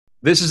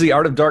This is the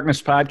Art of Darkness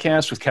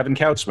podcast with Kevin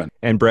Kautzman.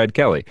 And Brad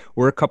Kelly.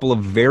 We're a couple of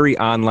very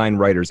online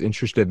writers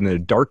interested in the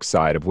dark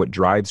side of what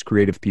drives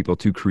creative people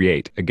to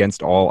create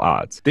against all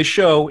odds. This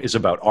show is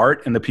about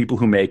art and the people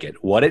who make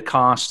it, what it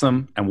costs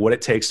them, and what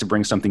it takes to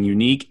bring something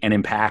unique and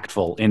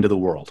impactful into the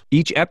world.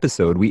 Each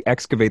episode, we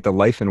excavate the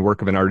life and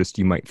work of an artist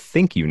you might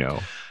think you know.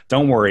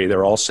 Don't worry,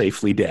 they're all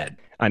safely dead.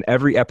 On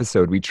every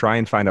episode, we try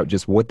and find out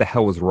just what the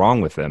hell was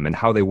wrong with them and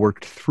how they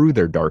worked through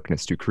their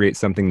darkness to create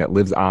something that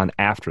lives on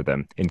after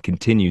them and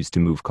continues to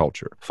move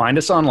culture. Find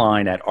us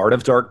online at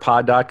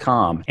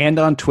artofdarkpod.com and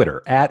on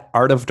Twitter at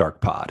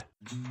artofdarkpod.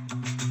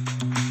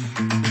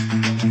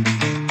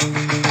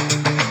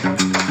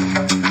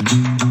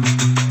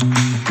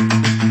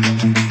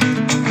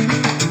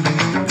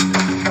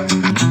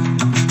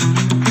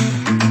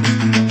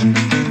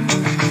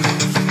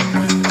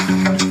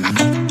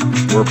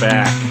 We're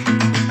back.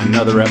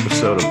 Another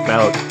episode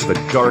about the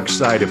dark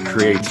side of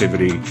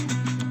creativity,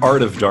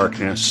 Art of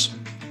Darkness.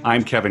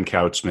 I'm Kevin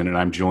Kautzman, and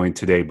I'm joined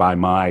today by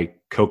my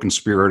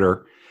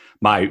co-conspirator,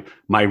 my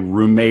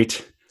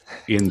roommate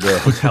in the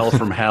hotel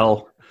from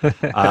hell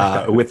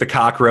with the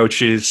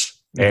cockroaches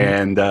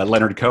and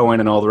Leonard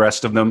Cohen and all the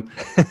rest of them,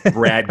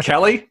 Brad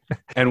Kelly.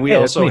 And we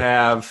also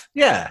have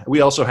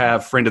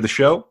friend of the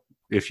show.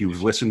 If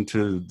you've listened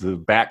to the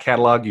back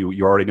catalog,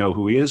 you already know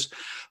who he is,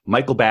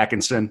 Michael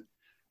Bakkensen.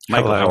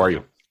 Michael, how are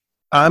you?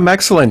 I'm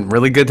excellent.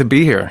 Really good to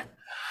be here.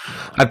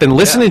 I've been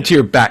listening to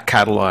your back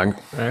catalog.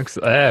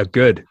 Excellent.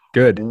 Good.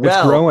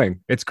 Well,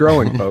 it's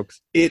growing,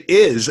 folks. It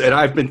is. And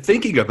I've been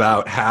thinking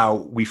about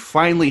how we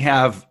finally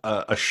have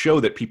a show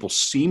that people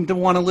seem to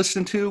want to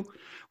listen to.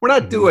 We're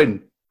not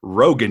doing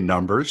Rogan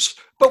numbers,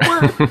 but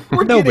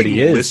we're nobody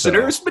getting is,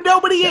 listeners, but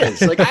nobody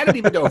is. Like, I don't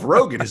even know if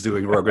Rogan is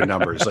doing Rogan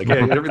numbers. Like,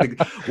 everything.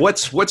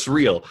 What's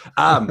real?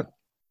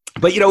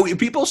 But,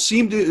 people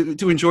seem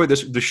to enjoy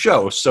the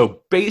show.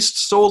 So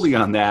based solely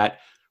on that,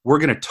 we're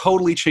going to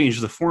totally change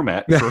the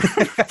format.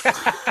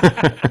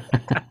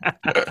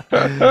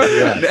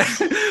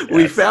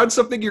 We found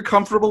something you're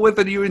comfortable with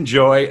and you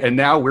enjoy, and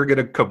now we're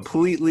going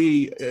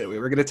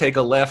to take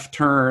a left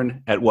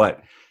turn at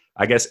what?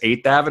 I guess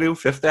 8th Avenue,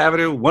 5th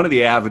Avenue, one of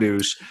the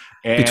avenues.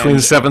 Between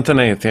 7th and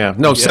 8th, yeah.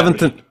 No,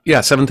 7th and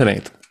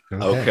 8th.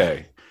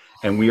 Okay.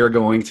 And we are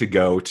going to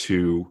go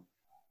to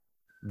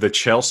the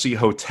Chelsea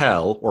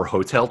Hotel, or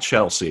Hotel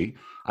Chelsea.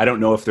 I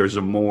don't know if there's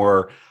a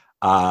more,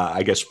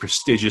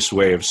 prestigious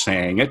way of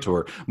saying it,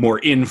 or more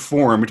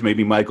informed.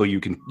 Maybe Michael, you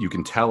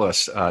can tell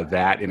us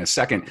that in a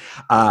second.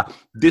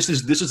 This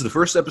is the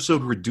first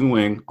episode we're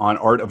doing on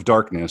Art of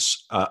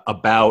Darkness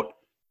about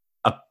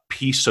a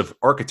piece of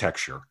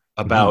architecture,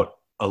 about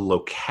a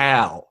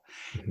locale,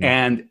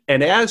 and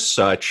as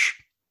such,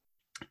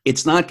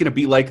 it's not going to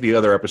be like the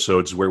other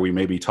episodes where we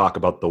maybe talk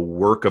about the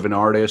work of an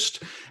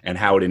artist and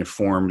how it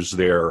informs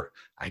their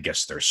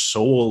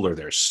soul or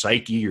their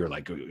psyche, or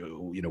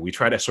we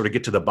try to sort of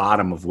get to the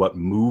bottom of what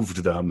moved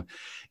them.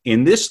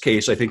 In this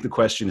case, I think the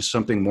question is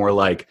something more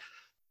like,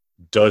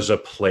 does a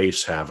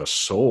place have a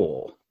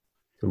soul?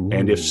 Ooh.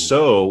 And if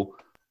so,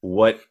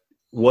 what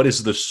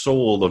is the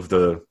soul of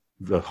the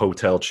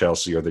Hotel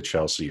Chelsea, or the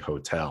Chelsea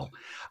Hotel?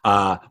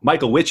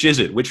 Michael, which is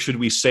it? Which should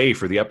we say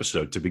for the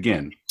episode to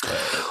begin?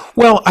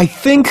 Well, I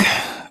think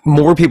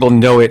more people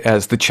know it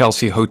as the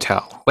Chelsea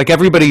Hotel. Like,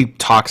 everybody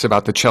talks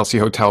about the Chelsea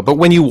Hotel, but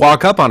when you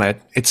walk up on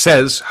it, it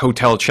says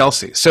Hotel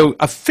Chelsea. So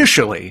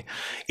officially,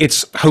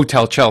 it's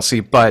Hotel Chelsea,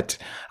 but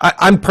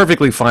I'm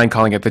perfectly fine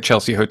calling it the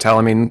Chelsea Hotel.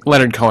 I mean,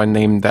 Leonard Cohen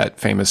named that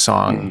famous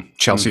song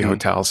Chelsea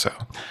Hotel. So,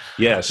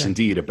 yes,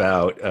 indeed,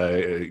 about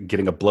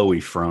getting a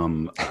blowy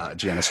from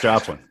Janis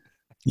Joplin.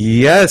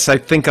 Yes, I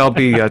think I'll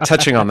be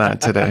touching on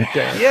that today.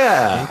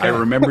 Yeah, I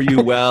remember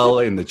you well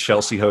in the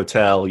Chelsea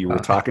Hotel. You were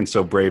talking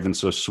so brave and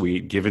so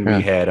sweet, giving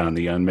me head on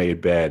the unmade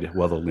bed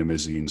while the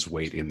limousines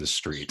wait in the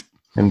street.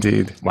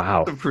 Indeed.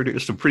 Wow. Some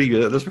pretty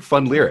good. Those are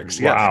fun lyrics.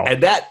 Yeah. Wow.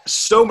 And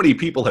so many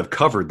people have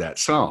covered that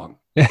song.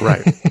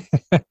 Right.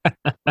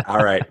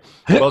 All right.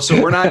 Well,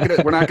 so we're not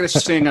gonna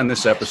sing on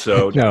this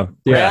episode. No.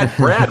 Yeah.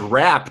 Brad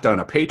rapped on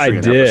a Patreon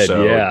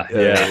episode. Yeah.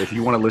 If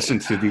you want to listen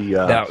to the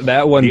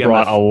that one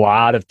brought a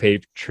lot of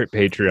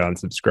Patreon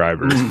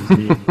subscribers.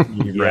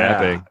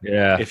 Rapping.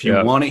 Yeah. If you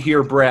want to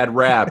hear Brad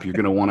rap, you're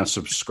going to want to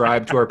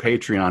subscribe to our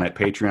Patreon at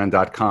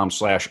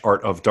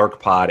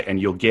patreon.com/artofdarkpod,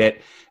 and you'll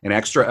get an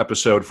extra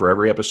episode for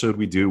every episode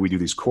we do. We do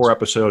these core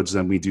episodes,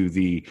 then we do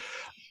the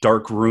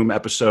dark room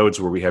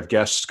episodes where we have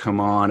guests come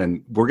on,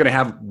 and we're going to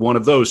have one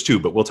of those too,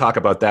 but we'll talk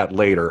about that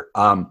later.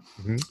 And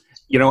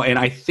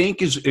I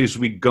think as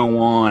we go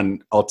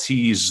on, I'll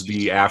tease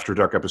the After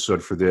Dark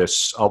episode for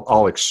this.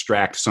 I'll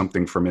extract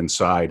something from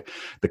inside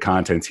the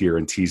content here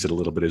and tease it a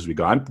little bit as we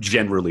go. I'm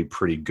generally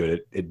pretty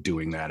good at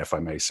doing that, if I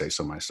may say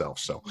so myself.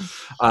 So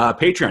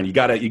Patreon, you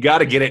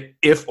gotta get it,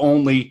 if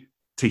only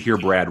to hear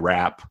Brad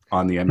rap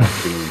on the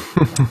MF Doom.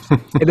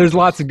 There's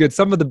lots of good.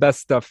 Some of the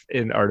best stuff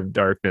in Art of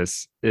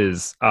Darkness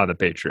is on the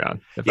Patreon.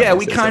 Yeah,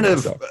 we kind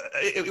of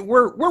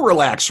we're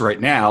relaxed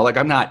right now. Like,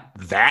 I'm not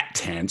that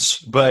tense,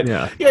 but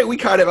yeah, we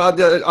kind of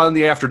on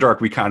the After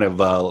Dark we kind of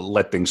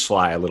let things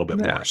fly a little bit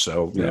more.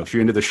 So you know, if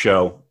you're into the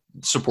show,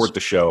 support the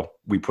show.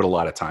 We put a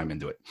lot of time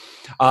into it.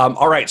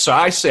 All right, so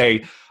I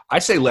say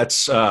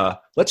let's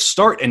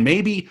start, and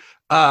maybe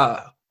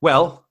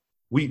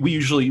we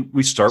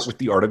usually start with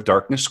the Art of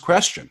Darkness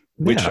question,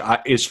 which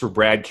is for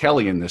Brad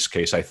Kelly in this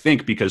case, I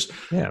think, because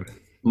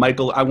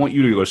Michael, I want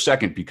you to go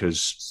second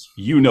because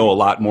you know a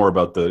lot more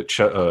about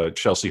the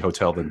Chelsea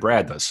Hotel than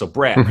Brad does. So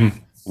Brad,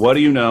 what do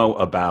you know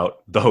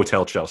about the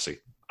Hotel Chelsea?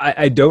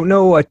 I don't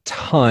know a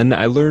ton.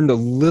 I learned a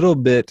little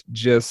bit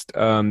just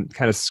kind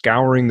of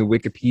scouring the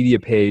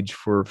Wikipedia page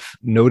for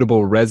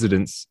notable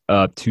residents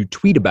to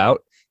tweet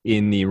about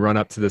in the run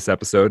up to this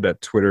episode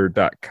at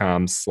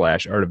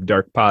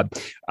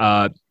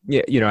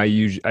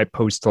twitter.com/artofdarkpod. I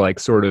post like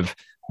sort of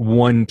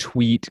one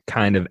tweet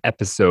kind of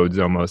episodes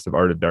almost of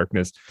Art of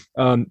Darkness.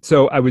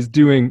 So I was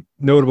doing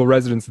notable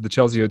residents of the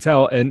Chelsea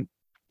Hotel and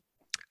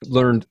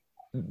learned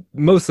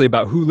mostly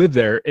about who lived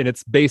there, and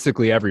it's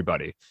basically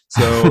everybody.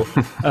 So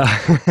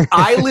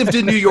I lived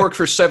in New York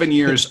for 7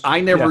 years. I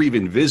never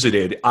even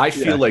visited. I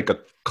feel like a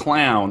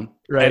clown,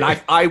 and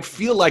I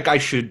feel like I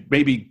should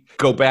maybe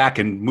go back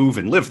and move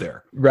and live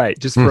there. Right,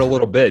 just for a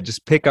little bit,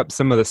 just soak up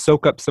some of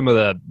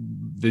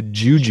the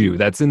juju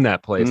that's in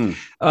that place.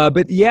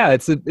 But yeah,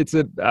 it's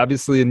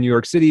obviously in New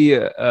York City.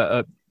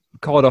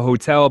 Call it a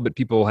hotel, but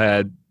people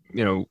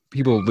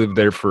lived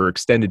there for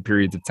extended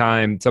periods of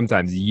time,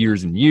 sometimes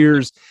years and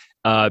years.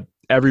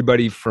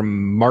 Everybody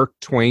from Mark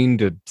Twain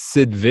to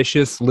Sid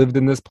Vicious lived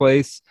in this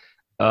place.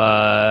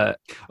 And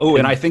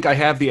I think I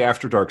have the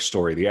After Dark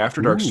story. The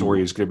After Dark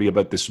story is going to be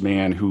about this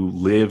man who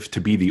lived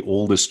to be the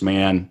oldest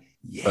man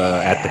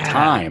at the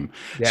time.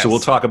 Yes. So we'll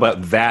talk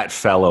about that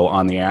fellow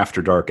on the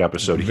After Dark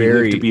episode. He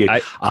lived to be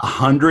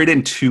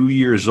 102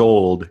 years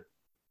old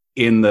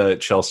in the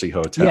Chelsea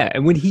Hotel. Yeah,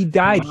 and when he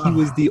died, he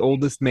was the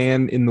oldest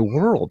man in the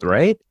world,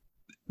 right?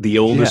 The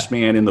oldest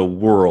man in the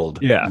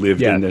world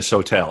lived in this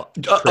hotel,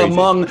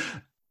 among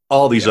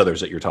all these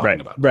others that you're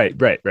talking about.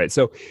 Right.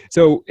 So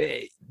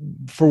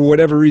for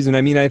whatever reason,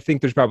 I mean, I think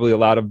there's probably a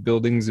lot of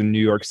buildings in New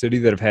York City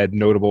that have had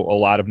a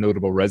lot of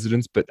notable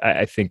residents, but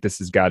I think this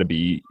has got to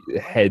be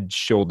head,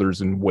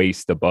 shoulders, and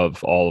waist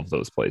above all of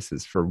those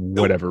places for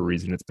whatever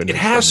reason. It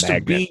has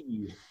to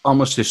be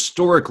almost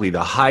historically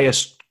the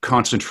highest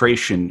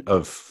concentration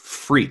of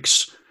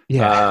freaks.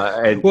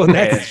 Yeah,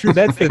 that's true.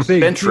 That's the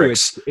thing too.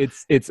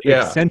 It's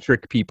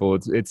eccentric people.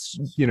 It's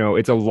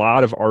a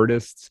lot of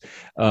artists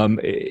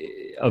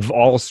of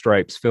all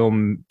stripes,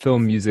 film,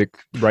 music,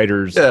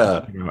 writers.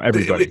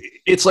 Everybody.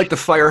 It's like the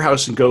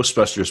firehouse in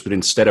Ghostbusters, but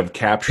instead of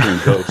capturing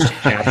ghosts, it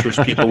captures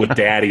people with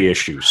daddy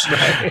issues.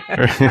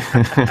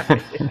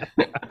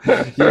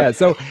 Yeah,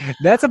 so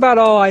that's about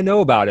all I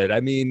know about it.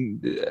 I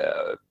mean.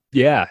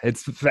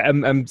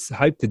 I'm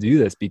hyped to do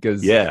this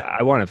because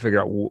I want to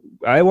figure out.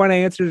 I want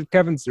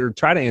to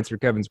try to answer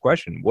Kevin's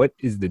question. What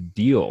is the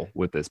deal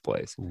with this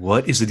place?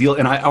 What is the deal?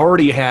 And I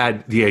already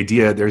had the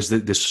idea. There's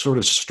this sort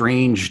of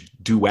strange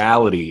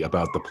duality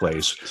about the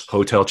place.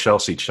 Hotel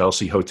Chelsea,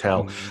 Chelsea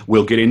Hotel.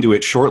 We'll get into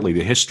it shortly.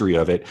 The history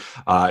of it.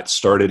 It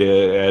started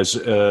as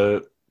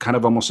kind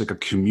of almost like a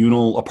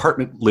communal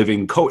apartment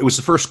living. It was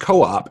the first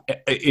co-op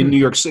in New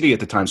York City at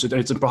the time. So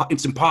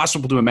it's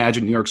impossible to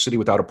imagine New York City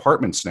without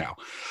apartments now.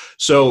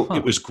 So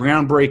it was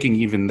groundbreaking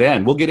even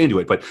then. We'll get into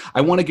it, but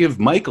I want to give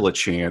Michael a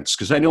chance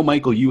because I know,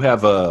 Michael, you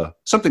have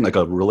something like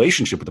a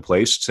relationship with the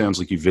place. It sounds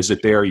like you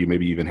visit there. You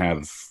maybe even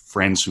have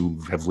friends who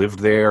have lived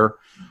there.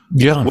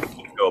 Yeah. What do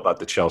you know about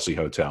the Chelsea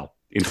Hotel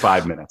in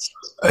 5 minutes?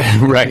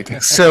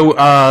 Right. So,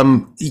 I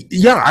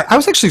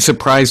was actually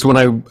surprised when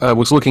I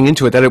was looking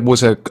into it that it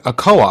was a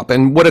co-op.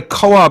 And what a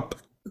co-op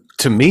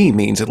to me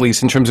means, at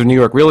least in terms of New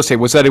York real estate,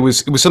 was that it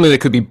was something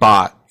that could be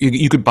bought.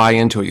 You could buy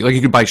into it. Like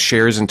you could buy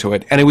shares into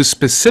it. And it was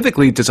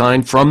specifically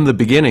designed from the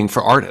beginning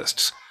for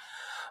artists.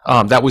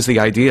 That was the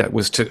idea,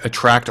 was to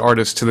attract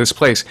artists to this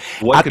place.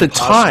 What could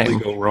possibly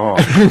go wrong?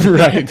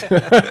 Right.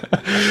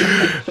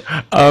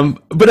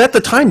 But at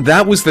the time,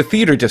 that was the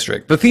theater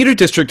district. The theater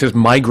district has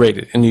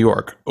migrated in New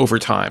York over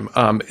time.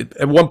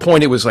 At one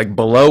point, it was like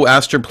below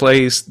Astor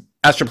Place.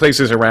 Astor Place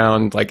is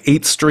around like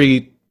 8th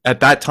Street. At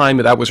that time,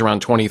 that was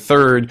around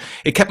 23rd.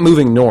 It kept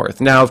moving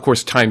north. Now, of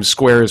course, Times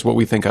Square is what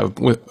we think of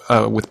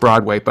with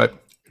Broadway. But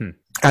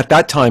at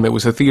that time, it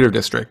was a theater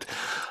district.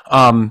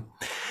 Mike,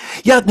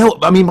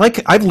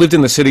 I've lived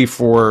in the city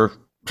for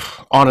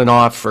on and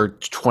off for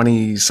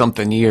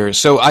 20-something years.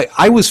 So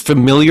I was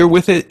familiar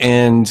with it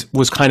and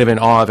was kind of in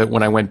awe of it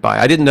when I went by.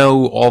 I didn't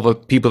know all the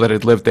people that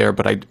had lived there,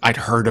 but I'd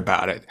heard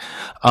about it.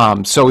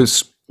 So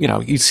it's,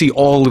 you see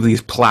all of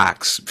these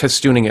plaques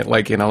festooning it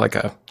like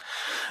a...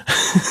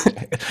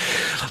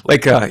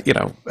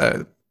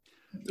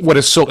 what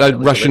a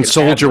Russian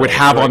soldier would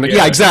have on the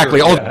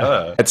exactly.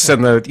 It's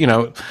and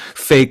the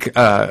fake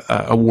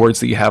awards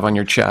that you have on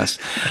your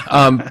chest.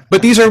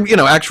 But these are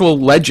actual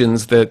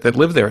legends that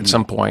live there at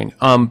some point.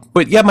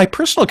 But yeah, my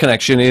personal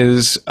connection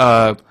is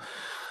by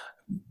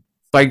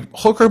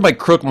hook or by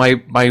crook.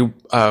 My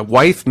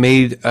wife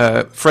made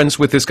friends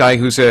with this guy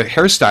who's a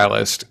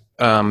hairstylist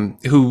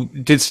who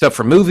did stuff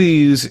for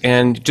movies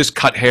and just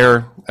cut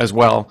hair as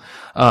well.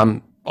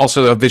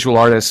 also a visual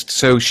artist.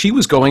 So she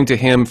was going to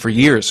him for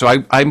years. So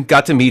I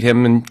got to meet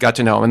him and got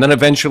to know him. And then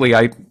eventually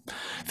I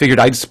figured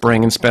I'd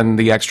spring and spend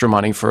the extra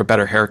money for a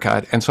better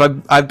haircut. And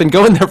so I've been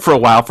going there for a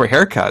while for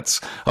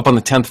haircuts up on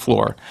the 10th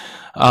floor.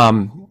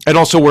 And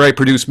also where I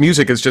produce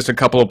music is just a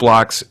couple of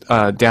blocks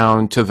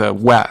down to the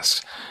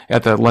west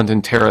at the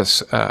London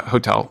Terrace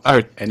Hotel,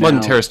 or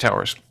London Terrace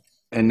Towers.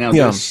 And now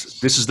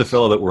this is the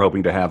fellow that we're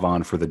hoping to have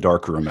on for the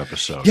Darkroom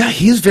episode. Yeah,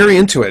 he's very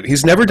into it.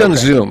 He's never done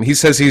Zoom. He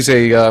says he's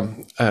a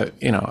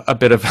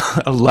bit of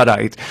a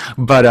Luddite,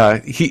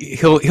 but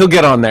he'll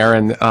get on there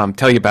and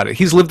tell you about it.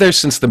 He's lived there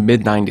since the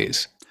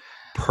mid-90s.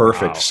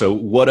 Perfect. Wow. So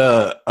what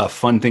a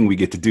fun thing we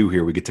get to do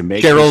here. We get to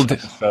make Gerald,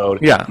 this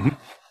episode. Yeah.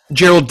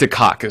 Gerald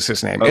DeCock is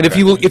his name. Okay. And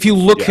if you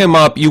look him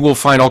up, you will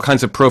find all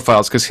kinds of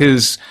profiles because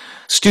his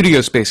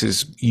studio space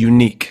is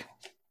unique.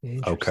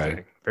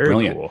 Okay. Very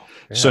brilliant. Cool.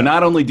 Yeah. So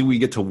not only do we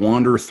get to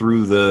wander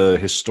through the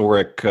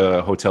historic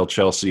Hotel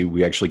Chelsea,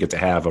 we actually get to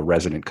have a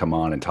resident come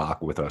on and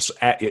talk with us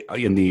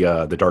in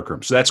the dark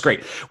room. So that's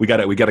great. We got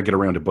to get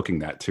around to booking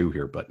that too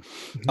here. But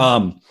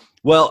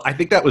well, I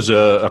think that was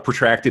a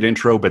protracted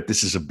intro, but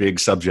this is a big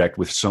subject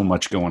with so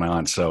much going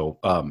on. So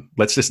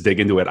let's just dig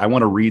into it. I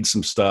want to read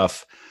some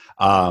stuff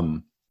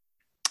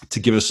to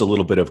give us a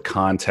little bit of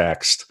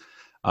context.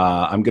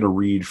 I'm going to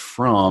read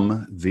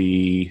from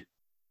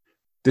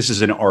this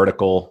is an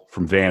article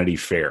from Vanity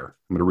Fair.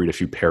 I'm going to read a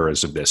few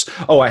paras of this.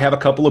 Oh, I have a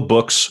couple of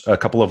books, a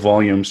couple of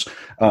volumes.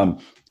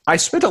 I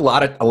spent a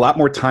lot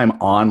more time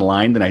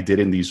online than I did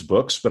in these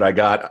books, but I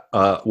got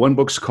one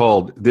book's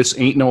called "This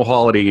Ain't No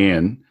Holiday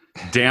Inn: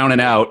 Down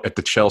and Out at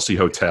the Chelsea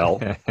Hotel,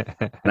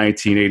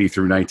 1980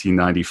 through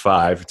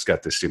 1995." It's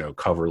got this,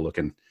 cover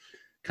looking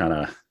kind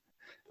of,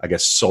 I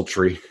guess,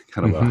 sultry,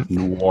 kind of a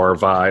noir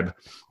vibe,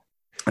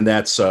 and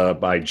that's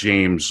by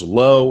James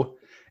Lowe.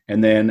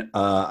 And then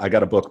I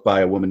got a book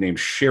by a woman named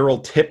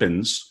Cheryl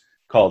Tippins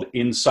called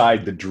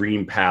 "Inside the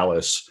Dream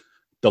Palace: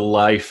 The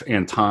Life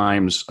and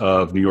Times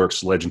of New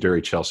York's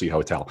Legendary Chelsea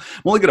Hotel."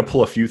 I'm only going to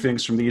pull a few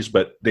things from these,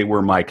 but they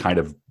were my kind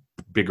of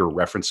bigger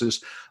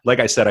references. Like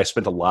I said, I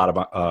spent a lot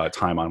of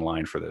time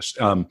online for this.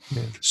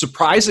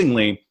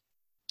 Surprisingly,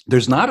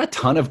 there's not a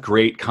ton of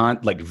great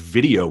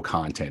video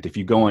content. If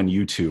you go on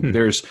YouTube,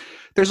 there's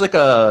like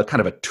a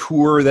kind of a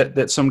tour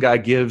that some guy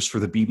gives for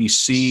the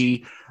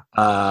BBC,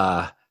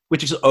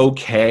 which is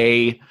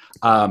okay.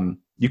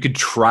 You could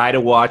try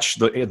to watch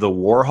the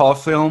Warhol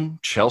film,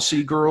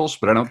 Chelsea Girls,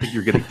 but I don't think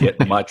you're going to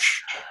get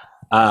much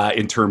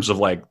in terms of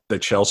like the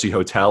Chelsea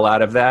Hotel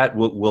out of that.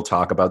 We'll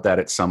talk about that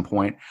at some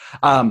point.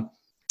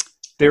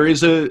 There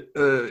is a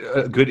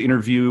good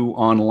interview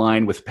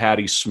online with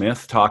Patti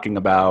Smith talking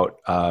about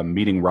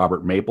meeting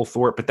Robert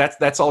Mapplethorpe, but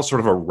that's all sort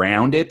of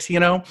around it,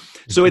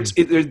 So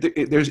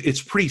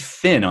it's pretty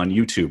thin on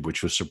YouTube,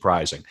 which was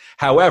surprising.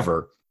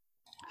 However,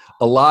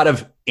 a lot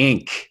of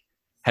ink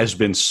has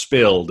been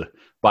spilled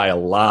by a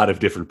lot of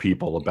different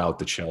people about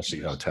the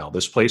Chelsea Hotel.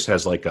 This place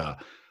has like a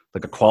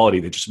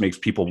quality that just makes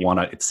people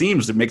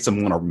it makes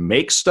them want to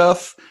make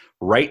stuff,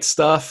 write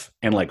stuff,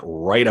 and like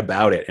write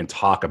about it and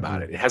talk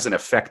about it. It has an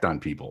effect on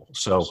people.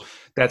 So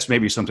that's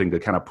maybe something to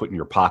kind of put in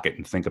your pocket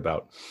and think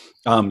about.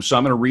 So I'm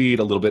going to read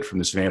a little bit from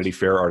this Vanity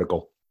Fair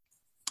article.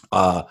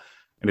 And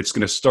it's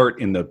going to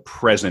start in the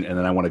present, and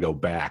then I want to go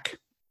back.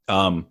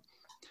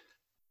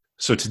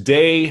 So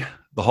today,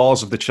 the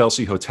halls of the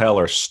Chelsea Hotel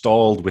are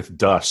stalled with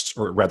dust,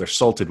 or rather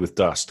salted with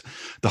dust.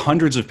 The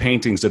hundreds of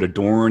paintings that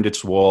adorned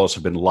its walls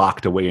have been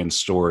locked away in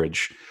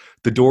storage.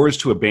 The doors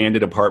to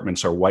abandoned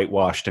apartments are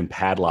whitewashed and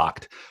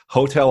padlocked.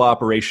 Hotel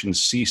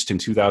operations ceased in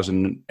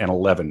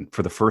 2011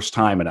 for the first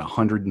time in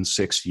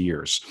 106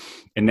 years.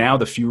 And now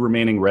the few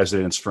remaining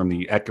residents from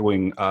the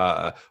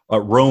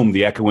roam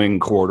the echoing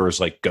corridors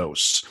like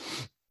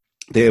ghosts.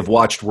 They have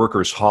watched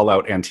workers haul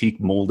out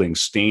antique moldings,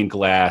 stained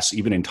glass,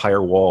 even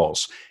entire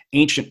walls.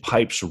 Ancient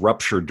pipes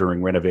ruptured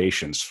during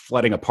renovations,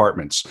 flooding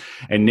apartments,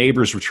 and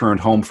neighbors returned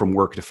home from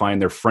work to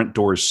find their front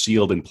doors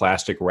sealed in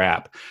plastic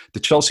wrap. The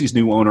Chelsea's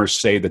new owners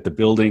say that the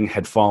building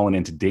had fallen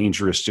into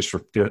dangerous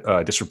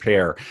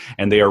disrepair,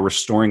 and they are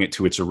restoring it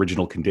to its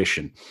original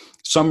condition.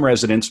 Some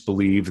residents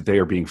believe they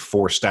are being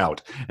forced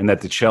out, and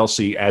that the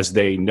Chelsea, as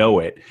they know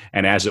it,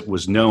 and as it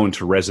was known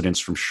to residents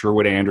from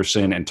Sherwood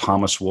Anderson and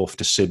Thomas Wolfe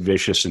to Sid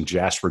Vicious and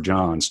Jasper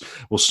Johns,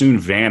 will soon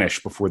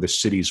vanish before the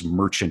city's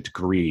merchant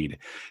greed.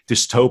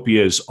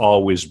 Dystopias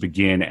always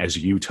begin as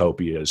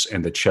utopias,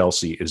 and the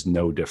Chelsea is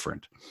no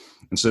different.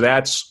 And so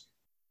that's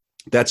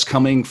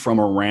coming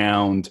from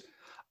around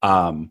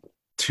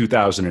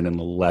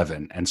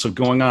 2011. And so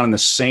going on in the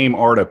same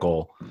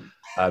article,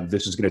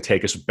 this is going to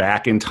take us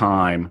back in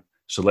time.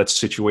 So let's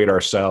situate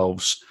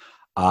ourselves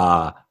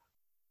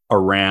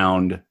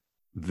around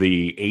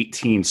the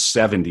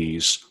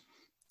 1870s.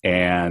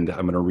 And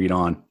I'm going to read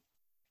on.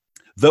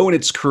 Though in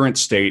its current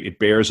state, it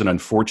bears an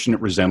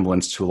unfortunate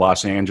resemblance to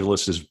Los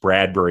Angeles'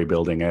 Bradbury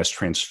Building as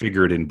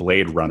transfigured in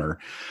Blade Runner,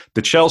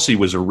 the Chelsea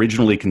was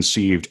originally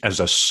conceived as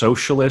a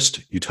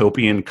socialist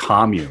utopian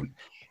commune.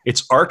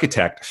 Its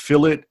architect,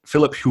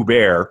 Philip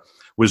Hubert,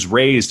 was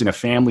raised in a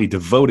family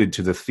devoted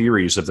to the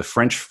theories of the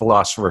French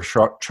philosopher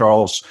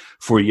Charles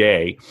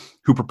Fourier,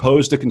 who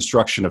proposed the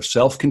construction of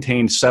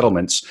self-contained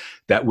settlements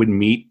that would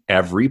meet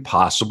every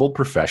possible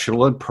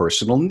professional and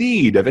personal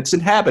need of its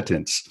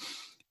inhabitants.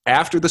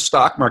 After the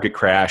stock market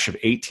crash of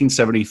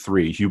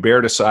 1873,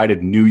 Hubert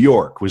decided New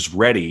York was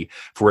ready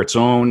for its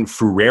own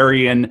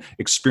Fourierian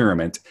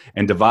experiment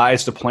and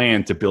devised a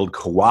plan to build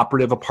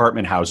cooperative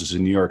apartment houses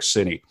in New York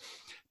City.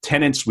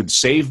 Tenants would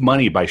save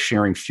money by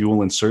sharing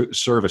fuel and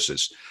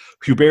services.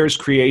 Hubert's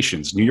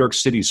creations, New York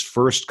City's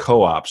first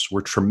co-ops,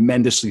 were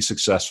tremendously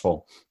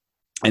successful,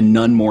 and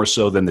none more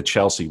so than the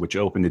Chelsea, which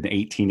opened in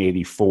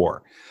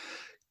 1884.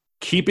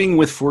 Keeping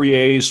with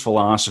Fourier's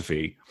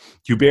philosophy,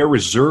 Hubert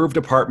reserved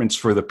apartments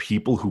for the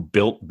people who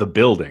built the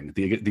building,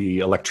 the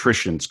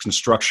electricians,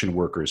 construction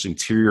workers,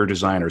 interior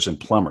designers, and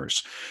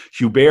plumbers.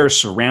 Hubert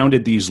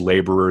surrounded these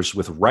laborers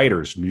with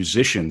writers,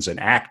 musicians, and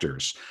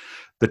actors.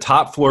 The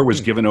top floor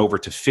was given over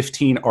to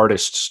 15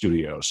 artist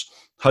studios.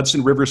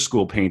 Hudson River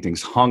School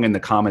paintings hung in the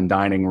common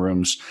dining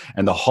rooms,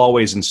 and the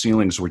hallways and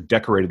ceilings were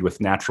decorated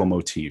with natural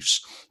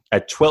motifs.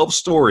 At 12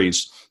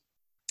 stories,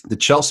 the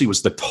Chelsea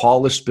was the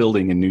tallest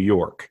building in New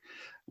York,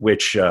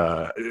 which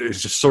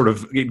is just sort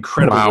of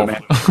incredible. Wow.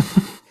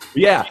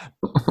 Yeah,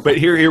 but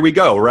here we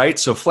go, right?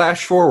 So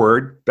flash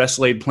forward, best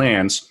laid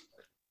plans.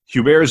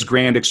 Hubert's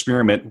grand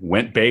experiment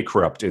went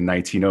bankrupt in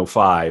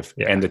 1905,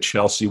 and the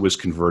Chelsea was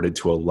converted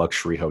to a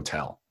luxury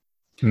hotel.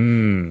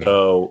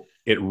 So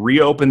it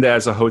reopened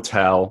as a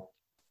hotel.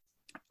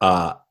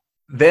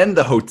 Then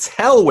the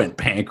hotel went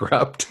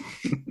bankrupt,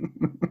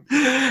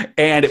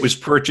 and it was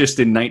purchased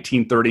in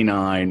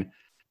 1939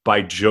 by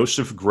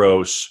Joseph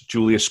Gross,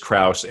 Julius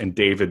Krauss, and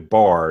David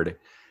Bard.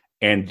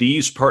 And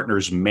these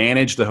partners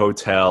managed the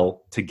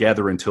hotel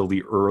together until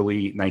the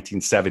early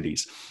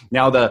 1970s.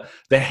 Now, the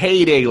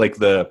heyday,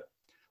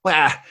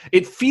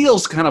 it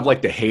feels kind of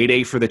like the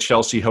heyday for the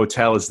Chelsea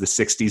Hotel is the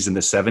 60s and the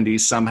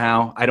 70s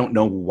somehow. I don't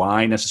know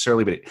why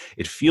necessarily, but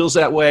it feels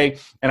that way.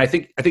 And I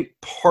think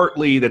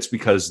partly that's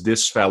because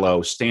this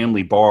fellow,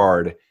 Stanley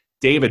Bard,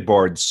 David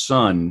Bard's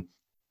son,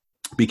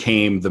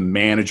 became the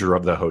manager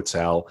of the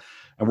hotel.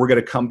 And we're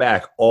going to come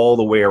back all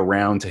the way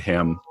around to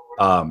him,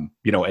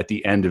 at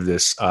the end of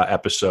this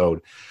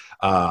episode,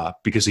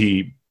 because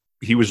he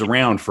was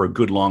around for a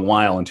good long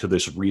while until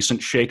this recent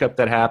shakeup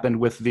that happened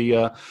with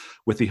the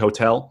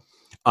hotel.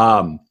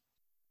 And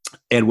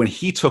when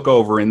he took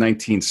over in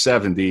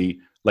 1970,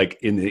 like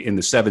in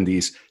the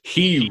 70s,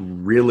 he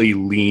really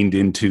leaned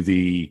into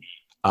the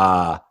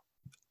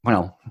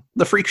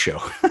freak show.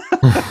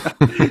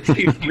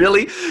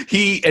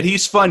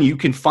 He's fun. You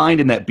can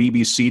find in that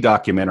BBC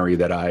documentary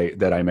that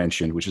I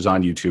mentioned, which is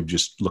on YouTube.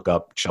 Just look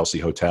up Chelsea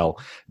Hotel.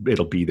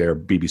 It'll be there.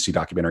 BBC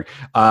documentary.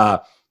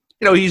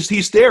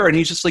 He's there and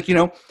he's just like,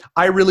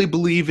 I really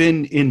believe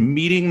in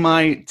meeting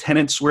my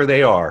tenants where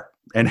they are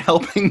and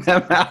helping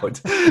them out.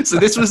 So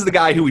this was the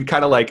guy who would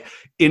kind of like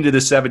into the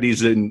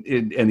 70s and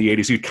the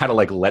 80s, he'd kind of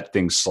like let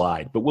things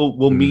slide. But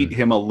we'll meet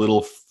him a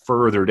little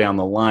further down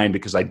the line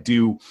because I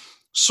do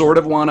sort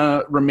of want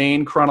to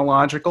remain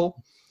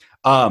chronological.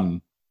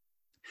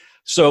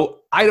 So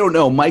I don't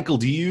know, Michael,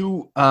 do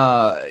you,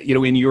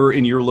 in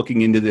your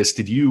looking into this,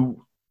 did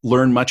you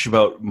learn much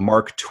about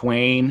Mark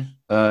Twain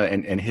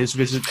and his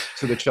visit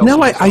to the Chelsea?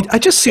 No, I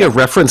just see a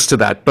reference to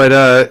that. But,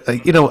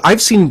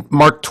 I've seen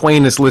Mark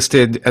Twain is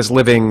listed as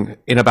living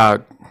in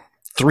about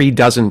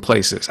 36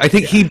 places. I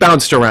think he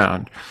bounced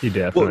around. He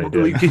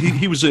definitely did.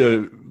 He was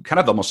a kind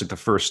of almost like the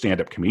first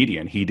stand-up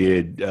comedian. He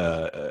did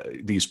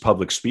these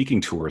public speaking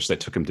tours that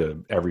took him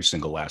to every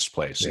single last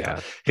place.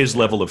 Yeah. His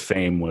level of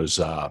fame was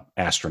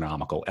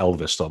astronomical.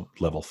 Elvis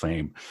level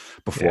fame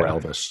before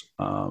Elvis.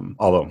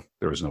 Although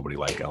there was nobody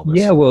like Elvis.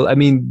 Yeah, well, I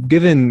mean,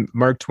 given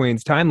Mark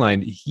Twain's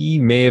timeline, he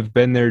may have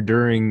been there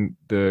during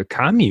the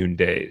commune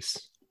days.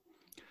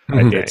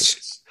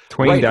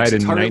 Twain died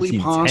in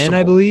 1910, possible.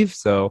 I believe.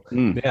 So,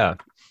 yeah.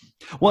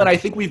 Well, and I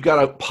think we've got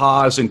to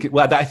pause and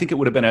I think it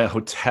would have been a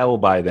hotel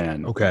by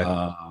then. Okay.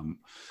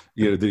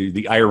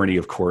 The irony,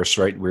 of course,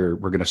 right? We're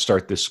going to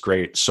start this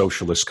great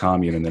socialist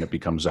commune, and then it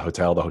becomes a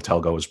hotel. The hotel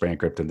goes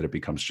bankrupt, and then it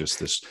becomes just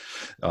this.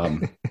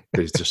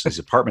 There's just these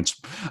apartments.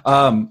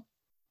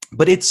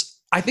 But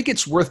I think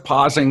it's worth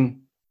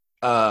pausing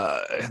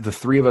the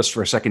three of us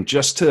for a second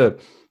just to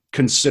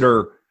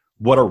consider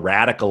what a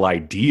radical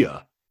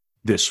idea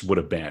this would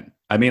have been.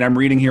 I mean, I'm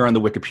reading here on the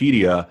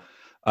Wikipedia.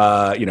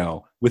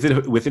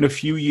 Within a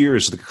few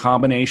years, the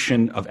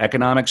combination of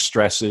economic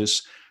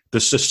stresses, the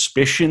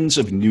suspicions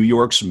of New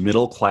York's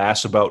middle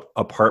class about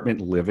apartment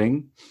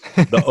living,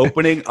 the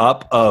opening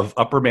up of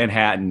Upper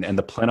Manhattan and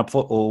the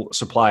plentiful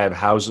supply of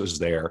houses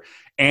there,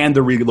 and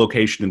the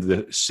relocation into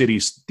the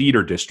city's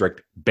theater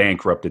district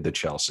bankrupted the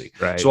Chelsea.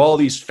 Right. So all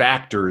these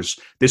factors,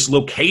 this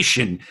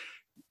location,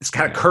 it's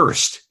kind of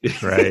cursed.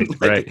 Right,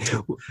 right.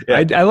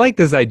 Yeah. I like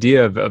this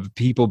idea of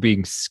people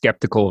being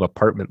skeptical of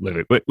apartment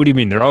living. What do you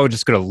mean? They're all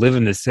just going to live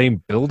in the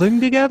same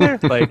building together?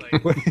 Like,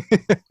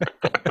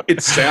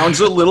 it sounds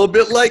a little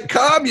bit like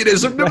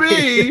communism to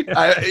me.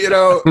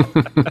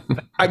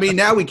 I mean,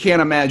 now we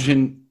can't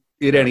imagine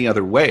it any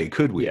other way,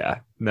 could we? Yeah.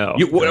 No.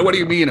 What do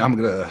you mean?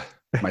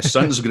 My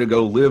son's gonna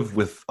go live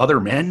with other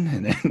men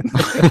and then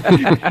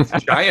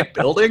giant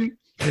building.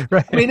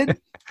 Right. I mean,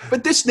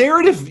 but this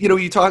narrative,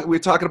 we're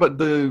talking about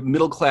the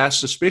middle class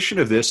suspicion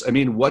of this. I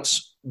mean,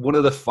 what's one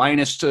of the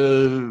finest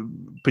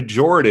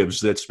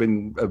pejoratives that's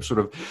been sort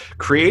of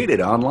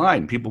created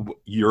online?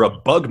 You're a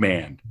bug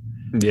man.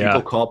 Yeah.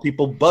 People call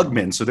people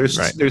bugmen. So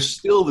there's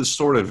still this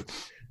sort of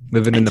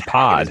living in the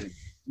pod.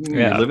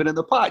 Yeah, living in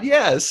the pod.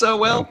 Yeah.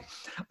 So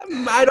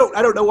I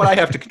don't know what I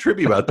have to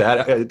contribute about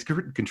that.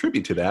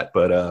 Contribute to that,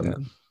 but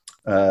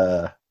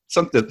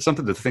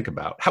something to think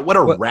about. What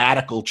a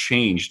radical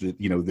change that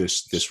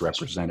this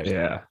represented.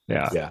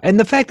 Yeah. And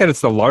the fact that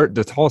it's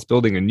the tallest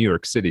building in New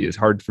York City is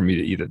hard for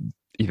me to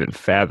even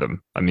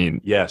fathom. I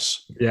mean,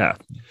 yes, yeah.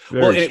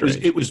 Well,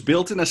 it was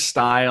built in a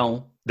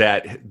style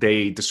that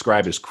they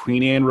describe as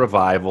Queen Anne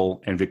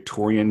Revival and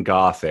Victorian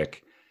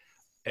Gothic.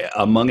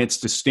 Among its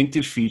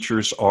distinctive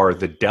features are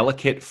the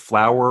delicate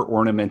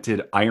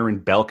flower-ornamented iron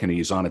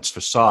balconies on its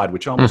facade,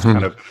 which almost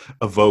kind of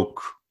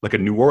evoke like a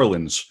New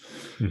Orleans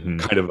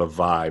kind of a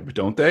vibe,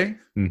 don't they?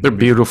 They're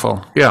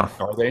beautiful. Yeah.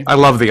 Are they? I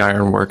love the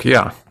ironwork.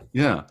 Yeah.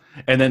 Yeah.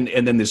 And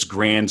then this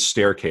grand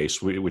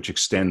staircase, which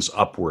extends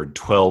upward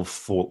 12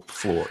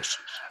 floors.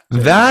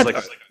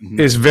 That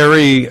is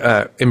very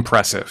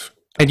impressive.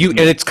 And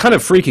it's kind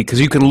of freaky because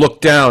you can look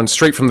down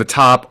straight from the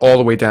top all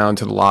the way down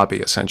to the lobby,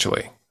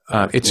 essentially.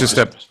 It's just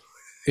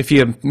if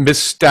you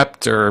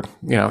misstepped or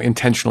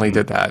intentionally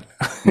did that,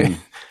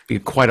 be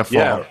quite a fall.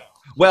 Yeah.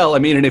 Well, I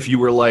mean, and if you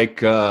were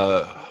like,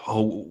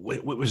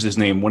 what was his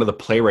name? One of the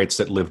playwrights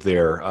that lived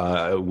there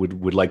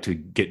would like to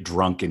get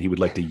drunk and he would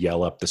like to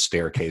yell up the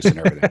staircase and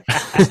everything.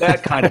 Is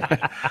that kind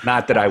of,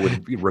 not that I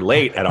would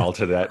relate at all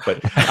to that,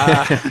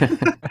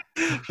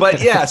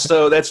 but yeah.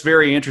 So that's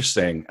very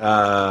interesting.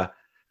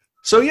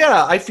 So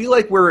yeah, I feel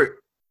like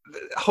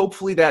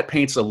hopefully that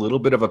paints a little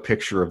bit of a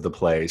picture of the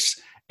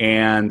place.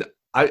 And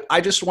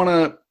I just want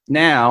to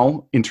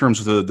now, in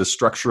terms of the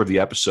structure of the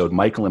episode,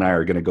 Michael and I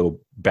are going to go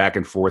back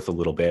and forth a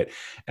little bit.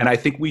 And I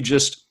think we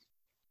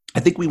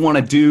want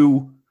to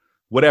do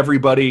what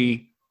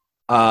everybody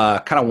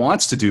kind of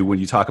wants to do when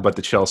you talk about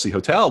the Chelsea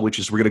Hotel, which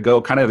is we're going to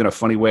go kind of in a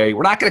funny way.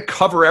 We're not going to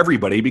cover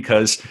everybody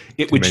because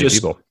it would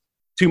just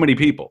too many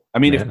people. I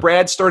mean, if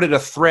Brad started a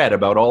thread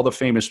about all the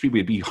famous people,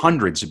 it'd be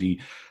hundreds. You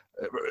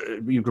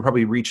could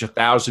probably reach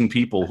 1,000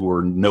 people who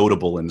are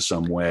notable in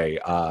some way.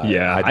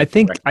 I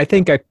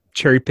think I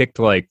cherry picked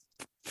like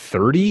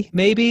 30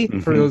 maybe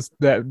for those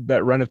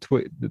that run of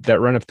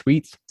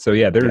tweets. So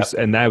yeah,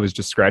 and that was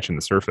just scratching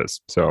the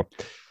surface. So,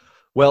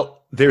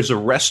 well, there's a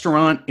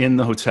restaurant in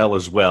the hotel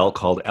as well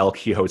called El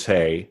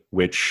Quixote,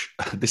 which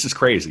this is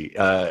crazy.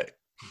 It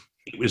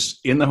was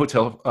in the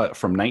hotel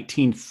from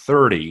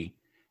 1930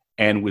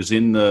 and was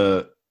in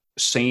the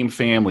same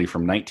family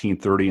from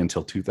 1930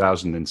 until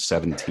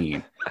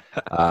 2017,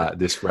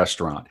 this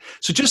restaurant.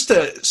 So just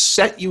to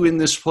set you in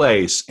this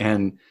place,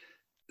 and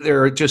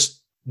there are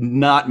just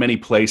not many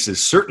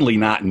places, certainly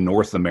not in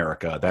North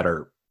America, that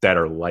are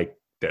like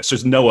this.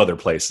 There's no other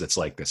place that's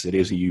like this. It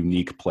is a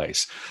unique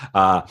place.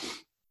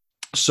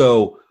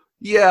 So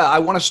yeah, I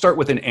want to start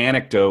with an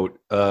anecdote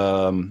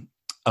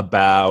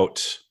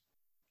about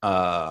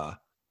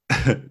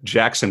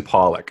Jackson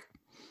Pollock.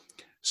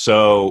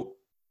 So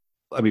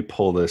let me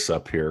pull this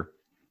up here.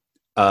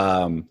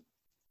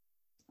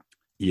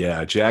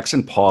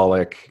 Jackson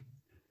Pollock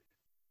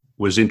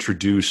was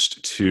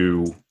introduced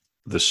to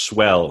the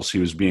swells. He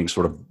was being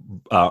sort of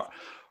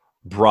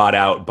brought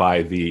out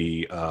by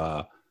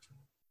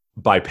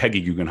by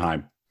Peggy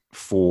Guggenheim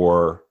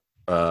for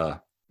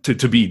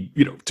to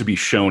be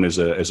shown as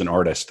an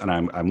artist. And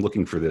I'm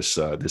looking for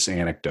this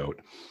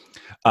anecdote.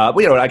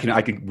 I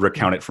can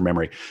recount it from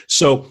memory.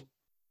 So.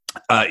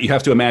 You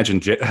have to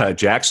imagine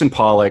Jackson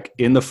Pollock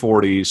in the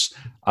 40s.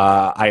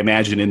 I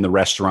imagine in the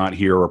restaurant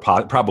here, or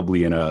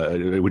probably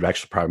it would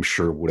actually, I'm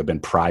sure, would have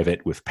been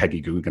private with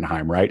Peggy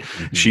Guggenheim, right?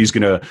 Mm-hmm. She's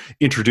going to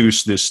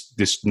introduce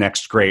this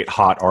next great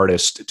hot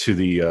artist to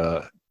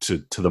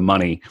the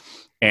money,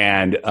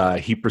 and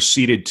he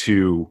proceeded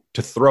to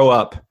throw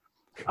up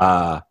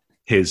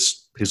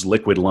his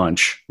liquid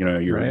lunch.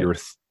 You're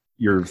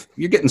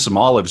getting some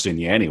olives in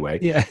you anyway.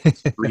 Yeah,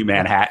 free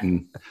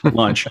Manhattan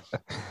lunch.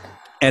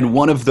 And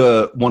one of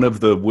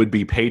the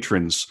would-be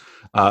patrons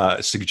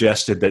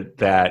suggested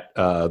that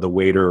the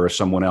waiter or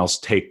someone else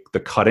take the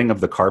cutting of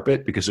the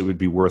carpet because it would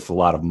be worth a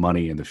lot of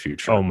money in the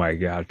future. Oh my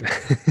God!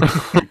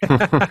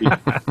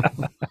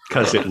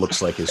 Because it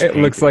looks like it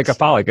looks like a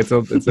Pollock. It's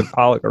a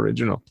Pollock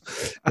original.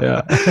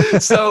 Yeah.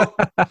 So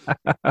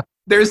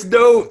there's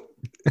no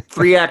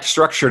 3-act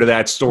structure to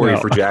that story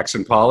for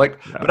Jackson Pollock,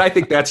 but I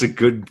think that's a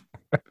good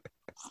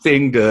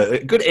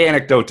good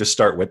anecdote to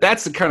start with.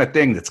 That's the kind of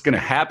thing that's going to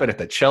happen at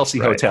the Chelsea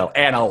Hotel,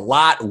 and a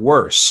lot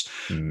worse.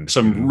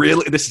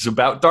 Mm-hmm. This is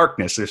about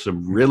darkness. There's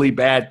some really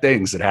bad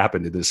things that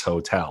happen to this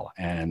hotel,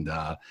 and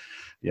I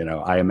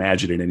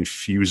imagine it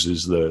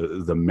infuses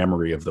the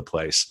memory of the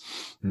place.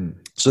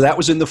 So that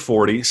was in the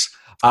 40s,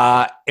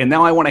 and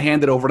now I want to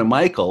hand it over to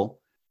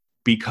Michael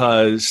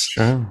because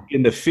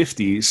in the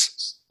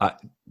 50s,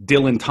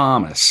 Dylan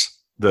Thomas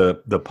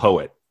the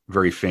poet,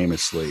 very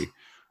famously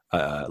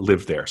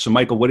lived there. So,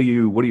 Michael, what do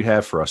you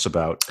have for us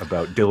about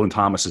Dylan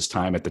Thomas's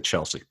time at the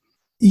Chelsea?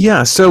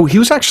 Yeah, so he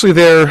was actually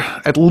there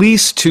at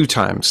least 2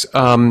 times.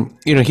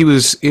 He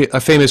was a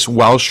famous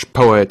Welsh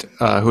poet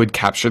who had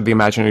captured the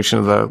imagination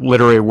of the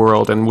literary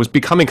world and was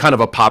becoming kind of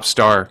a pop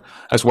star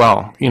as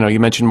well. You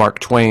mentioned Mark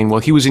Twain. Well,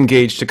 he was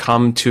engaged to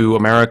come to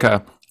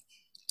America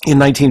in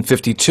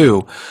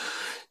 1952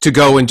 to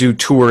go and do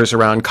tours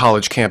around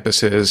college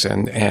campuses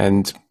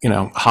and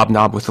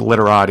hobnob with the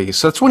literati.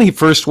 So that's when he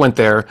first went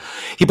there.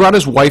 He brought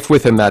his wife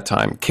with him that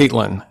time,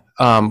 Caitlin.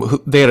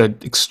 They had an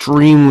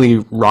extremely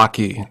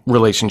rocky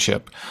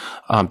relationship,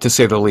 to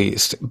say the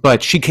least.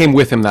 But she came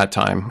with him that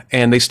time,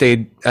 and they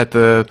stayed at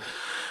the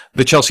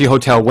Chelsea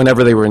Hotel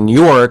whenever they were in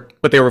New York.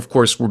 But they were, of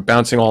course,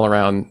 bouncing all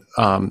around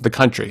the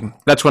country.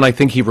 That's when I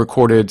think he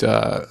recorded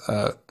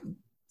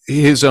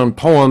his own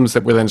poems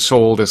that were then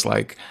sold as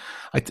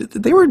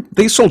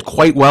they sold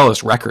quite well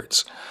as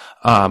records.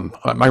 I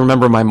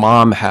remember my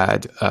mom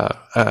had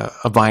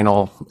a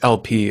vinyl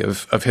LP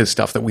of his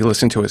stuff that we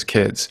listened to as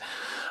kids.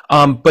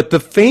 But the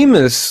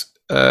famous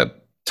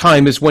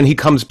time is when he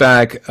comes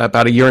back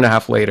about a year and a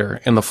half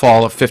later in the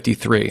fall of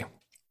 1953.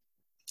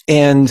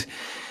 And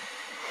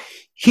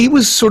he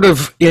was sort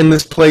of in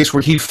this place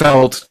where he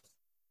felt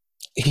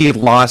he had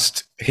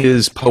lost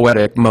his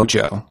poetic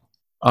mojo.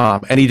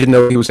 And he didn't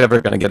know he was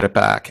ever going to get it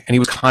back. And he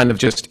was kind of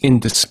just in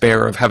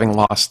despair of having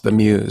lost the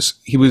muse.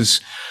 He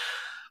was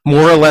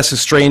more or less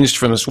estranged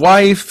from his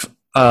wife.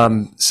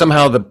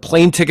 Somehow the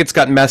plane tickets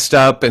got messed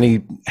up and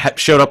he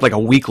showed up like a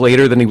week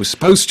later than he was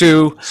supposed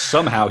to.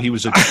 Somehow he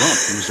was a drunk.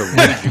 He was a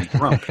raging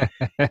drunk.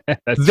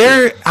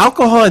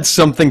 Alcohol had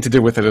something to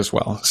do with it as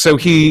well. So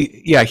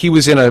he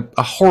was in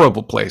a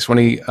horrible place when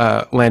he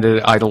landed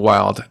at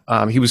Idlewild.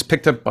 He was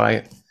picked up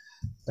by,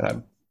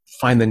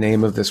 find the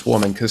name of this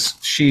woman because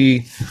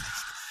she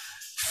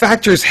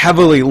factors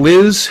heavily.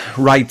 Liz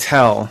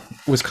Rytel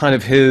was kind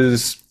of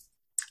his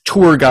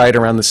tour guide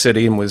around the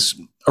city and was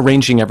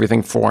arranging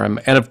everything for him.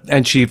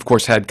 And she, of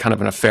course, had kind of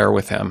an affair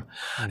with him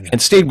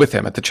and stayed with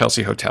him at the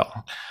Chelsea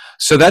Hotel.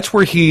 So that's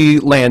where he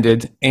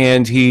landed,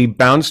 and he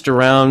bounced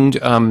around.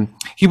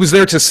 He was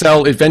there to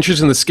sell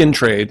Adventures in the Skin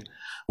Trade,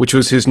 which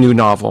was his new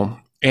novel.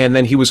 And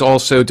then he was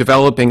also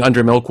developing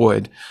Under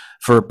Milkwood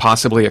for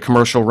possibly a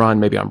commercial run,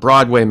 maybe on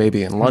Broadway,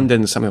 maybe in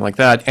London, something like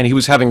that. And he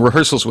was having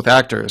rehearsals with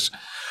actors.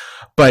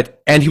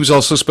 And he was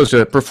also supposed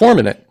to perform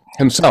in it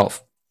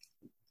himself.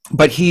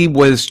 But he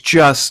was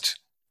just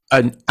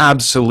an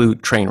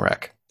absolute train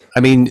wreck. I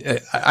mean,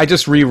 I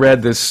just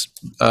reread this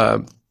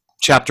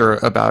chapter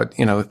about,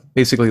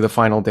 basically the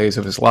final days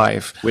of his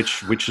life.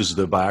 Which is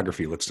the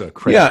biography? Let's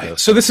credit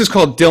this. So this is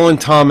called Dylan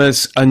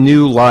Thomas, A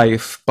New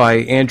Life by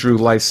Andrew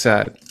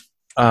Lysette.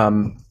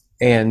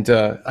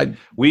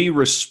 We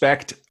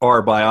respect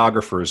our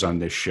biographers on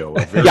this show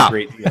a very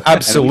great deal.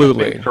 Absolutely. And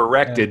we've been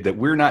corrected that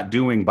we're not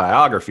doing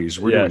biographies,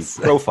 we're doing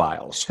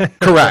profiles.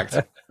 Correct.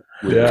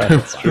 Yeah,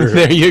 that's true.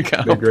 There you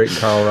go. The great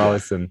Carl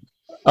Rollison.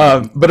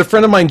 But a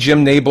friend of mine,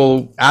 Jim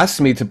Nabel,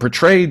 asked me to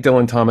portray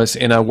Dylan Thomas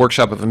in a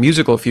workshop of a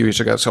musical a few years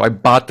ago. So I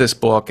bought this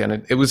book,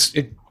 and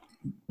it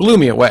blew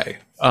me away.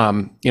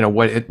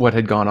 What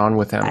had gone on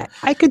with him.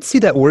 I could see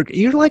that work.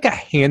 You're like a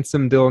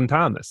handsome Dylan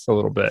Thomas, a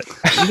little bit.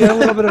 You got a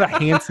little bit of a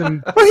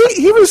handsome. Well,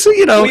 he was,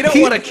 We don't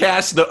want to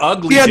cast the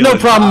ugly. He had Dylan no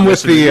problem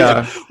Thomas with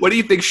the. What do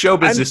you think show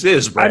business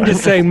is, bro? I'm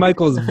just saying,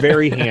 Michael's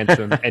very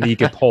handsome, and he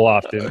could pull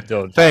off Dylan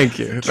Thomas. Thank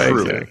you. There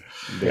you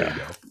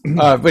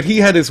go. But he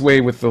had his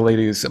way with the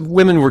ladies.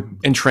 Women were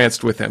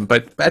entranced with him.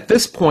 But at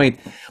this point,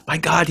 my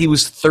God, he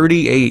was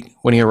 38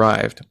 when he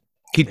arrived.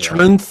 He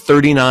turned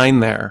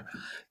 39 there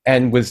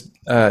and was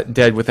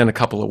dead within a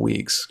couple of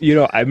weeks.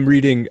 I'm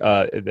reading,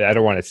 I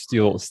don't want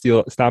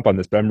to stomp on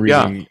this, but I'm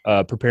reading,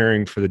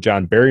 preparing for the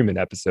John Berryman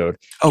episode.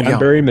 John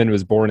Berryman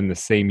was born in the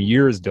same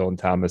year as Dylan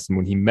Thomas. And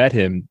when he met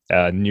him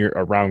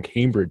around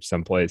Cambridge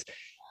someplace,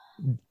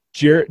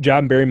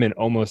 John Berryman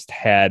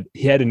had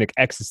an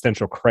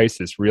existential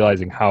crisis,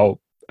 realizing how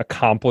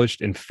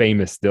accomplished and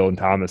famous Dylan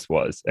Thomas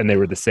was, and they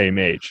were the same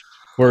age.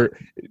 Where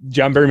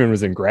John Berryman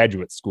was in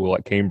graduate school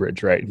at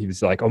Cambridge, right? And he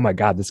was like, "Oh my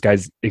God, this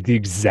guy's the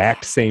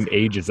exact same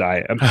age as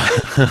I am."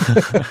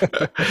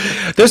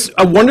 There's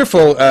a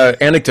wonderful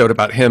anecdote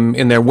about him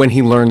in there when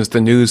he learns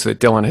the news that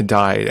Dylan had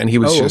died, and he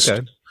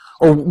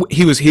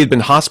was he had been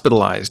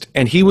hospitalized,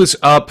 and he was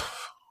up.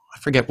 I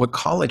forget what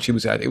college he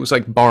was at. It was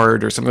like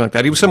Bard or something like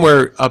that. He was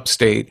somewhere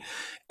upstate,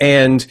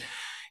 and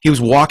he was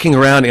walking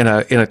around in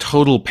a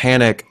total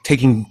panic,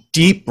 taking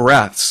deep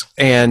breaths.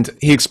 And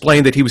he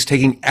explained that he was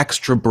taking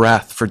extra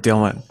breath for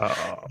Dylan.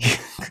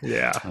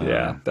 Yeah.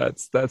 That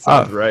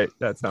sounds right.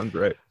 That sounds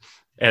right.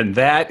 And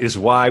that is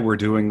why we're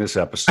doing this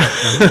episode.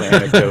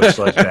 Anecdotes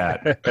like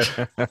that.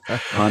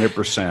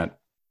 100%.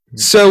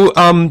 So,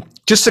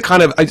 just to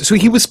kind of, so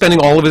he was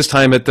spending all of his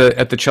time at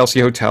the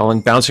Chelsea Hotel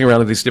and bouncing around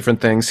to these different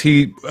things.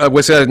 He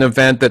was at an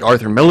event that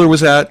Arthur Miller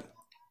was at.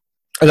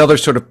 Another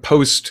sort of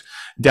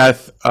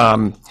post-death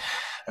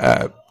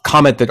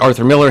comment that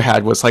Arthur Miller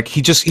had was like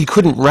he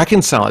couldn't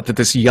reconcile it that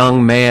this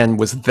young man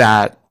was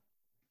that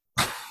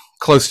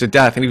close to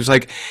death. And he was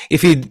like,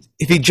 if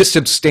he just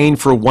abstained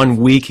for 1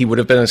 week, he would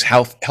have been as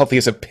healthy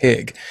as a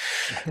pig.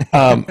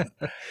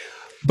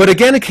 But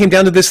again, it came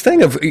down to this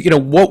thing of,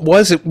 what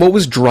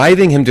was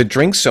driving him to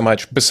drink so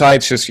much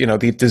besides just,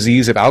 the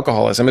disease of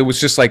alcoholism? It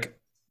was just like,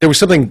 there was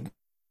something.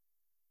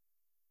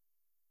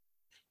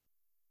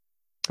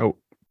 Oh,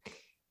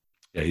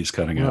 yeah, he's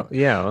cutting out.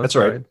 Yeah, that's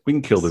all right. We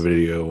can kill the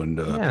video and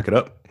pick it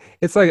up.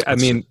 It's like,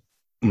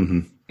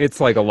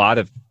 it's like a lot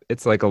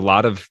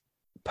of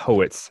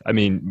poets. I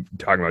mean,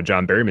 talking about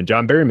John Berryman.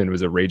 John Berryman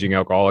was a raging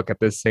alcoholic at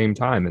the same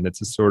time, and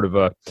it's a sort of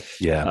a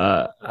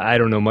I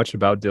don't know much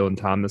about Dylan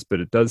Thomas,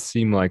 but it does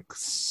seem like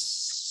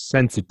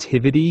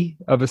sensitivity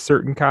of a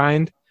certain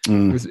kind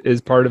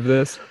is part of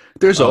this.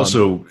 There's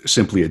also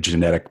simply a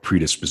genetic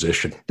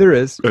predisposition. There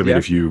is. I mean,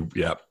 if you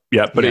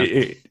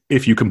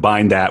if you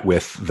combine that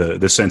with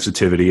the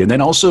sensitivity, and then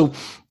also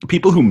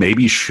people who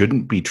maybe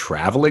shouldn't be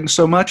traveling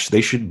so much,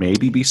 they should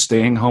maybe be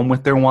staying home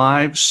with their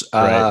wives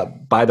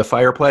by the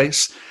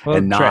fireplace,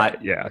 and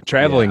not.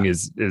 Traveling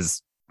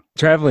is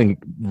traveling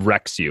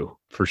wrecks you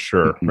for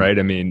sure, right?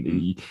 I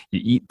mean, you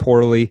eat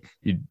poorly,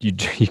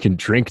 you can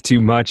drink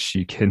too much,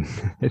 you can.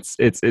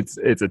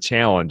 It's a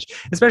challenge,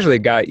 especially a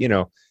guy.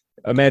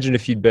 Imagine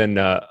if you'd been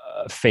a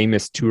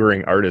famous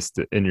touring artist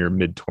in your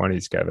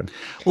mid-20s, Kevin.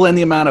 Well, and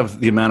the amount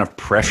of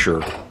pressure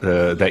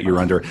that you're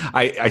under.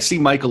 I see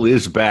Michael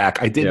is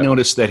back. I did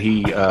notice that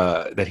he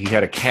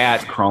had a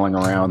cat crawling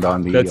around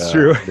on the. That's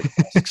true.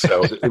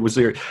 So was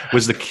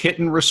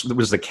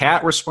the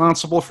cat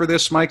responsible for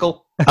this,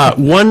 Michael?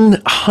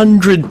 100%.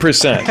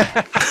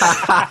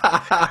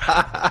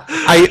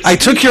 I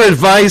took your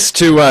advice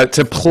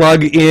to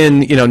plug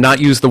in, not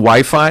use the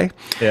Wi-Fi.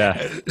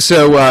 Yeah.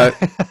 So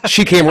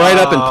she came right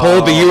up and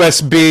pulled the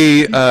USB.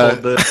 Thing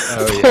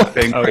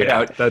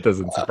out. That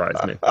doesn't surprise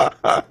me.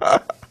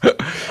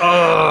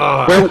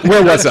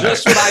 Where was I?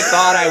 Just when I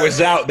thought I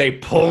was out, they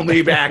pull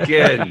me back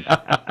in.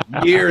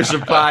 Years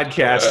of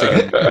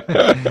podcasting.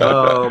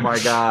 Oh my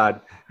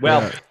God.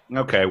 Well,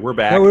 okay, we're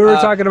back. We were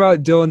talking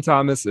about Dylan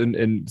Thomas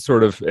and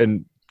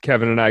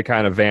Kevin and I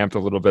kind of vamped a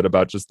little bit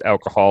about just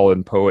alcohol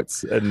and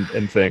poets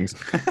and things.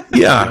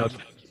 Yeah.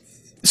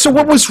 So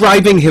what was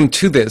driving him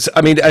to this?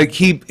 I mean,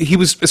 he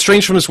was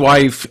estranged from his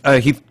wife.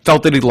 He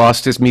felt that he'd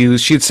lost his muse.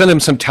 She had sent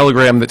him some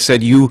telegram that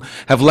said, "You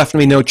have left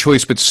me no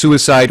choice but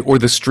suicide or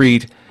the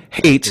street.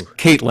 Hate,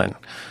 Caitlin."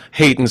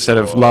 Hate instead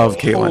of love,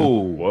 Caitlin.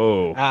 Oh,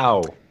 whoa.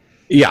 Ow.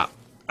 Yeah.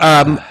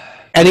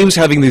 And he was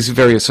having these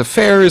various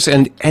affairs,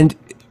 and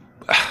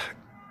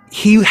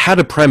he had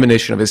a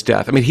premonition of his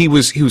death. I mean, he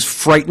was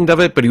frightened of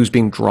it, but he was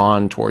being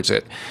drawn towards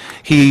it.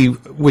 He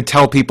would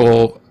tell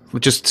people,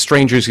 just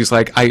strangers, he's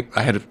like, I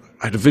had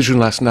a vision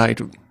last night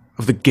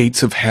of the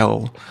gates of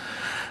hell.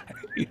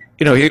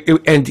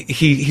 And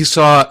he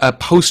saw a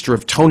poster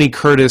of Tony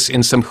Curtis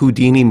in some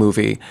Houdini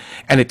movie,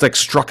 and it like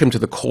struck him to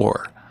the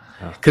core.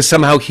 Because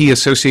somehow he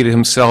associated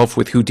himself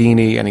with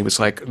Houdini, and he was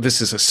like,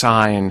 "This is a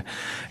sign."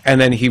 And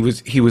then he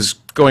was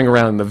going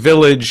around in the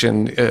village,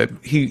 and and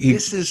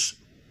he's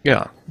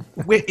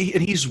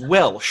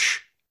Welsh,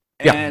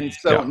 and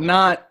so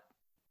not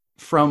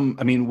from.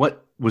 I mean,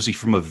 what was he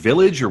from? A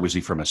village, or was he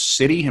from a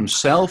city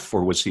himself,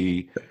 or was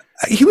he?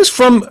 He was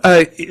from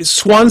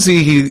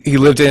Swansea. He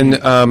lived in.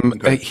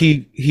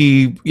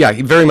 He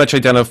very much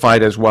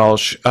identified as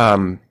Welsh.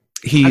 I'm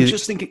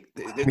just thinking,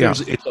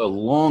 it's a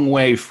long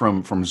way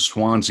from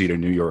Swansea to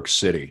New York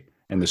City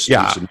and the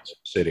streets of New York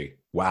City.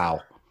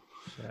 Wow.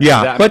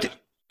 Yeah, but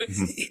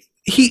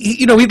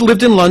he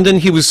lived in London.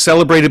 He was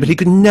celebrated, but he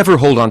could never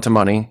hold on to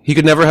money. He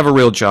could never have a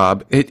real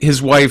job.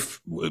 His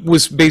wife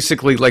was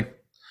basically like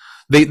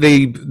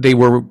they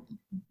were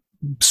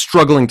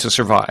struggling to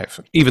survive,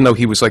 even though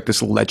he was like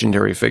this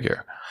legendary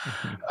figure.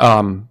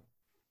 And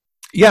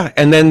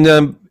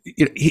then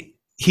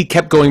he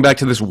kept going back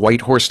to this White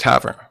Horse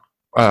Tavern.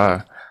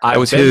 That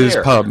was his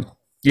pub.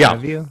 Yeah.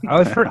 Have you?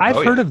 I've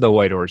heard of the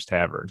White Horse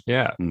Tavern.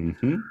 Yeah.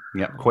 Mm-hmm.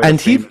 Yeah. Quite a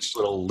famous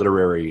little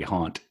literary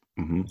haunt.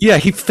 Mm-hmm. Yeah.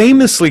 He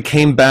famously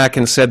came back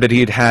and said that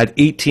he had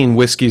 18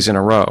 whiskeys in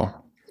a row.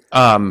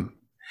 And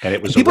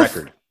it was a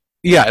record.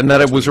 Yeah. And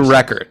that it was a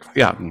record.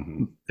 Yeah.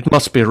 Mm-hmm. It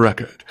must be a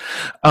record.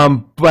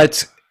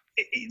 But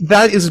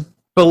that is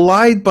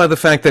belied by the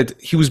fact that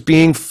he was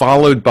being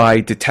followed by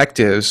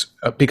detectives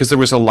because there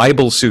was a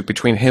libel suit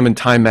between him and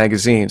Time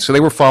magazine. So they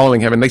were following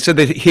him, and they said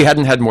that he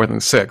hadn't had more than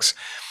 6.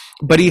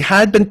 But he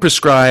had been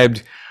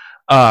prescribed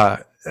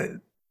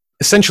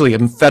essentially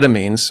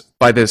amphetamines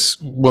by this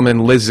woman,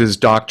 Liz's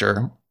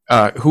doctor,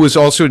 who was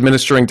also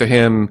administering to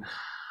him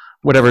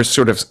some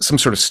sort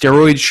of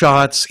steroid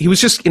shots. He was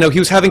just, he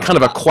was having kind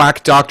of a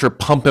quack doctor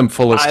pump him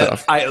full of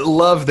stuff. I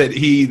love that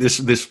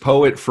this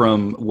poet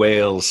from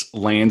Wales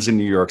lands in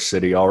New York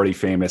City, already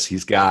famous.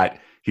 He's got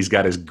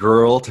his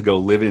girl to go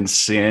live in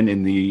sin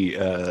in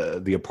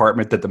the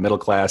apartment that the middle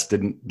class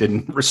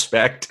didn't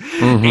respect,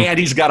 and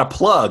he's got a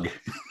plug.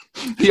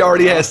 He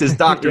already has his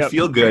Dr.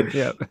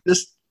 Feelgood.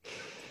 This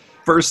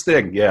first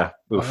thing,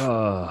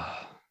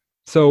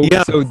 So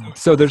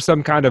there's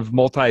some kind of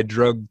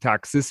multi-drug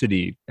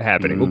toxicity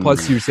happening. Well,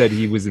 plus you said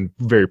he was in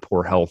very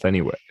poor health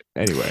anyway.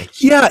 anyway.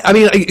 Yeah, I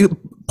mean,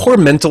 poor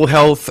mental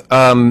health.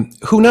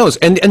 Who knows?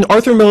 And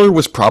Arthur Miller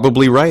was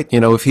probably right. You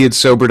know, if he had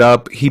sobered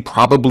up, he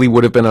probably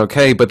would have been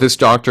okay. But this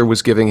doctor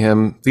was giving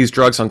him these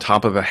drugs on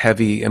top of a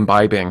heavy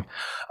imbibing.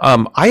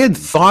 I had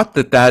thought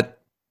that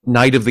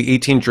night of the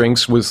 18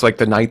 drinks was like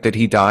the night that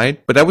he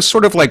died, but that was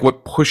sort of like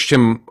what pushed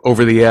him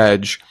over the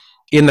edge.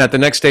 In that the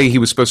next day he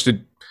was supposed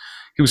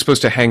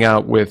to hang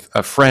out with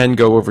a friend,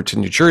 go over to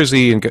New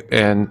Jersey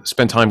and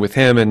spend time with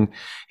him, and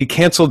he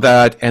canceled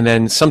that. And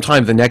then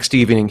sometime the next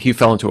evening, he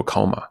fell into a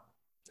coma.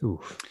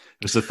 Oof.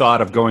 It was the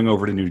thought of going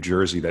over to New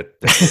Jersey that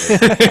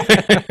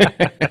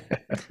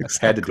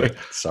had to do it.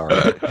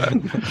 Sorry.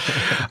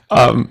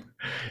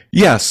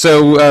 Yeah.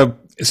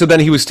 So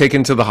then he was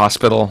taken to the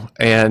hospital,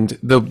 and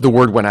the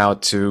word went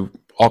out to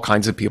all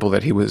kinds of people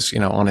that he was,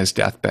 on his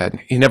deathbed.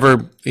 He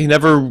never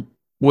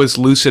was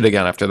lucid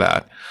again after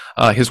that.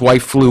 His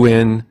wife flew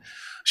in.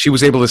 She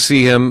was able to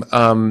see him.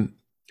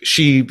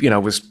 She,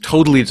 was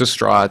totally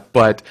distraught,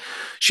 but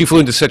she flew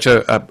into such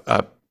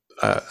a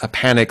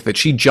panic that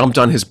she jumped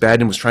on his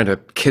bed and was trying to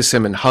kiss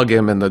him and hug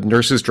him, and the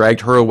nurses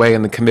dragged her away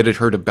and then committed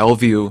her to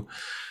Bellevue.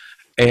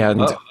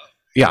 And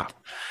yeah.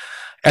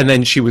 And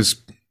then she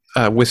was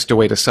whisked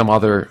away to some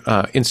other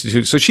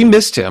institute. So she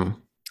missed him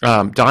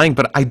dying,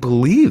 but I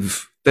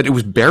believe that it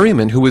was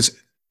Berryman who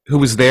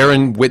was there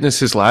and witnessed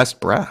his last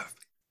breath.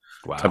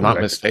 Wow, if I'm not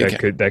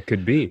mistaken. That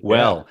could be.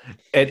 Well,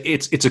 and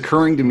it's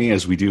occurring to me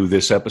as we do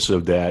this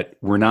episode that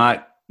we're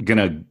not going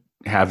to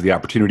have the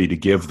opportunity to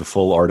give the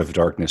full Art of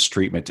Darkness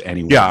treatment to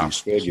any one of these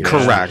figures.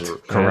 Correct.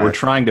 We're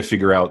trying to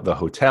figure out the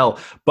hotel,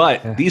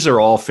 but these are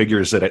all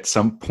figures that at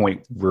some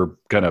point we're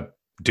going to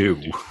do.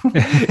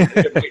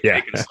 It's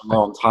taken us a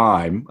long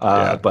time,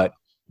 but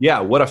yeah,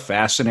 what a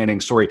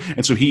fascinating story.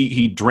 And so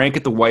he drank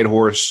at the White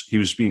Horse. He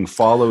was being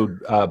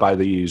followed by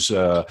these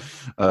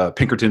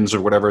Pinkertons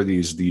or whatever,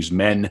 these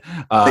men.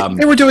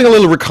 They were doing a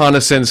little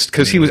reconnaissance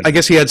because I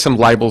guess he had some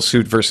libel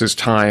suit versus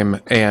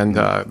Time, and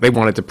they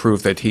wanted to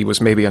prove that he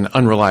was maybe an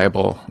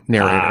unreliable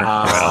narrator.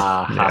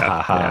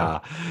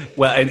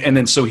 Well, and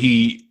then so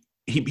he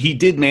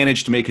did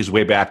manage to make his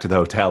way back to the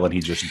hotel, and he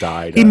just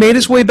died. He made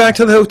his way back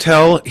to the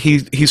hotel.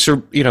 He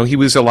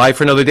was alive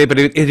for another day, but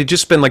it had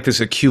just been like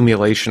this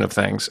accumulation of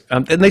things.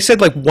 And they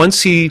said like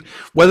once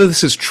whether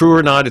this is true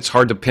or not, it's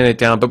hard to pin it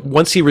down. But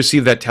once he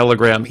received that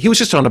telegram, he was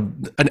just on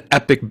an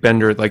epic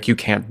bender like you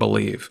can't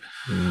believe.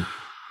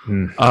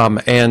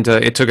 And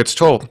it took its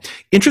toll.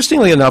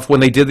 Interestingly enough,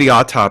 when they did the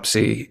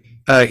autopsy,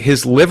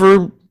 his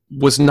liver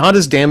was not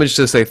as damaged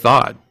as they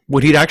thought.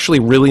 What he'd actually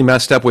really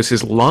messed up was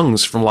his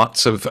lungs from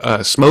lots of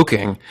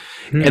smoking.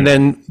 And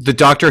then the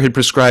doctor had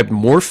prescribed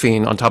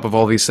morphine on top of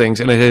all these things,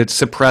 and it had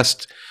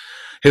suppressed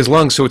his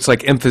lungs. So it's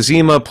like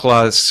emphysema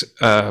plus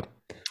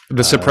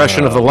the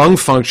suppression of the lung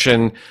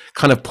function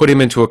kind of put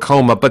him into a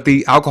coma. But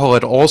the alcohol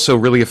had also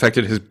really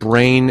affected his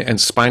brain and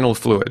spinal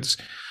fluids.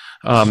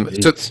 So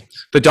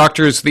the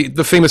doctors,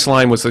 the famous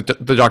line was that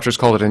the doctors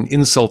called it an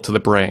insult to the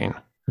brain.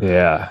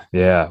 Yeah.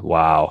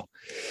 Wow.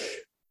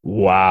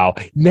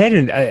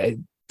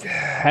 Man,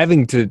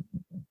 having to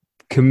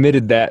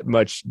committed that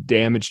much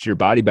damage to your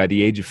body by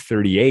the age of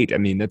 38, I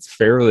mean, that's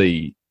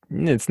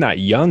it's not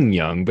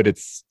young, but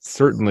it's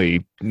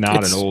certainly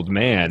not an old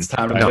man. It's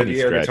time to play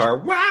the air guitar.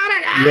 Rock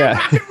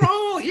and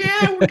roll.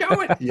 Yeah, we're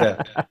going.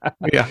 Yeah.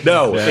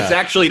 No, it's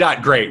actually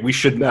not great. We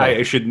shouldn't.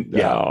 I shouldn't.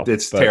 Yeah,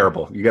 it's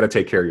terrible. You got to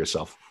take care of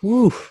yourself.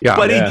 Oof. Yeah.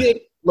 But he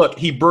did. Look,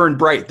 he burned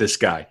bright, this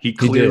guy. He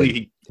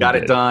clearly got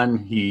it done.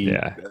 He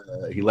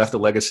left a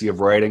legacy of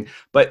writing,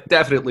 but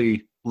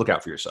definitely look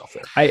out for yourself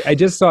there. I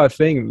just saw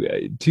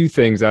two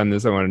things on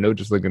this I want to know,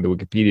 just looking at the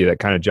Wikipedia, that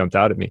kind of jumped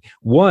out at me.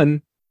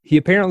 One, he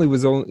apparently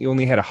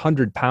only had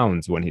 100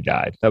 pounds when he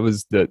died. That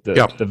was the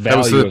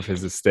value of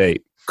his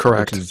estate.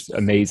 Correct. Which is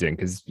amazing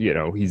because, he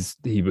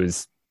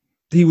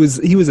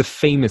was a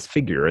famous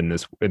figure in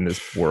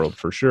this world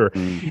for sure.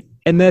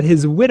 And that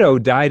his widow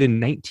died in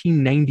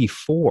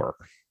 1994.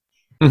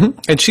 Mm-hmm.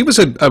 And she was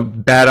a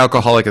bad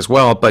alcoholic as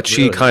well, but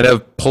she kind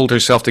of pulled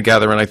herself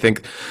together and I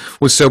think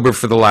was sober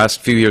for the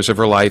last few years of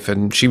her life,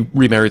 and she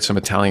remarried some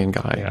Italian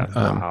guy.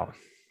 Yeah.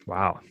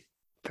 Wow.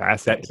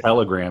 That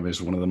telegram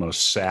is one of the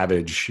most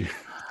savage.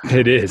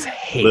 It is.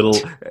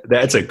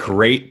 That's a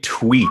great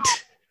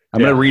tweet. I'm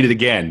going to read it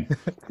again.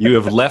 You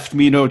have left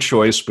me no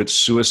choice but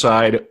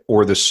suicide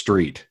or the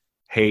street.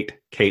 Hate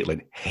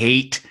Caitlin.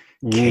 Hate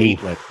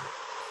Caitlin.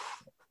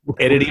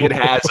 And it even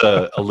has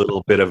a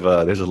little bit of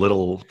there's a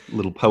little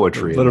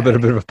poetry. A little bit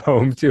of a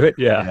poem to it.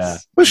 Yeah.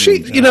 Well,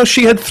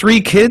 she had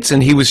 3 kids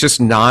and he was just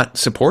not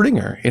supporting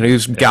her. He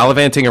was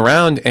gallivanting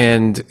around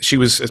and she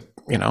was,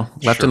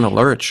 left in the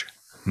lurch.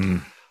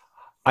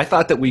 I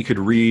thought that we could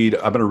read.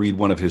 I'm going to read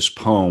one of his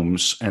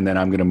poems and then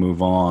I'm going to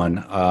move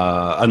on.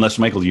 Unless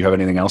Michael, do you have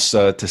anything else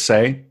to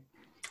say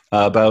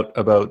about?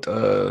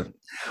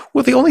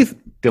 Well, the only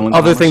Dylan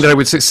other Thomas? thing that I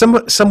would say,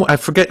 some I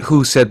forget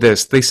who said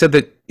this. They said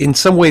that in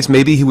some ways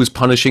maybe he was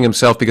punishing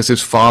himself because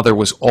his father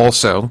was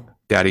also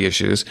daddy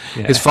issues.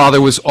 Yeah. His father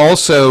was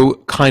also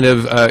kind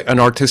of an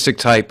artistic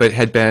type, but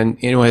had been,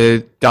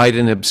 had died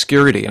in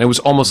obscurity, and it was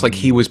almost like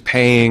he was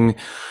paying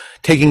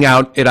taking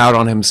it out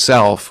on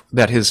himself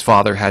that his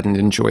father hadn't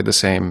enjoyed the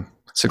same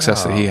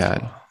success that he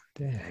had.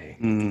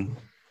 Dang.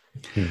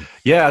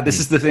 Yeah, this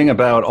is the thing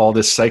about all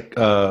this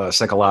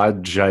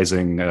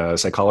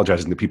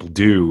psychologizing that people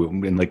do,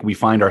 and like we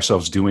find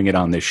ourselves doing it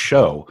on this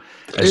show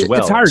as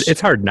well.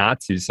 It's hard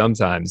not to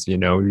sometimes. You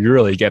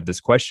really get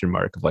this question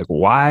mark of like,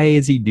 why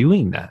is he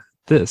doing that?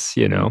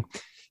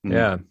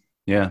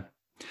 Yeah.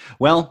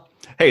 Well,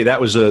 hey,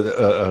 that was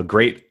a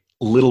great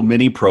little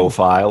mini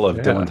profile of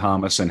Dylan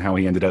Thomas and how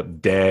he ended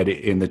up dead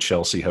in the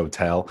Chelsea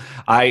Hotel.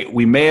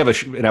 We may have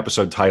an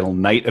episode titled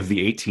 "Night of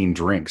the 18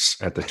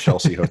 Drinks at the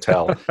Chelsea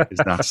Hotel."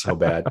 Is not so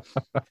bad.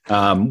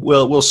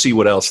 We'll see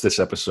what else this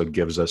episode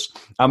gives us.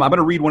 I'm going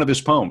to read one of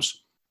his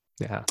poems.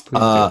 Yeah.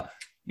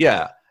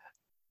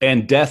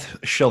 And death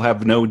shall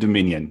have no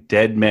dominion.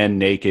 Dead men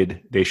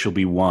naked, they shall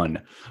be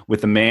one,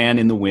 with the man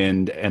in the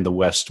wind and the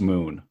west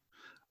moon.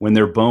 When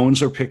their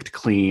bones are picked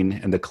clean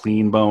and the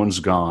clean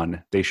bones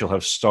gone, they shall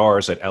have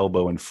stars at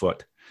elbow and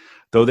foot.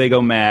 Though they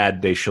go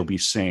mad, they shall be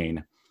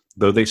sane.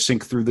 Though they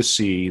sink through the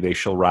sea, they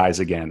shall rise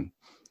again.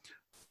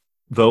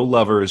 Though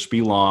lovers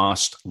be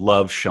lost,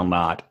 love shall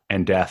not,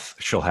 and death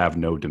shall have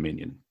no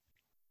dominion.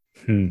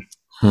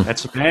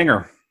 That's a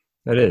banger.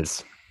 That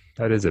is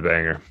a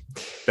banger.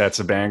 That's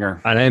a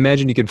banger. And I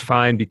imagine you could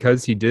find,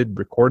 because he did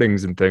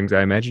recordings and things,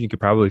 I imagine you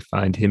could probably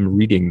find him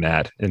reading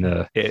that in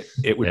a...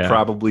 It would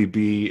probably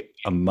be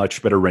a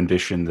much better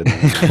rendition than...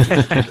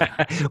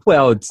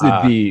 Well,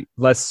 it'd be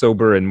less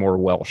sober and more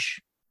Welsh,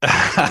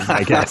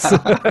 I guess.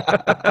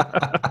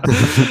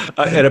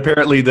 And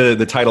apparently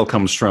the title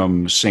comes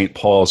from St.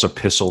 Paul's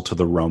epistle to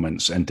the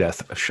Romans, and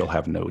death shall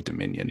have no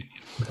dominion.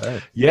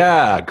 Okay.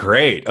 Yeah,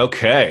 great.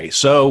 Okay.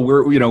 So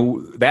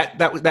that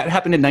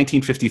happened in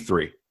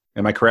 1953.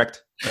 Am I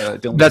correct?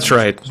 Dylan? That's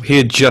right. He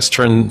had just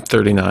turned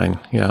 39.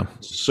 Yeah.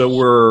 So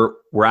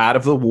we're out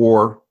of the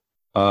war.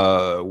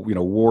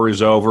 War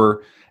is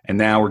over, and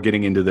now we're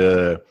getting into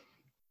the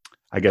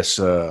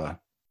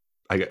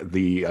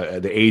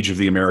age of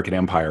the American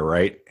Empire,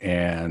 right?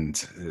 And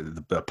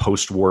the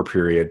post-war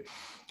period.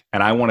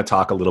 And I want to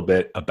talk a little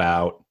bit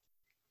about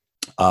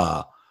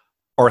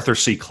Arthur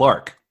C.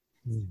 Clarke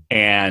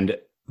and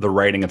the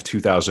writing of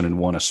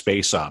 2001: A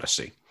Space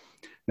Odyssey.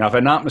 Now, if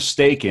I'm not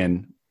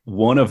mistaken,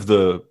 one of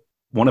the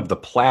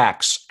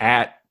plaques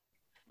at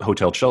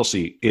Hotel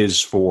Chelsea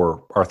is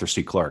for Arthur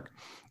C. Clarke,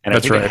 and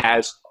That's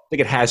right.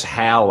 it has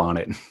Hal on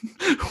it,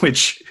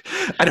 which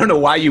I don't know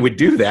why you would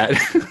do that.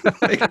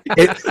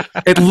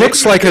 It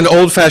looks like an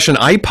old-fashioned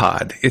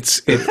iPod.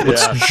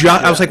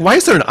 I was like, why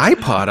is there an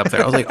iPod up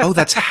there? I was like, oh,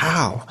 that's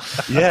Hal.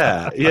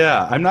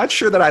 Yeah. I'm not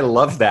sure that I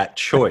love that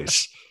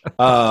choice.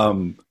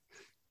 I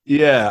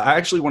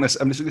actually I'm just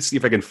going to see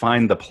if I can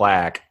find the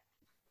plaque.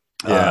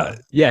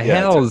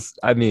 Hal's.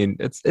 I mean,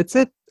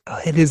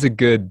 it is a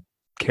good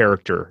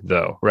character,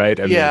 though, right?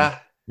 Yeah.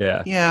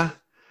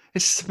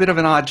 It's just a bit of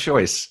an odd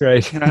choice,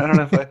 right? I don't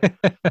know if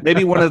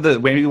maybe one of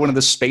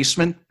the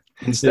spacemen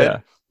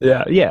instead.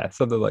 Yeah,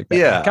 something like that.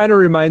 Yeah, it kind of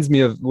reminds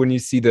me of when you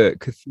see the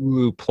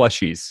Cthulhu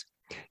plushies.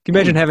 Can you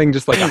imagine having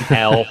just like a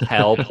Hal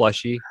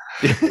plushie?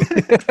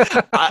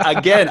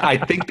 I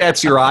think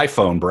that's your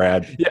iPhone,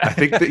 Brad. Yeah,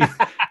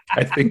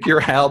 I think your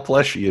Hal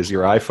plushie is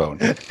your iPhone.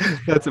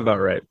 That's about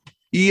right.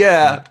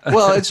 Yeah.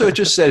 Well, so it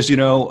just says,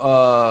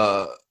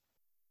 Sir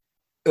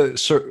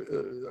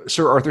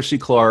Arthur C.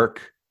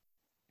 Clarke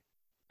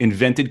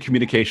invented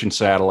communication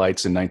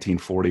satellites in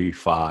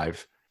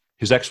 1945.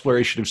 His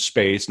exploration of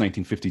space,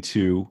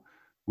 1952,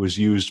 was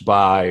used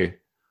by,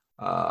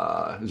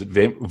 is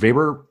it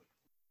Weber?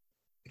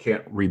 I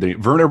can't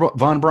read Werner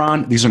von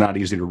Braun. These are not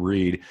easy to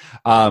read.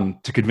 To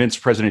convince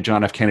President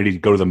John F. Kennedy to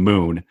go to the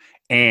moon.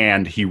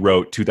 And he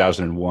wrote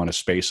 2001: A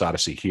Space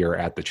Odyssey here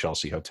at the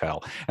Chelsea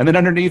Hotel. And then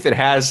underneath it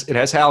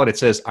has Hal, and it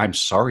says, "I'm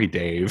sorry,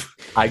 Dave.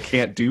 I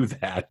can't do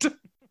that."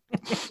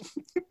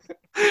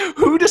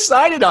 Who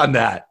decided on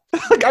that?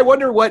 Like, I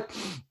wonder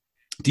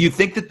do you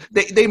think that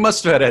they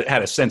must have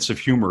had a sense of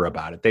humor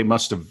about it? They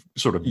must have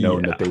sort of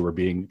known that they were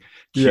being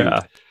cute.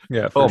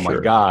 Yeah. Oh my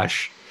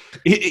gosh.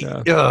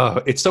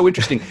 It's so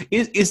interesting.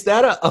 Is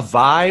that a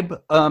vibe,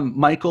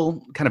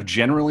 Michael, kind of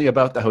generally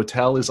about the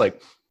hotel? Is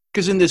like,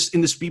 because in this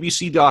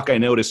BBC doc I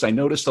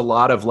noticed a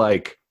lot of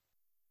like,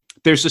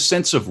 there's a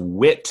sense of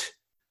wit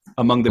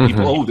among the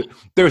people. Oh,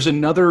 there's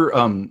another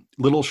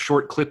little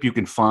short clip you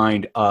can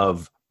find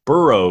of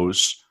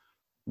Burroughs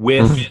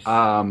with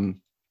Andy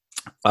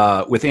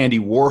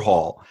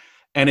Warhol,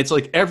 and it's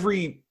like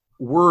every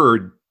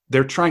word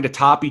they're trying to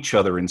top each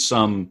other in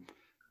some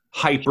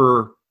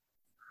hyper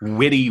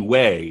witty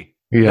way.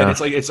 Yeah, and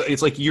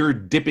it's like you're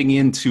dipping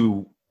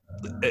into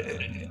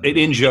an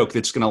in joke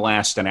that's going to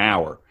last an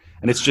hour,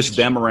 and it's just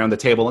them around the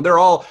table, and they're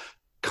all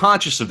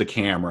conscious of the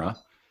camera,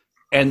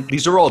 and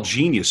these are all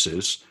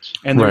geniuses,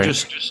 and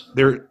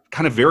they're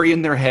kind of very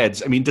in their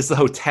heads. I mean, does the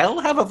hotel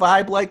have a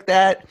vibe like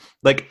that?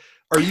 Like,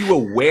 are you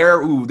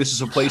aware, this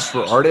is a place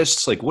for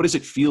artists? Like, what does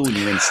it feel when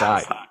you're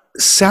inside?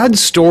 Sad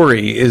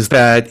story is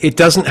that it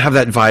doesn't have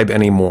that vibe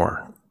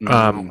anymore.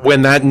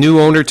 When that new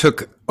owner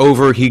took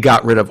over. He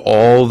got rid of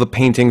all the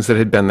paintings that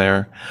had been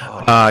there.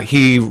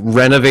 He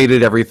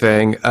renovated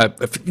everything.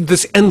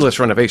 This endless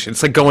renovation.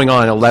 It's like going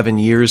on 11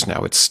 years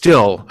now. It's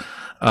still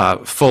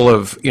full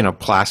of,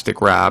 plastic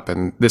wrap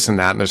and this and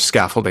that, and there's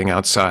scaffolding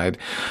outside.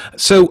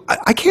 So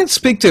I can't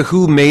speak to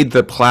who made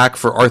the plaque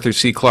for Arthur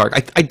C.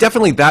 Clarke. I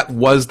definitely, that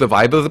was the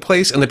vibe of the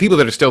place, and the people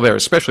that are still there,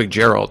 especially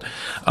Gerald,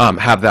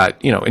 have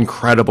that,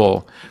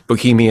 incredible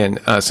bohemian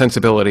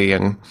sensibility.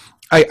 And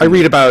I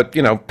read about,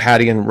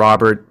 Patty and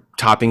Robert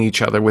topping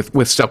each other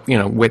with stuff,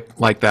 wit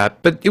like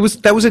that. But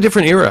that was a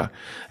different era,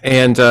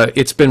 and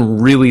it's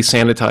been really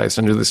sanitized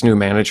under this new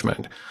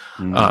management.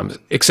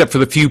 Except for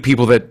the few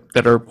people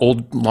that are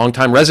old,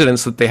 longtime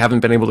residents that they haven't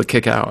been able to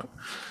kick out.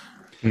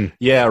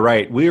 Yeah,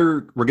 right.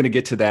 We're going to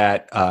get to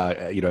that,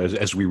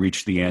 as we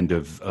reach the end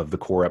of the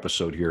core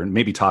episode here, and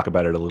maybe talk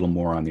about it a little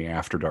more on the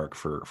After Dark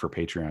for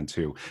Patreon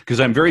too, because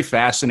I'm very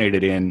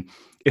fascinated in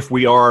if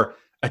we are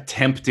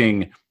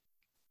attempting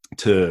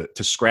to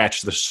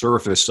scratch the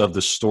surface of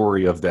the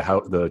story of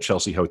the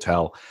Chelsea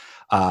Hotel,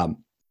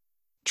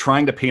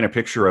 trying to paint a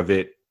picture of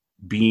it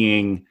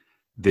being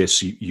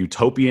this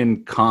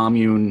utopian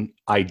commune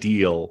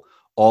ideal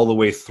all the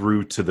way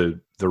through to the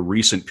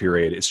recent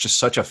period. It's just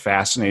such a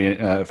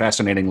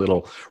fascinating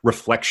little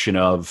reflection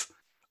of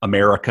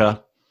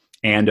America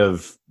and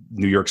of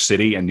New York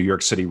City and New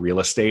York City real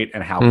estate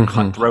and how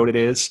cutthroat it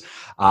is.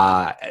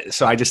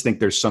 So I just think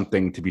there's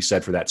something to be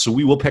said for that. So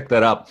we will pick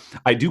that up.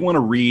 I do want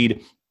to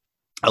read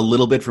a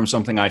little bit from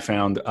something I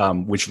found,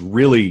 which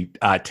really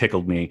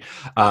tickled me.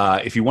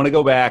 If you want to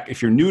go back,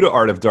 if you're new to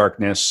Art of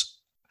Darkness,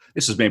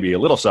 this is maybe a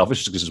little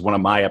selfish because this is one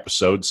of my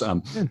episodes.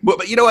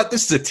 But you know what?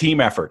 This is a team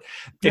effort.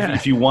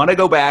 If you want to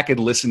go back and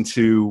listen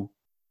to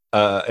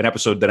an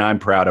episode that I'm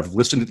proud of,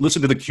 listen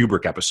to the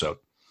Kubrick episode.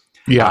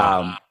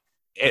 Yeah.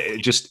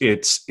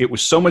 It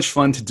was so much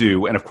fun to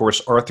do. And of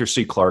course, Arthur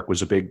C. Clarke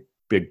was a big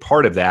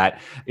part of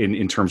that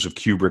in terms of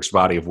Kubrick's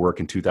body of work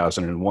in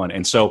 2001.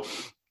 And so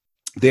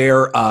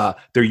there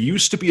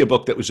used to be a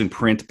book that was in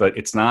print, but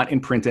it's not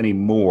in print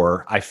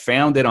anymore. I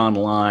found it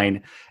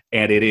online,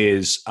 and it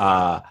is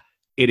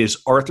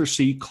Arthur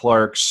C.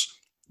 Clarke's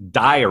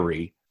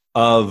diary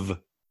of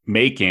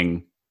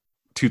making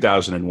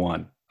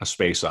 2001: A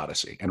Space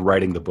Odyssey and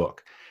writing the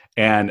book.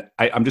 And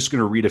I'm just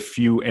going to read a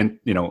few,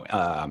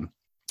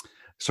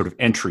 sort of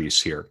entries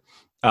here.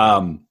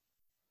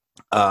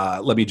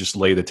 Let me just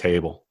lay the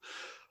table.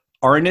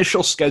 Our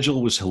initial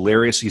schedule was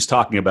hilarious. He's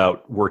talking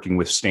about working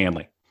with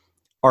Stanley.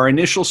 Our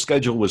initial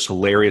schedule was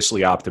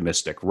hilariously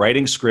optimistic.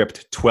 Writing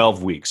script,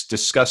 12 weeks.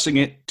 Discussing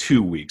it,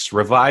 2 weeks.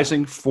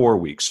 Revising, 4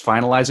 weeks.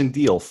 Finalizing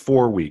deal,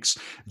 4 weeks.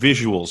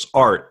 Visuals,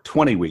 art,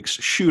 20 weeks.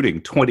 Shooting,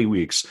 20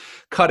 weeks.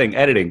 Cutting,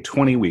 editing,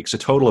 20 weeks. A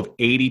total of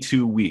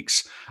 82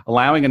 weeks.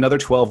 Allowing another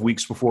 12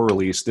 weeks before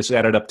release, this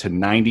added up to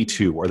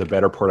 92, or the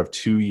better part of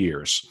 2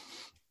 years.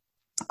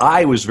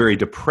 I was very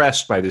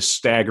depressed by this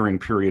staggering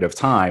period of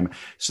time,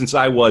 since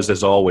I was,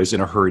 as always,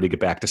 in a hurry to get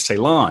back to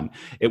Ceylon.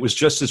 It was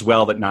just as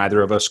well that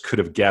neither of us could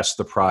have guessed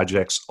the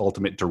project's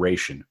ultimate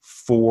duration,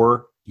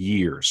 4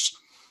 years.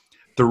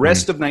 The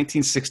rest of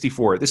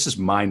 1964, this is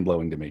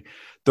mind-blowing to me,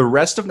 the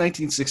rest of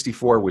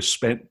 1964 was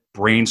spent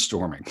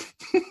brainstorming.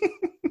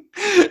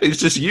 It's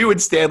just you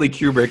and Stanley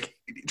Kubrick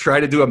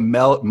trying to do a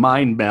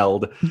mind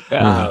meld.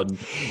 And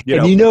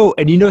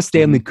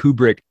Stanley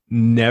Kubrick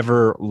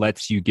never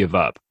lets you give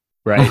up.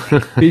 Right?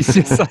 He's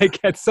just like,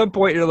 at some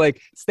point you're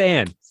like,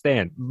 Stan,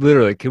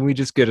 literally, can we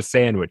just get a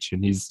sandwich?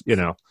 And he's,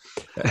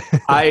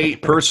 I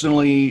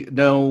personally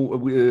know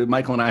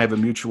Michael and I have a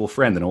mutual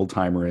friend, an old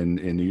timer in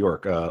New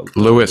York,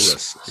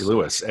 Lewis,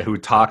 who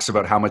talks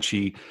about how much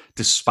he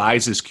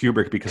despises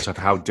Kubrick because of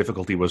how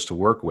difficult he was to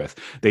work with.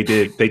 They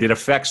did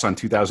effects on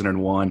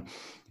 2001,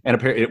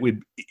 and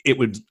it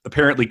would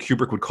apparently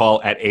Kubrick would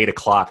call at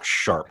 8:00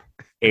 sharp.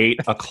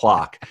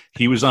 8:00.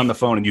 He was on the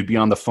phone, and you'd be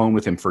on the phone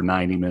with him for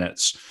 90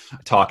 minutes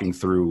talking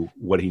through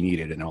what he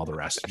needed and all the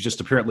rest. It was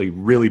just apparently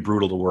really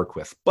brutal to work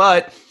with.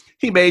 But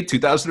he made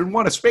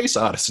 2001: A Space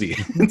Odyssey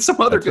and some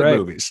other good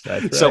movies.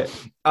 That's so,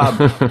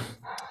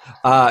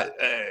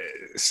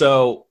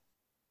 so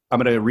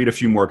I'm going to read a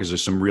few more because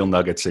there's some real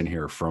nuggets in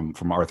here from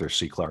Arthur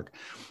C. Clarke.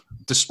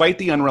 Despite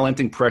the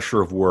unrelenting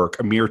pressure of work,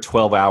 a mere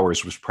 12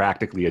 hours was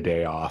practically a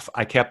day off.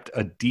 I kept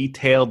a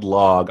detailed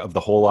log of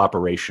the whole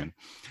operation.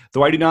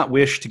 Though I do not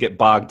wish to get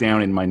bogged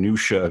down in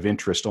minutiae of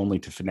interest only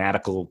to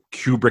fanatical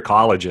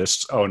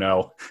Kubrickologists. Oh,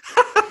 no.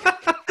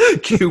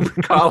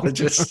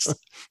 Kubrickologists.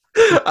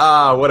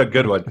 What a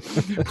good one.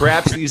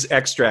 Perhaps these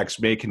extracts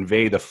may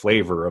convey the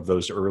flavor of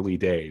those early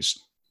days.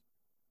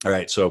 All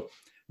right, so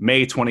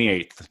May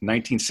 28th,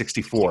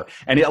 1964.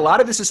 And a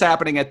lot of this is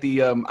happening at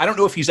the, I don't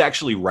know if he's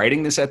actually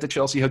writing this at the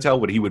Chelsea Hotel,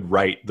 but he would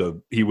write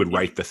the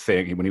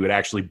thing. When he would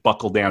actually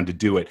buckle down to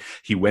do it,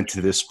 he went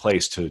to this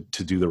place to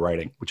do the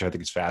writing, which I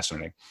think is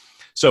fascinating.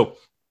 So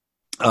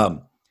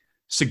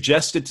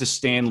suggested to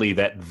Stanley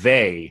that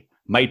they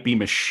might be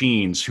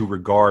machines who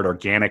regard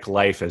organic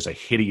life as a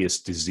hideous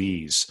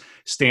disease.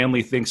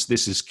 Stanley thinks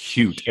this is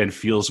cute and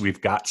feels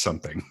we've got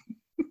something.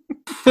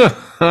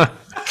 A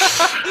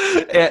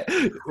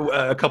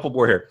couple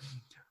more here.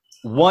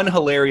 One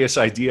hilarious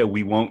idea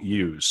we won't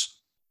use.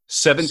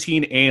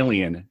 17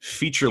 alien,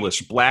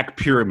 featureless black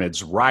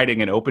pyramids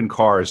riding in open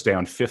cars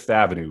down Fifth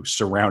Avenue,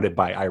 surrounded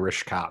by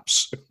Irish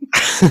cops.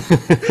 So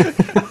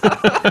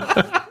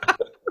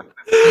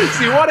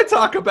you want to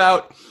talk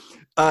about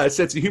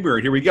sense of humor?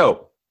 Here we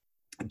go.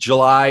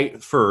 July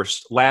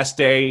 1st, last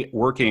day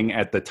working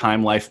at the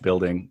Time Life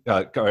building,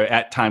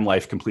 at Time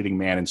Life, completing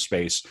Man in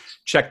Space.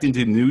 Checked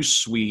into new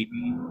suite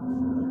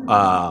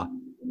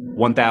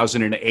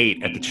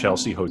 1008 at the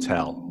Chelsea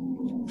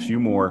Hotel. A few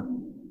more.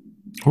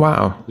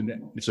 Wow.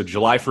 So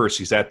July 1st,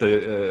 he's at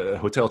the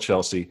Hotel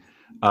Chelsea,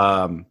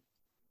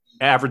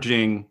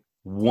 averaging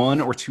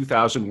 1,000 or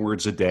 2,000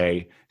 words a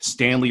day.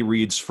 Stanley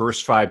reads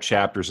first 5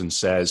 chapters and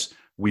says,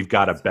 "We've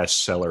got a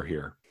bestseller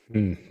here."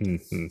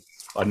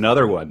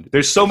 Another one.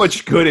 There's so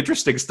much good,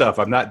 interesting stuff.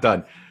 I'm not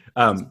done.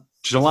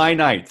 July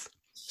 9th,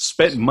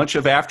 spent much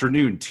of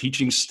afternoon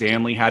teaching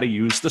Stanley how to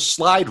use the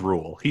slide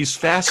rule. He's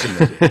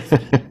fascinated.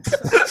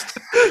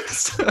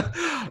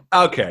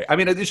 Okay. I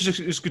mean,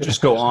 this could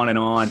just go on and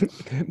on.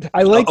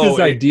 I like this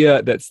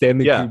idea that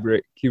Stanley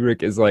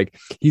Kubrick is like,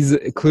 he's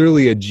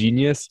clearly a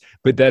genius,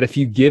 but that if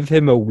you give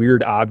him a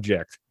weird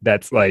object,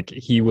 that's like,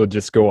 he will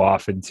just go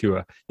off into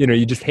a,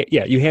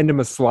 you hand him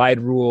a slide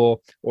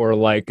rule or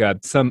like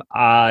some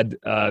odd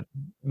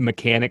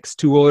mechanics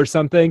tool or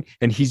something,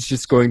 and he's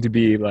just going to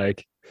be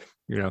like,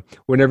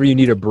 whenever you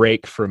need a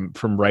break from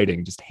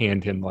writing, just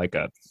hand him like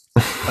a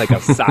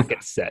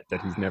socket set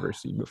that he's never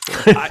seen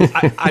before.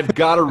 I've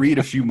got to read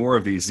a few more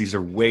of these. These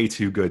are way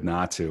too good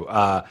not to.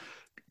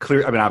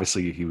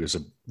 Obviously he was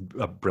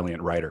a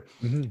brilliant writer.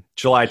 Mm-hmm.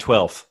 July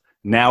 12th,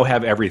 now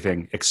have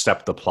everything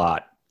except the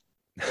plot.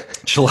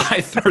 July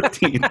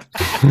 13th,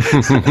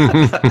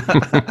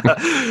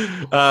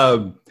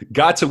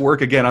 got to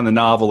work again on the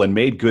novel and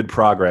made good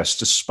progress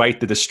despite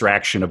the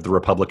distraction of the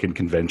Republican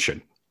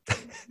convention.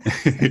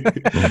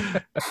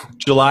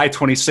 July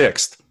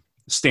 26th,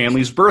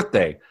 Stanley's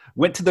birthday.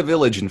 Went to the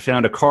village and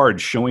found a card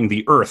showing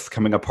the earth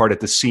coming apart at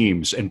the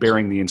seams and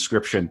bearing the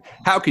inscription,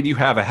 "How can you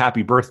have a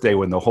happy birthday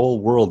when the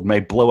whole world may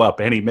blow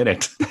up any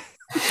minute?"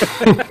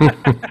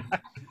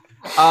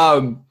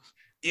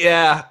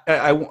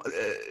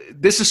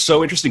 This is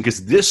so interesting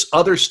because this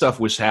other stuff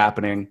was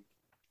happening.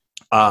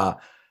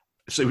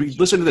 So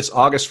listen to this,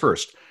 August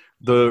 1st.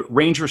 The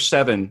Ranger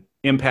 7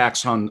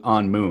 impacts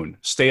on Moon.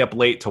 Stay up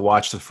late to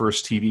watch the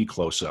first TV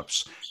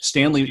close-ups.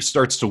 Stanley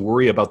starts to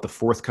worry about the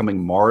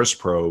forthcoming Mars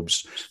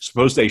probes.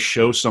 Suppose they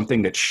show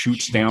something that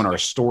shoots down our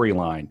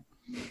storyline.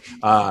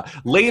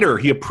 Later,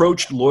 he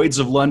approached Lloyd's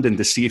of London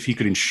to see if he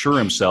could insure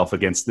himself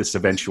against this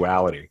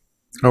eventuality.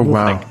 Oh,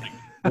 wow.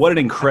 What an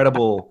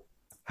incredible...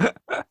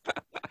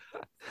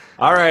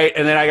 All right,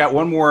 and then I got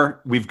one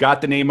more. We've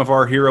got the name of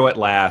our hero at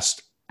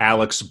last,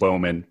 Alex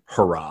Bowman.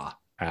 Hurrah,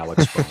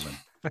 Alex Bowman.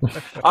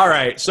 All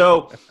right.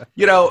 So,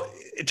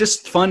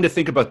 just fun to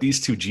think about these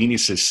two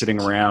geniuses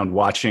sitting around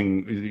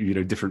watching,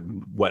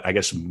 different,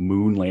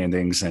 moon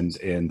landings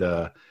and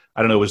I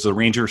don't know, was the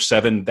Ranger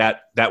 7,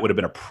 that would have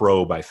been a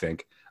probe, I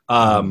think.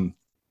 In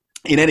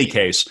any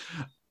case,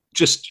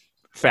 just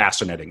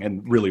fascinating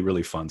and really,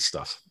 really fun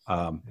stuff.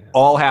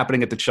 All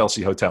happening at the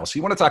Chelsea Hotel. So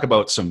you want to talk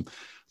about some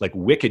like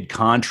wicked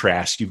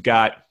contrast. You've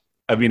got,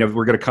 we're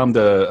going to come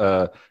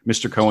to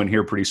Mr. Cohen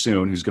here pretty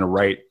soon, who's going to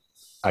write,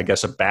 I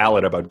guess, a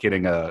ballad about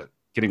getting a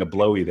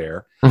blowy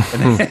there.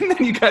 And then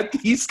you got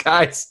these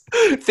guys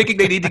thinking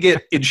they need to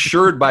get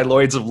insured by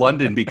Lloyd's of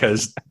London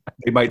because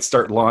they might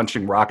start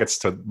launching rockets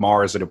to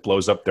Mars and it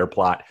blows up their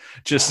plot.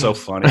 Just so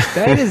funny.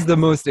 That is the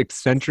most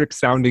eccentric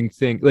sounding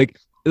thing. Like,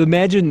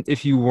 imagine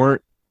if you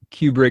weren't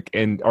Kubrick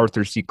and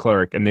Arthur C.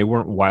 Clarke and they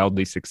weren't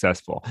wildly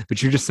successul,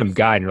 but you're just some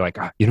guy and you're like,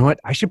 you know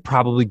what? I should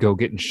probably go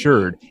get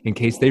insured in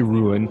case they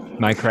ruin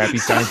my crappy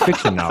science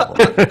fiction novel.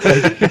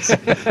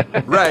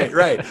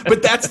 Right.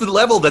 But that's the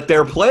level that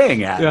they're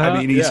playing at. I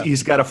mean,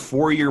 he's got a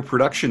 4-year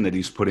production that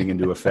he's putting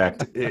into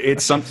effect.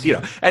 It's something,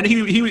 and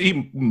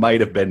he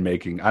might have been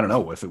making, I don't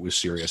know if it was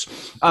serious.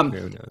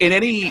 In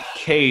any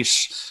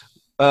case,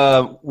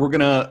 we're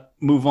going to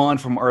move on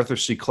from Arthur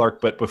C.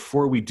 Clarke, but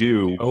before we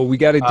do... we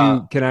got to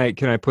do...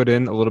 Can I put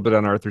in a little bit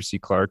on Arthur C.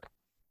 Clarke?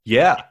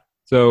 Yeah.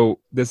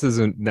 So this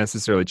isn't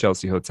necessarily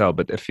Chelsea Hotel,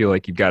 but I feel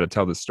like you've got to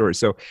tell this story.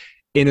 So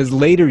in his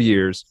later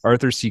years,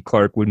 Arthur C.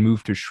 Clarke would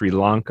move to Sri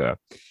Lanka.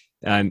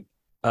 And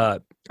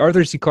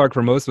Arthur C. Clarke,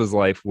 for most of his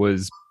life,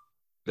 was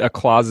a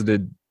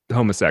closeted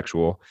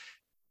homosexual,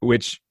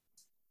 which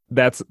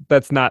that's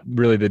not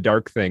really the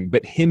dark thing.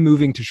 But him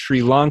moving to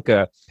Sri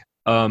Lanka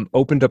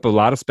opened up a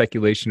lot of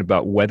speculation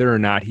about whether or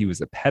not he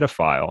was a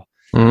pedophile.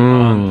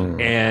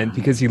 And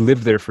because he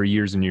lived there for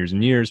years and years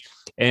and years,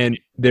 and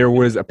there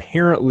was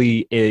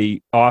apparently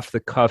a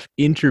off-the-cuff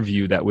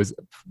interview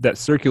that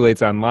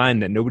circulates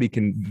online that nobody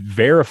can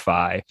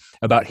verify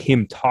about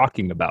him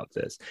talking about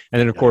this.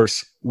 And then, of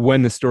course,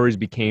 when the stories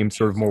became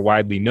sort of more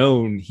widely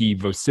known, he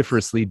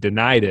vociferously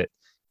denied it.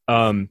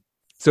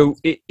 So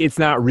it's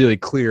not really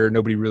clear.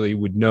 Nobody really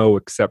would know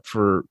except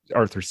for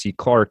Arthur C.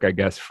 Clarke, I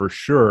guess, for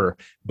sure.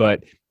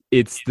 But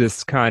it's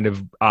this kind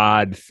of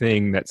odd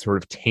thing that sort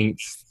of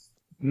taints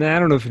I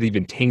don't know if it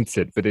even taints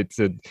it, but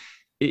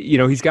you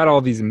know, he's got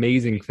all these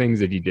amazing things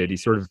that he did. He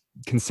sort of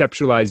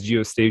conceptualized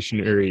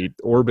geostationary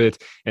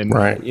orbit and,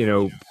 Right. you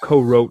know,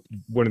 co-wrote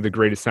one of the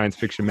greatest science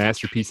fiction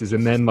masterpieces.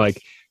 And then, like,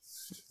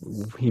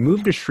 he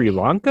moved to Sri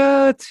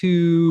Lanka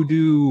to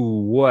do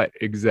what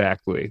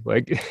exactly?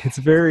 Like, it's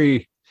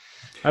very,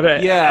 I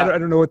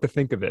don't know what to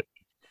think of it.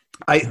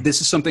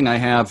 This is something I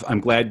have. I'm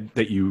glad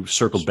that you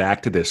circled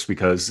back to this,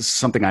 because this is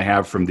something I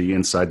have from the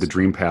Inside the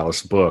Dream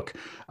Palace book.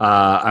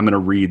 I'm going to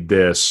read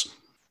this.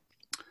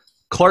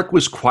 Clark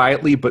was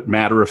quietly but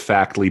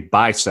matter-of-factly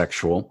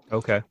bisexual.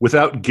 Okay.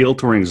 Without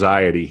guilt or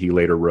anxiety, he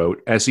later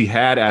wrote, as he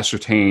had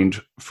ascertained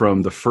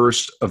from the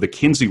first of the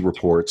Kinsey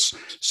reports,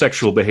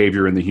 sexual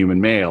behavior in the human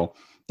male,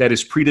 that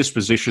his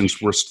predispositions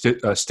were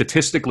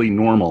statistically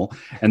normal,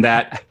 and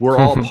that we're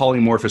all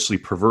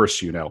polymorphously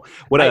perverse, you know.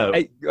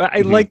 I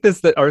like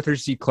this, that Arthur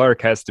C.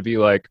 Clarke has to be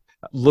like,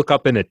 look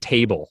up in a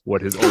table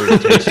what his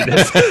orientation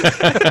is.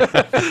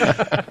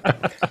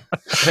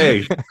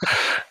 Hey.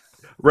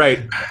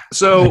 Right.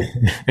 So,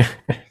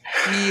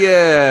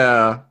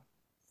 yeah.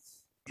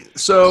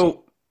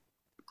 So,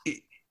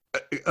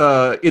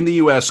 in the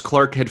U.S.,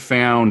 Clark had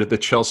found the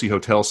Chelsea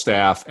hotel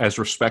staff as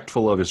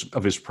respectful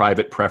of his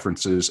private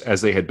preferences as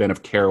they had been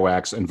of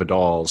Kerouac's and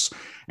Vidal's,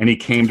 and he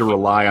came to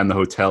rely on the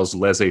hotel's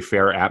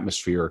laissez-faire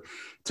atmosphere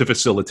to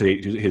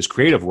facilitate his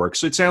creative work.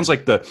 So it sounds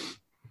like the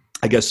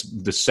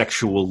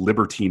sexual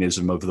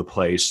libertinism of the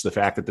place, the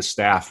fact that the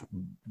staff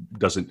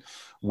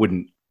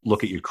wouldn't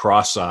look at you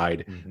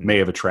cross-eyed, may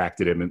have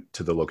attracted him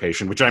to the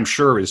location, which I'm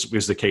sure is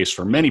the case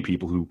for many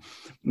people who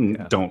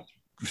don't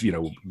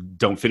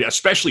fit,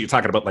 especially you're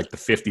talking about like the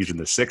 50s and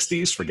the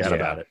 60s. Forget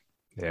about it.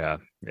 Yeah.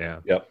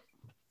 Yep.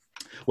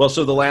 Well,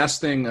 so the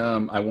last thing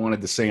I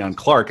wanted to say on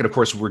Clark, and of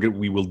course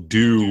we will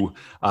do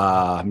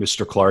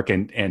Mr. Clark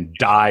and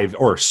dive,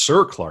 or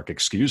Sir Clark,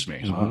 excuse me,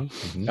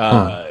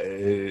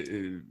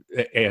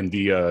 and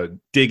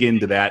dig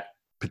into that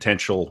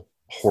potential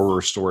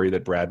horror story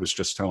that Brad was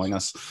just telling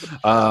us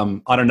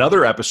on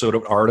another episode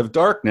of Art of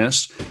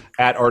Darkness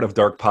at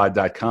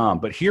artofdarkpod.com.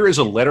 But here is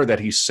a letter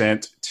that he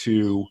sent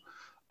to,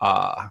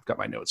 I've got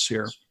my notes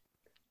here.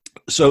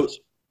 So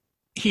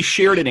he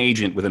shared an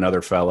agent with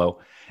another fellow,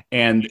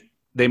 and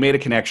they made a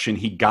connection.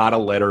 He got a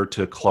letter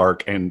to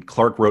Clark, and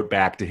Clark wrote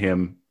back to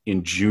him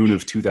in June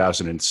of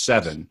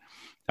 2007.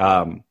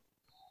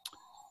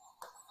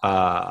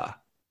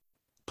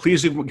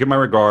 Please give my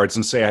regards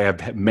and say I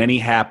have many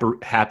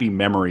happy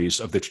memories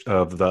of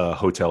the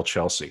Hotel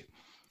Chelsea.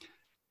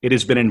 It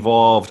has been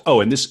involved. Oh,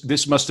 and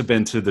this must have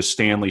been to the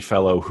Stanley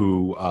fellow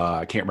who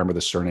I can't remember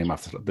the surname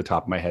off the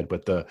top of my head,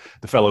 but the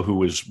fellow who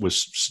was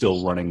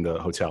still running the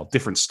hotel.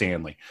 Different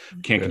Stanley.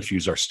 Can't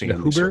confuse our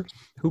Stanley.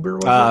 Huber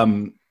was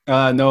it?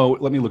 No,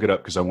 let me look it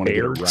up because I want to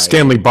get it right.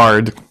 Stanley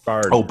Bard.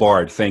 Oh,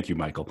 Bard. Thank you,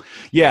 Michael.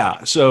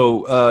 Yeah.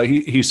 So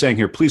he's saying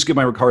here, please give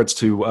my regards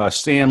to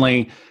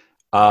Stanley.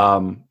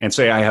 And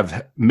say I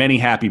have many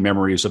happy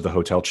memories of the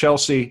Hotel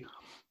Chelsea.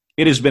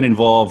 It has been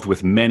involved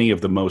with many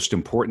of the most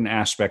important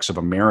aspects of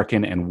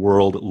American and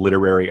world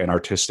literary and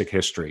artistic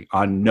history.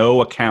 On no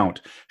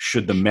account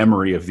should the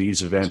memory of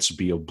these events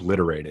be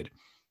obliterated.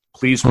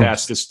 Please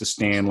pass this to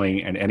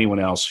Stanley and anyone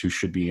else who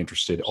should be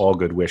interested. All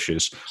good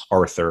wishes,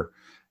 Arthur,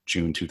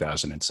 June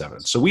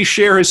 2007. So we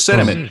share his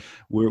sentiment.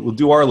 We'll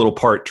do our little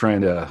part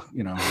trying to,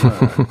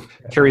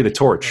 carry the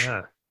torch.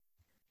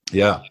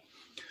 Yeah.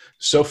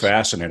 So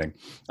fascinating.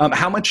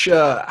 How much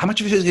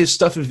of his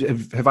stuff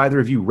have either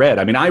of you read?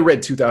 I mean, I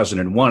read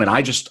 2001, and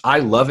I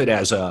love it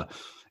as an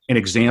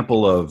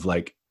example of,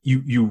 like,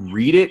 you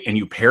read it and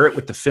you pair it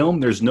with the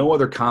film. There's no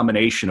other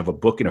combination of a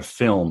book and a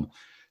film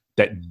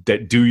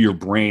that do your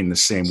brain the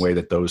same way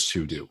that those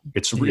two do.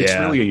 It's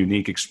really a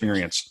unique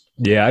experience.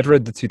 Yeah, I've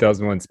read the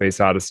 2001 Space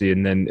Odyssey,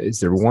 and then is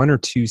there one or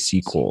two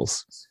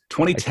sequels?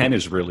 2010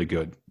 is really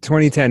good.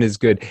 2010 is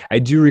good. I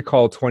do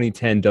recall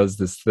 2010 does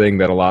this thing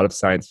that a lot of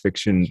science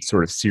fiction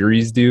sort of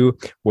series do,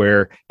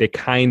 where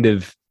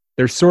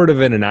they're sort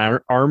of in an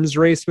arms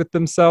race with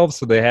themselves,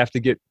 so they have to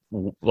get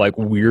like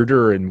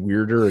weirder and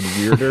weirder and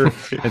weirder.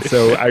 And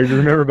so I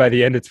remember by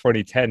the end of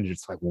 2010,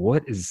 it's like,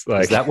 what is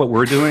like? Is that what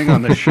we're doing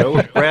on the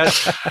show, Brad?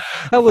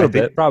 A little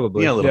bit,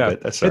 probably. Yeah, a little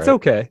bit. That's all right. It's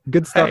okay.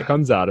 Good stuff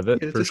comes out of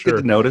it. It's good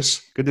to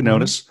notice. Good to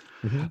notice.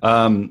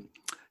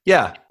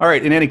 Yeah. All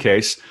right. In any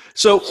case,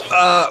 so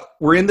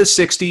we're in the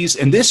 60s,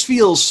 and this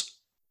feels.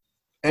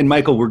 And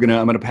Michael, I'm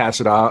gonna pass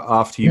it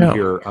off to you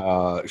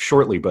here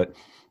shortly, but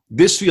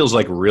this feels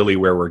like really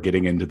where we're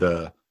getting into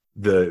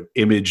the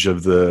image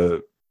of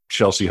the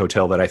Chelsea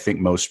Hotel that I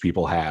think most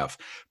people have.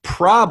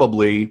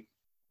 Probably,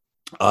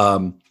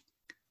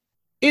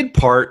 in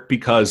part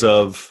because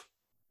of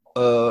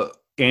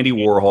Andy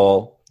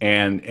Warhol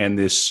and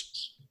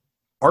this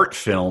art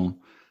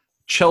film,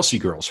 Chelsea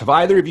Girls. Have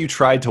either of you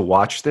tried to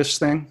watch this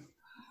thing?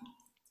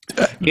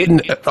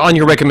 On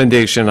your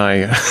recommendation,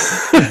 I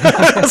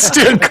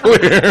stand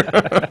clear.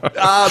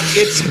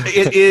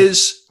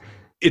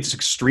 It's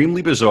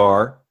extremely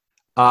bizarre.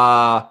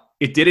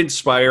 It did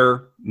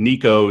inspire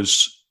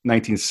Nico's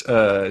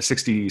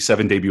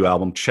 1967 debut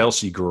album,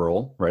 Chelsea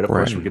Girl, right? Of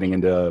course, we're getting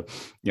into,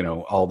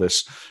 all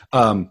this.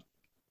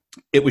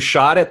 It was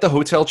shot at the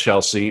Hotel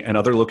Chelsea and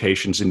other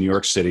locations in New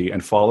York City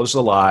and follows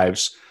the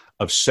lives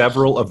of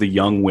several of the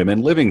young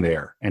women living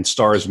there and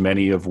stars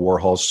many of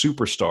Warhol's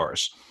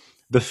superstars.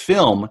 The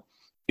film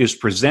is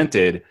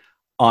presented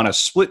on a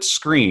split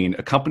screen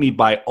accompanied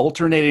by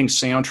alternating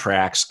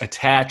soundtracks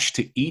attached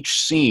to each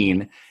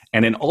scene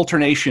and an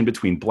alternation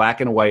between black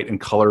and white and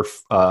color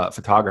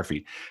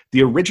photography.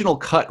 The original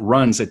cut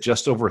runs at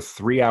just over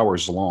 3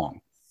 hours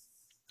long.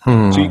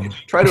 So you can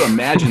try to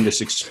imagine this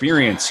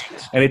experience,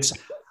 and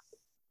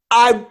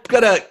I'm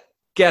going to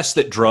guess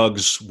that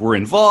drugs were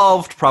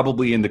involved,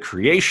 probably in the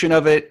creation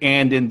of it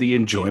and in the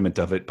enjoyment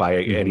of it by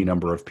any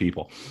number of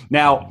people.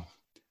 Now,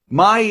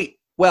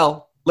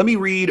 let me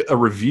read a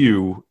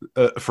review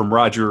from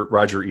Roger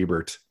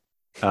Ebert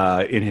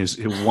in his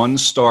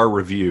 1-star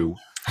review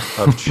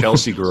of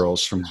Chelsea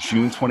Girls from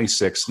June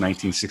 26,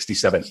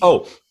 1967.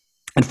 Oh,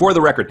 and for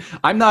the record,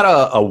 I'm not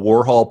a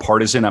Warhol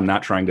partisan. I'm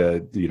not trying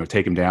to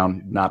take him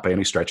down, not by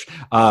any stretch.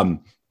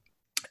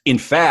 In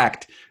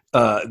fact,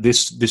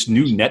 this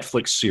new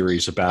Netflix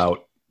series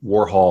about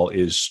Warhol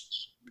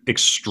is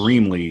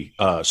extremely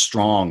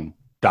strong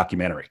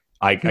documentary.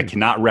 I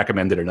cannot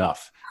recommend it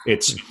enough.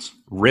 It's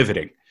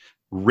riveting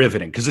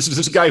because this is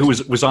this guy who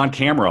was on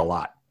camera a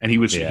lot, and he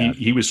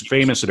was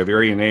famous at a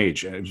very young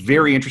age. A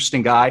very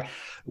interesting guy.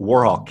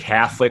 Warhol,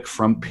 Catholic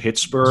from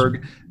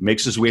Pittsburgh,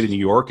 makes his way to New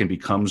York and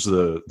becomes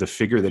the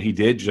figure that he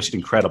did. Just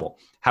incredible.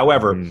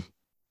 However,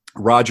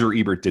 Roger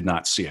Ebert did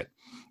not see it.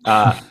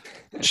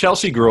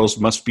 Chelsea Girls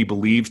must be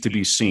believed to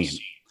be seen.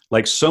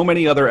 Like so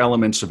many other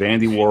elements of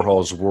Andy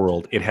Warhol's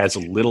world, it has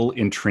little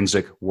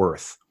intrinsic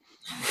worth.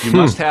 You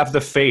must have the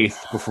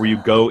faith before you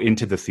go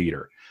into the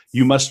theater.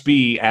 You must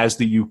be, as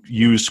the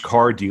used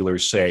car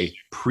dealers say,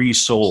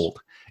 pre-sold.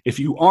 If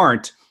you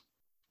aren't,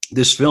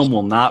 this film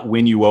will not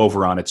win you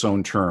over on its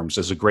own terms,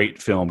 as a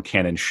great film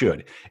can and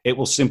should. It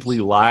will simply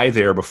lie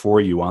there before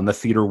you on the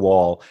theater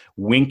wall,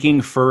 winking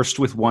first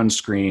with one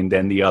screen,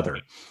 then the other.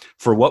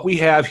 For what we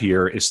have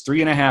here is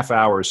 3.5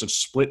 hours of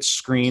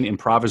split-screen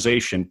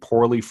improvisation,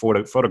 poorly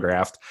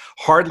photographed,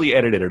 hardly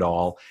edited at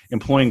all,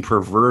 employing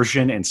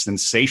perversion and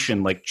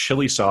sensation like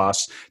chili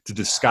sauce to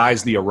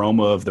disguise the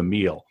aroma of the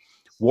meal.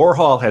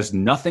 Warhol has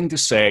nothing to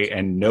say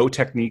and no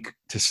technique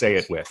to say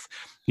it with.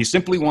 He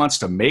simply wants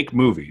to make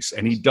movies,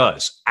 and he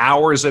does,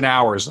 hours and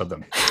hours of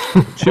them.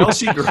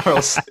 Chelsea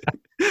Girls.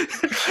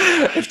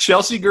 If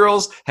Chelsea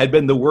Girls had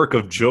been the work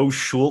of Joe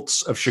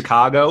Schultz of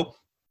Chicago,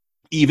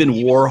 even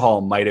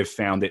Warhol might have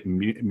found it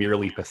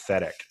merely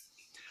pathetic.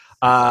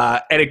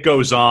 And it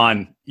goes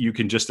on. You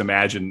can just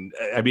imagine.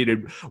 I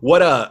mean,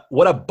 what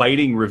a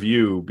biting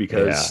review,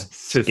 because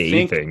to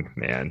think,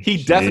 man,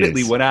 he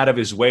definitely went out of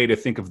his way to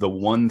think of the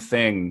one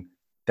thing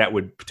that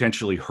would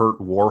potentially hurt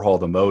Warhol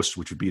the most,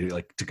 which would be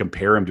to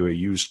compare him to a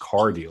used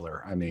car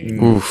dealer. I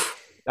mean,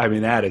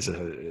 that is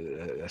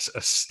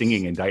a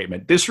stinging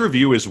indictment. This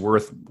review is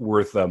worth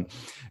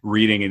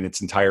reading in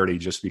its entirety,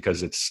 just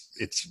because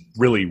it's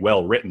really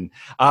well written,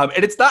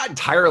 and it's not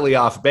entirely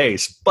off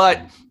base.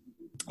 But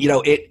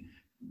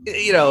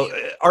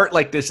art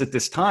like this at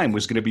this time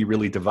was going to be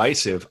really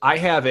divisive. I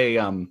have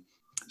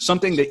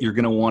something that you're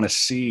going to want to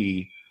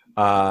see.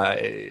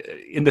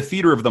 In the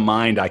theater of the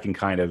mind, I can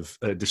kind of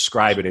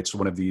describe it. It's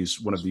one of these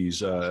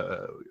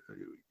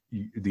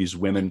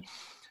women,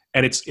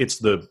 and it's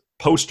the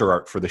poster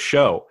art for the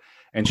show,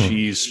 and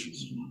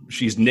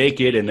she's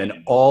naked, and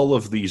then all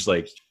of these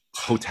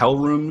hotel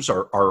rooms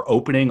are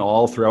opening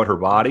all throughout her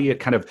body. It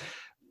kind of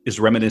is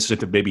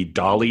reminiscent of maybe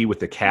Dolly with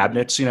the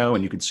cabinets,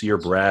 and you can see her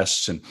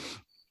breasts, and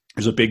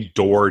there's a big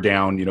door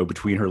down,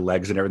 between her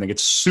legs and everything.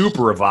 It's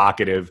super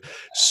evocative,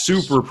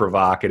 super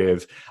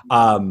provocative.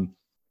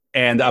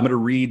 And I'm going to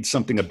read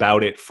something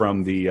about it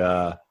from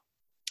the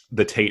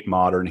Tate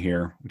Modern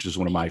here, which is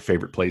one of my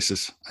favorite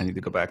places. I need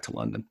to go back to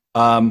London.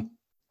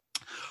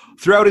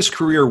 Throughout his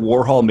career,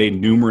 Warhol made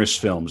numerous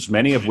films,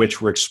 many of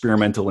which were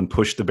experimental and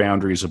pushed the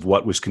boundaries of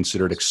what was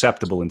considered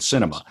acceptable in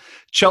cinema.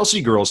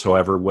 Chelsea Girls,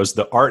 however, was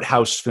the art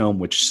house film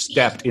which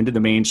stepped into the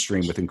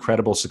mainstream with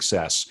incredible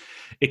success.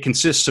 It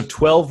consists of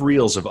 12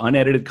 reels of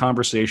unedited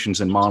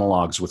conversations and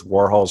monologues with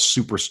Warhol's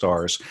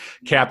superstars,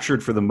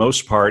 captured for the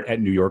most part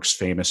at New York's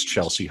famous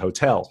Chelsea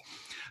Hotel.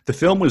 The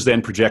film was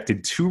then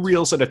projected 2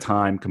 reels at a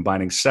time,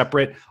 combining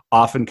separate,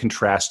 often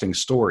contrasting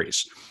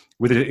stories.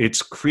 With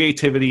its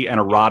creativity and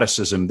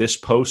eroticism, this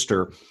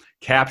poster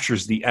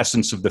captures the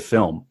essence of the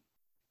film.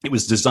 It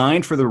was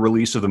designed for the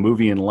release of the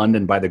movie in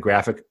London by the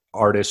graphic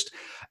artist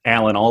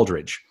Alan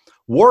Aldridge.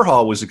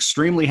 Warhol was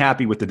extremely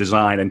happy with the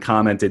design and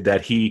commented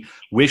that he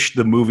wished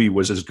the movie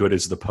was as good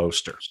as the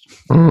poster.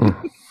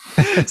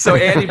 So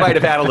Andy might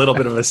have had a little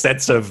bit of a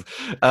sense of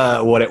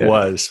what it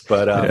was.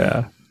 But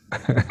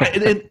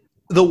and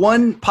the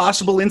one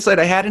possible insight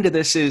I had into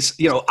this is,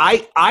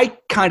 I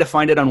kind of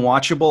find it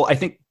unwatchable. I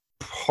think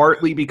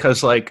partly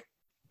because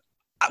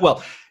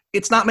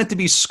it's not meant to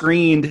be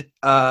screened,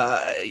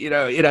 in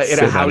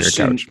a house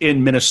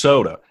in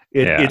Minnesota.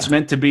 It's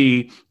meant to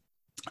be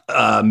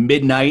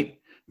midnight,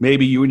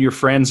 maybe you and your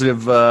friends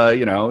have,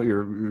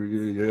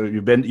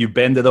 you've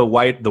been to the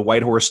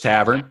White Horse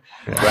Tavern,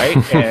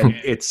 right? And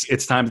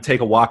it's time to take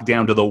a walk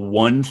down to the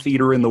one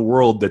theater in the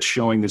world that's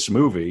showing this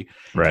movie,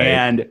 right?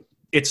 And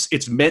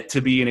it's meant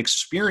to be an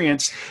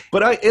experience.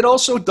 But it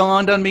also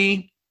dawned on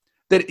me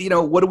that,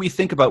 what do we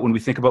think about when we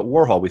think about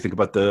Warhol? We think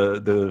about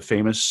the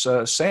famous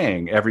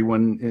saying,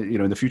 "Everyone,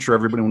 in the future,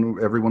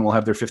 everyone will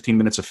have their 15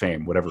 minutes of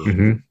fame," whatever.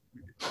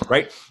 Mm-hmm.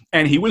 Right?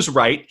 And he was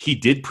right. He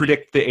did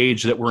predict the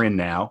age that we're in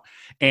now.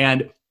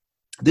 And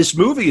this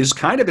movie is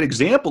kind of an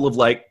example of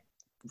like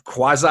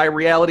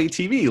quasi-reality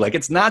TV. Like,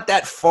 it's not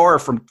that far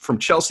from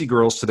Chelsea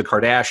Girls to the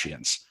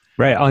Kardashians.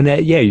 Right. On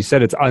that, yeah, you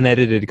said it's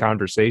unedited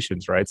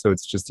conversations, right? So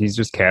he's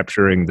just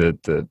capturing the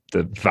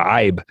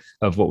vibe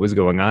of what was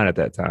going on at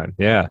that time.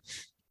 Yeah.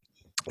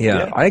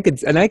 I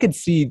could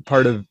see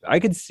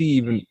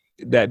even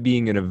that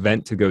being an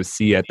event to go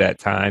see at that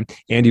time.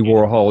 Andy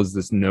Warhol is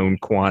this known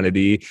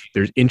quantity.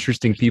 There's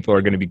interesting people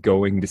are going to be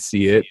going to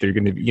see it. They're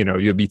going to,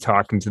 you'll be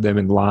talking to them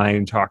in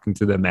line, talking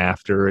to them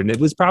after. And it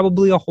was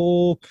probably a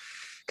whole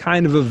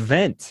kind of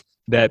event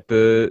that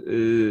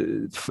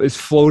is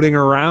floating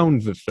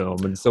around the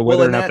film. And so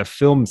whether or not the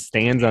film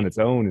stands on its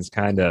own is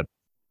kind of,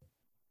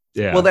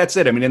 yeah. Well, that's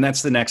it. I mean, and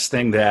that's the next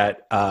thing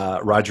that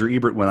Roger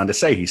Ebert went on to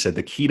say. He said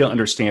the key to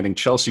understanding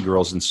Chelsea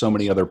Girls and so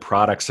many other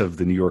products of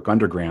the New York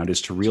underground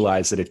is to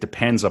realize that it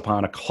depends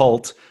upon a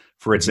cult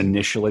for its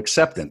initial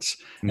acceptance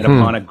and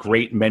upon a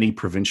great many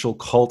provincial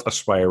cult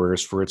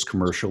aspirers for its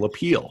commercial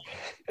appeal.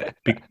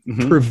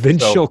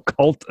 Provincial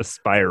cult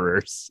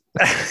aspirers.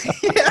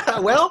 Yeah,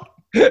 well.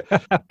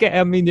 Okay,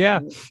 I mean,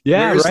 yeah.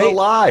 Where's right? the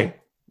lie?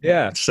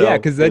 Yeah, so, yeah,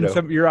 because then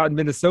you're out in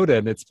Minnesota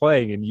and it's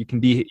playing, and you can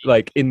be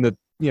like in the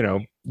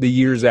the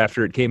years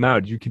after it came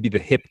out, you could be the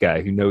hip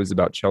guy who knows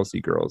about Chelsea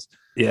Girls.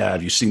 Yeah,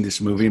 have you seen this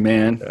movie,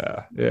 man?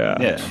 Yeah.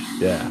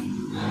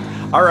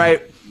 All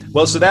right.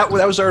 Well, so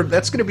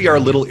that's going to be our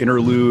little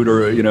interlude,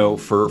 or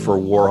for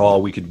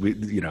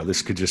Warhol.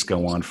 This could just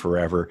go on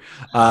forever.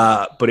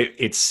 But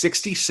it's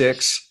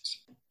 66.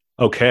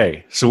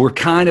 Okay, so we're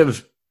kind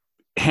of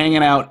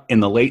hanging out in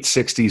the late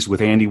 60s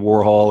with Andy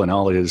Warhol and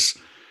all his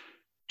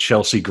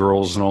Chelsea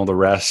Girls and all the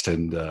rest,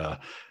 and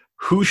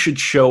who should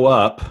show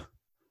up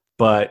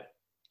but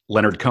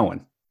Leonard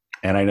Cohen?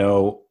 And I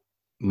know,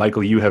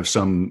 Michael, you have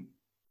some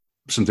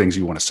things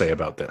you want to say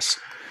about this.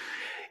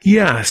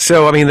 Yeah,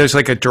 so I mean, there's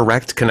like a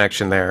direct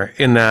connection there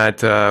in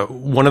that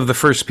one of the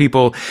first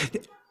people.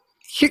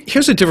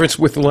 Here's a difference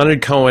with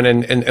Leonard Cohen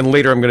and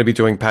later I'm going to be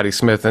doing Patti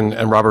Smith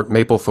and Robert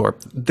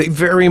Mapplethorpe. They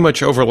very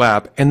much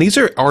overlap, and these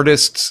are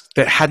artists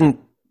that hadn't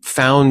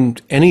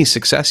found any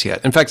success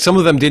yet. In fact, some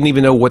of them didn't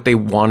even know what they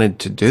wanted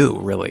to do,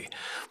 really,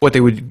 what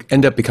they would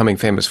end up becoming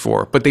famous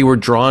for. But they were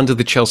drawn to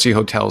the Chelsea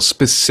Hotel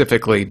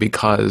specifically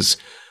because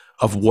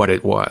of what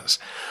it was.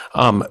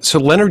 So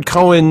Leonard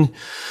Cohen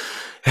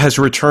has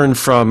returned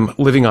from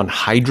living on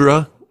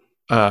Hydra.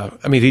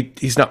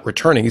 He's not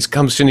returning. He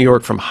comes to New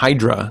York from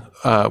Hydra,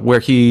 where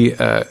he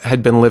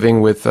had been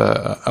living with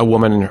a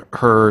woman and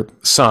her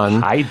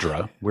son.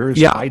 Hydra? Where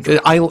is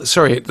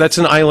Hydra? That's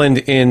an island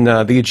in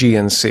the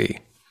Aegean Sea.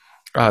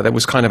 That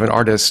was kind of an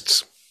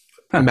artist's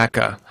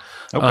mecca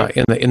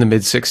in the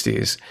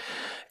mid-'60s.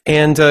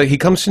 And he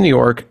comes to New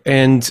York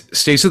and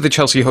stays at the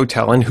Chelsea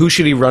Hotel. And who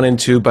should he run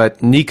into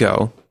but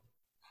Nico,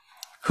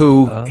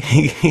 who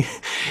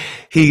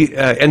he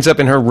ends up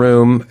in her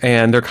room,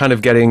 and they're kind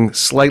of getting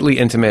slightly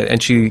intimate.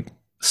 And she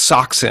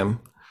socks him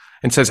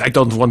and says, "I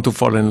don't want to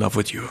fall in love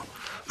with you."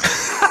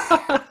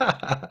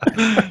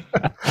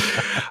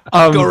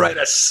 Go write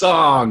a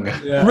song.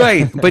 Yeah.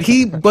 Right. But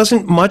he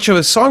wasn't much of a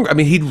songwriter. I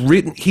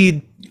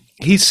mean,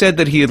 he said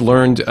that he had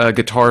learned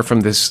guitar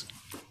from this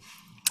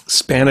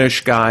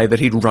Spanish guy that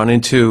he'd run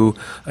into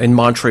in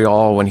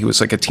Montreal when he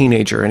was like a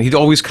teenager. And he'd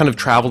always kind of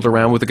traveled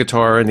around with a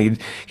guitar, and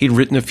he'd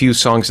written a few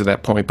songs at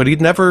that point, but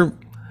he'd never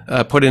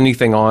put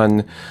anything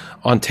on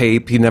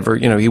tape. He never,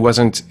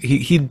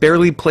 he'd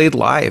barely played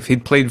live.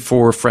 He'd played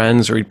for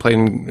friends, or he'd played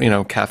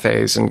in,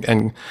 cafes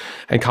and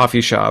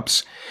coffee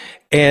shops.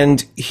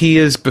 And he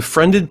is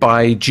befriended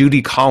by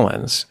Judy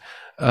Collins,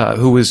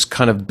 who was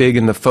kind of big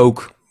in the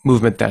folk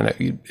movement then.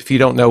 If you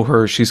don't know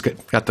her, she's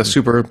got the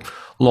super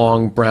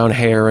long brown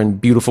hair and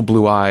beautiful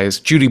blue eyes.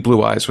 Judy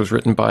Blue Eyes was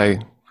written by,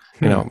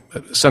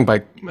 sung by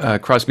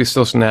Crosby,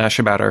 Stills, and Nash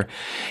about her.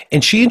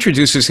 And she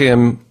introduces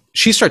him.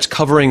 She starts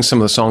covering some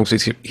of the songs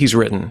he's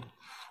written.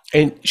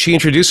 And she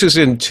introduces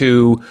him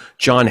to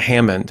John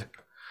Hammond,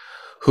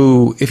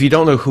 who, if you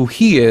don't know who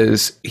he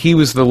is, he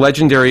was the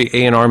legendary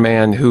A&R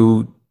man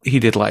who he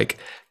did like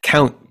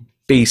Count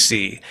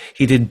Basie.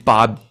 He did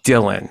Bob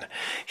Dylan.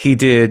 He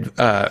did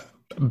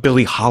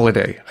Billie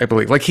Holiday, I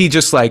believe.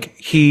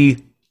 He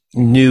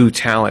knew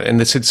talent, and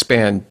this had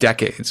spanned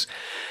decades.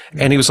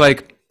 And he was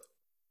like,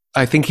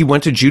 I think he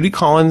went to Judy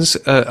Collins'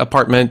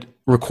 apartment,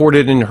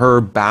 recorded in her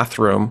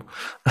bathroom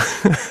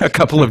a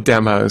couple of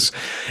demos.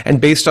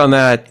 And based on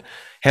that,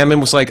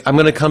 Hammond was like, I'm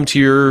going to come to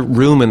your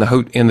room in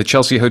the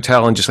Chelsea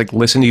Hotel and just like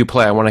listen to you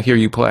play. I want to hear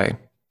you play.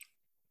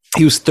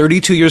 He was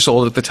 32 years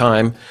old at the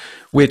time,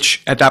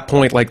 which at that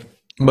point, like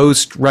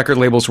most record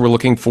labels were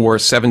looking for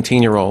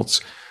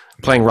 17-year-olds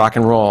playing rock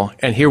and roll.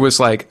 And here was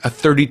like a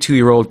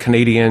 32-year-old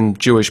Canadian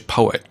Jewish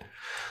poet.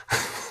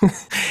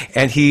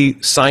 And he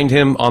signed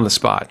him on the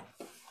spot.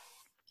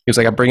 He was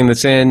like, I'm bringing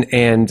this in.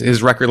 And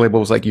his record label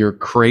was like, you're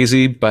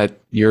crazy, but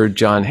you're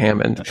John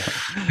Hammond.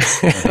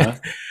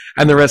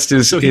 And the rest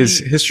is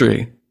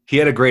history. He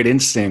had a great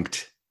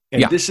instinct.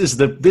 And this is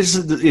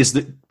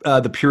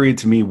the period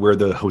to me where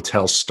the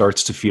hotel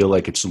starts to feel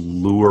like it's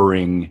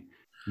luring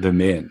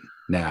them in.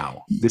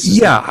 Now, this is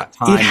it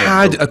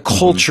had a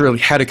culture, it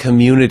had a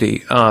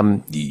community.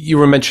 You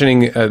were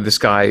mentioning this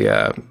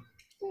guy,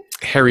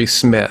 Harry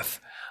Smith.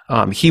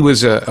 He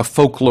was a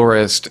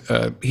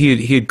folklorist.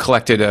 He had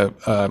collected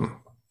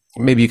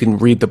maybe you can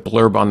read the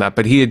blurb on that,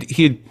 but he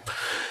had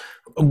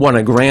won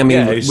a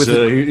Grammy.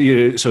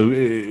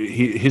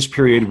 His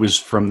period was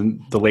from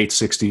the late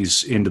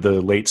 60s into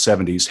the late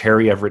 70s,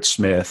 Harry Everett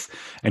Smith,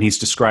 and he's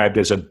described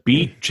as a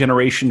beat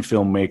generation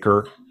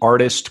filmmaker,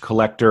 artist,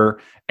 collector,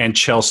 and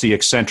Chelsea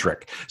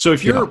eccentric. So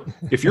if you're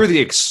the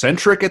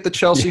eccentric at the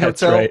Chelsea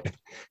Hotel, right.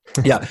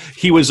 Yeah,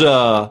 he was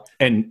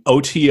an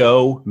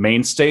OTO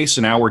mainstay.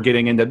 So now we're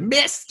getting into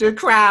Mr.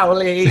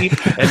 Crowley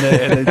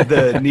and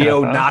the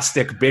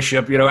neo-Gnostic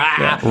bishop.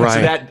 Right.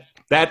 So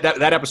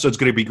that episode's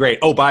going to be great.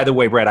 Oh, by the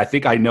way, Brett, I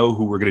think I know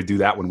who we're going to do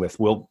that one with.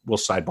 We'll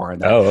sidebar on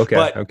that. Oh, okay.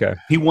 But okay.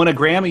 He won a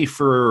Grammy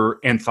for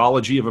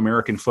Anthology of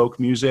American Folk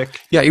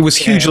Music. Yeah, it was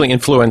hugely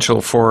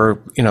influential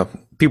for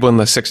people in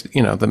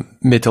the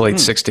mid to late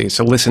 60s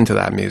to listen to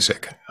that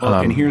music.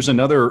 And here's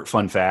another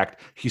fun fact: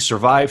 he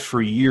survived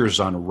for years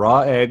on raw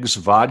eggs,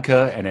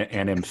 vodka,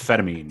 and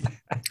amphetamine.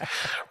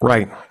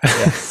 Right.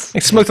 Yes.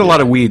 He smoked a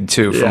lot of weed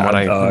too, from what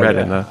I read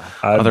in the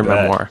other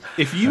memoir.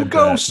 If you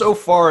go so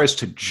far as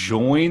to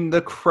join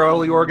the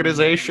Crowley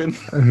organization,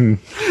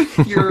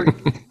 you're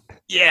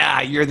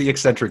the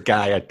eccentric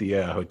guy at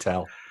the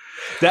hotel.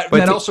 That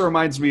also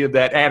reminds me of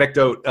that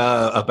anecdote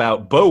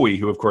about Bowie,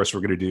 who, of course,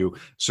 we're going to do,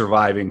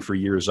 surviving for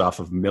years off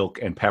of milk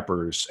and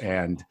peppers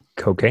and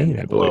cocaine,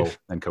 I believe.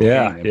 And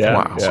cocaine. Yeah.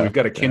 Wow. So we've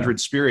got a kindred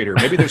spirit here.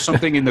 Maybe there's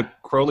something in the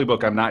Crowley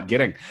book I'm not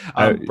getting.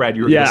 Brad,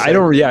 you were going to say?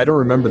 I don't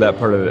remember that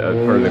part of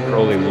the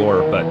Crowley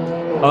lore, but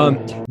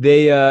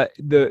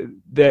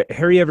the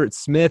Harry Everett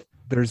Smith.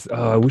 There's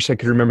I wish I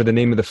could remember the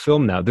name of the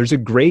film now. There's a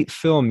great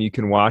film you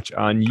can watch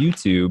on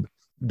YouTube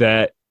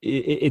that.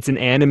 It's an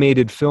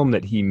animated film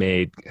that he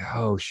made.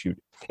 Oh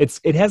shoot!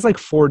 It has like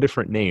 4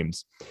 different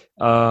names.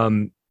 But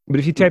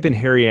if you type in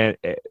Harry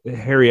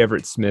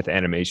Everett Smith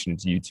animation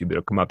to YouTube,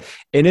 it'll come up.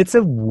 And it's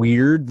a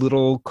weird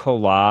little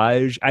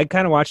collage. I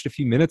kind of watched a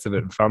few minutes of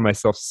it and found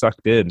myself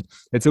sucked in.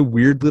 It's a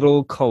weird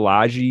little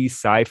collagey,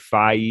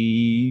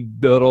 sci-fi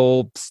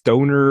little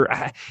stoner.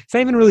 It's not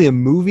even really a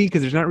movie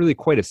because there's not really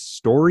quite a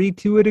story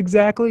to it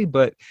exactly,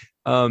 but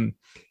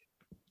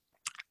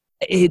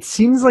it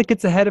seems like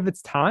it's ahead of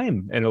its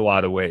time in a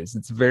lot of ways.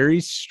 It's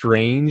very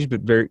strange, but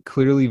very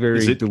clearly very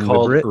deliberate. Is it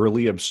called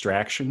Early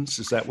Abstractions?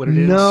 Is that what it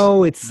is?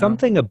 No, it's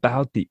something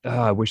about the.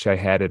 I wish I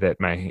had it at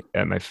my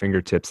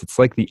fingertips. It's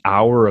like the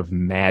Hour of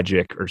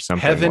Magic or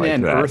something. Heaven like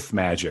and that. Earth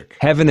Magic.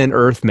 Heaven and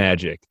Earth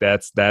Magic.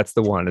 That's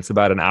the one. It's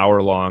about an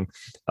hour long.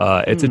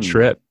 It's a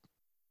trip.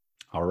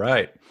 All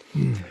right.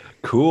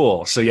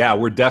 Cool. So yeah,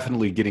 we're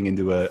definitely getting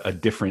into a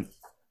different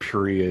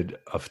period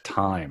of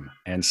time,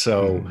 and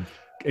so.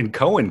 And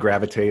Cohen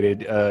gravitated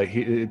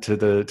to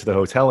the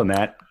hotel, and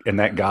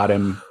that got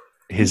him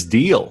his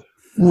deal.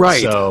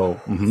 Right.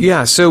 So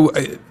yeah. So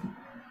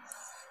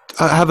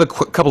I have a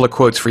couple of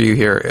quotes for you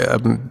here.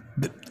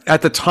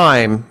 At the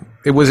time,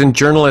 it was in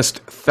journalist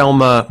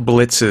Thelma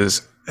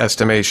Blitz's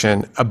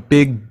estimation a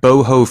big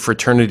boho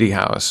fraternity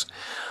house.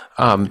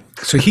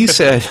 So he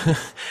said,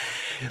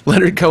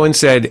 Leonard Cohen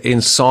said in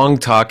Song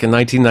Talk in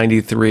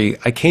 1993,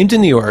 "I came to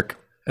New York.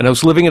 And I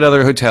was living at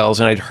other hotels,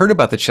 and I'd heard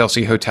about the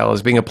Chelsea Hotel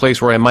as being a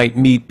place where I might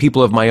meet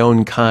people of my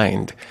own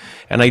kind.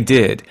 And I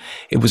did.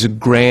 It was a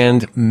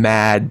grand,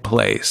 mad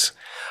place.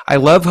 I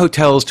love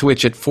hotels to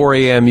which at 4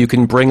 a.m. you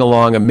can bring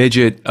along a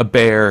midget, a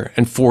bear,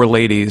 and 4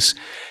 ladies.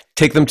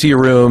 Take them to your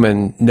room,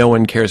 and no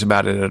one cares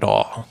about it at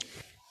all."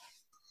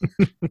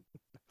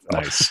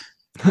 Nice.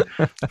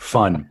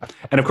 Fun.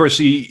 And of course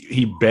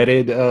he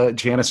bedded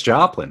Janis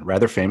Joplin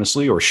rather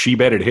famously, or she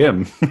bedded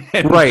him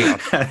and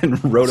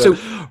wrote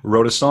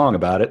a song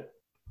about it.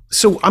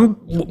 So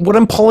what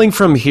I'm pulling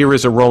from here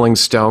is a Rolling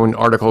Stone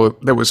article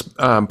that was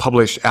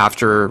published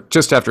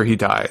just after he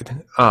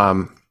died.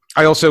 I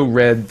also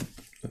read,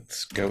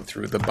 let's go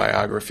through the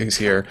biographies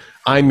here,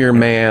 I'm Your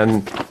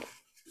Man,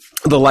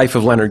 The Life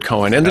of Leonard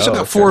Cohen. And there's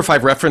about 4 or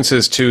 5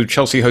 references to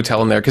Chelsea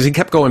Hotel in there because he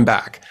kept going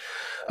back.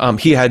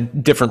 He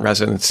had different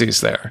residencies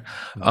there.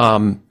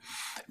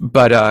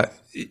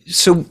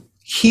 So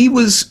he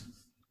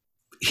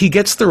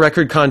gets the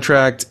record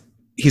contract.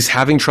 He's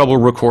having trouble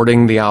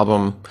recording the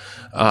album.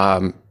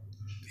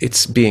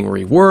 It's being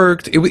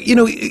reworked.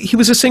 He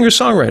was a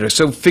singer-songwriter.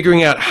 So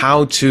figuring out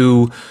how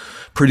to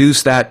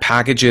produce that,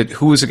 package it,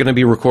 who is it going to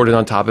be recorded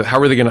on top of it?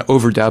 How are they going to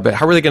overdub it?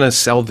 How are they going to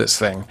sell this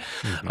thing?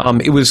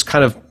 It was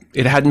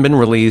it hadn't been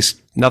released.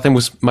 Nothing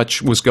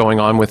was going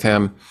on with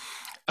him.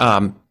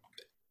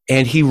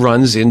 and he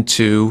runs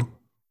into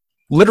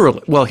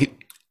literally, well,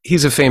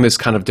 he's a famous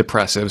kind of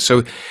depressive.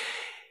 So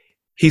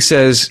he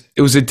says,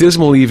 it was a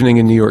dismal evening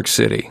in New York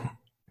City.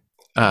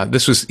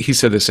 He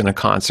said this in a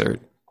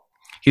concert.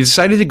 He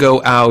decided to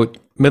go out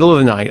middle of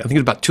the night, I think it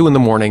was about 2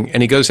 a.m,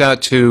 and he goes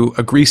out to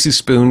a greasy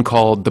spoon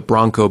called the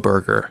Bronco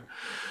Burger.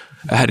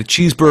 I had a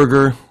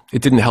cheeseburger.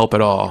 It didn't help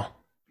at all.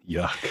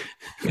 Yuck.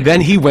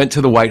 Then he went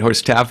to the White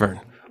Horse Tavern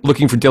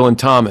looking for Dylan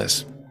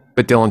Thomas,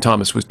 but Dylan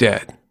Thomas was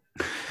dead.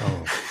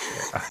 Oh,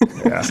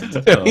 yeah.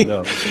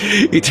 So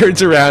he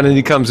turns around and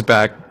he comes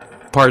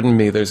back. Pardon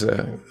me, there's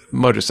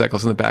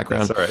motorcycles in the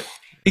background. That's all right.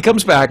 He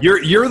comes back.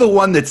 You're the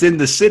one that's in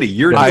the city.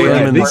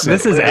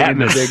 This is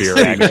atmosphere,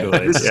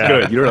 actually. This is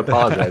good. You don't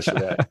apologize for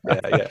that.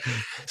 Yeah.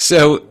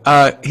 So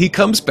he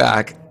comes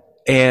back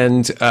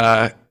and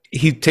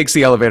he takes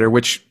the elevator,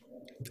 which,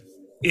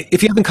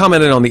 if you haven't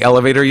commented on the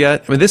elevator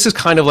yet, I mean, this is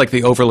kind of like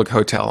the Overlook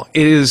Hotel.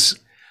 It's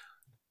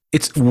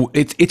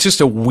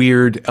just a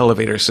weird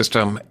elevator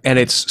system, and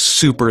it's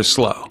super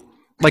slow.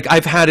 Like,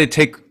 I've had it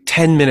take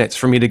 10 minutes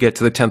for me to get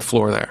to the 10th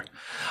floor there.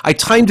 I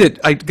timed it.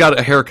 I got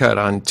a haircut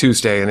on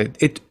Tuesday, and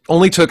it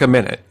only took a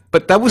minute.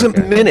 But that was a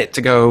minute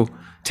to go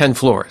 10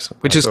 floors,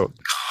 which is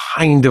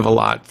kind of a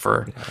lot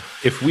for...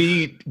 If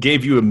we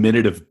gave you a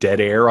minute of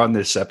dead air on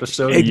this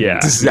episode...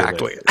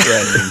 Exactly.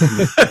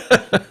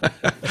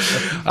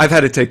 I've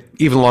had it take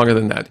even longer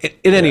than that.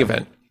 In any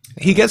event,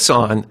 he gets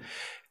on,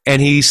 and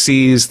he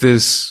sees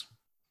this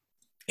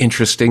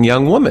interesting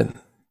young woman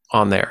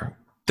on there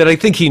that I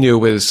think he knew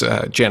was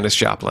Janis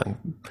Joplin,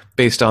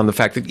 based on the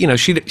fact that,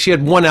 she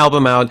had one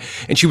album out,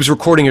 and she was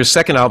recording her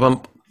second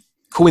album,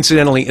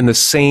 coincidentally, in the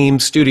same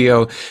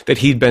studio that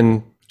he'd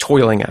been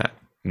toiling at.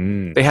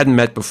 They hadn't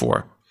met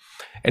before.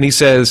 And he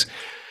says,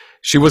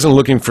 she wasn't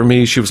looking for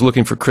me, she was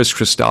looking for Chris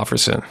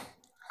Christopherson,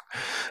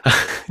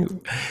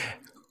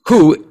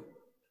 who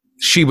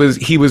he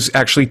was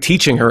actually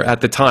teaching her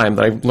at the time,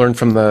 that I learned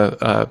from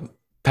the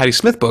Patti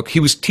Smith book.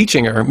 He was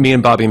teaching her Me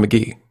and Bobby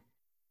McGee.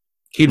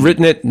 He'd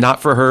written it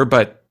not for her,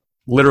 but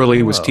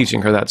literally was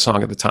teaching her that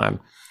song at the time.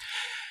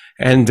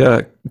 And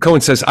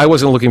Cohen says, I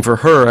wasn't looking for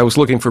her, I was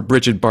looking for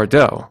Bridget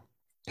Bardot.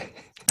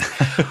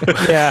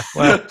 Yeah,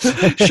 well,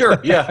 sure,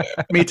 yeah,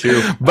 me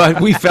too. But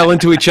we fell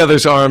into each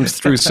other's arms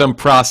through some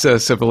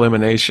process of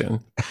elimination.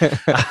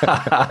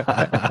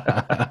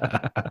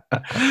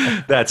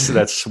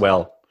 That's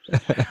swell.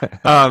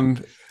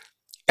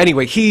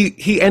 Anyway,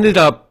 he ended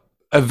up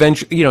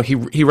eventually,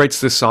 he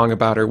writes this song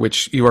about her,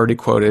 which you already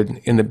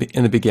quoted in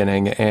the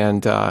beginning,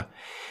 and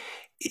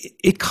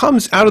it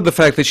comes out of the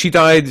fact that she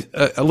died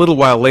a little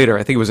while later.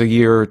 I think it was a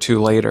year or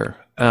two later,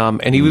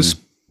 and he was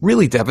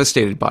really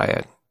devastated by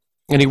it.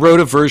 And he wrote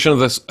a version of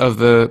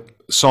the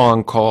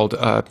song called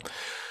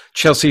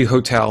Chelsea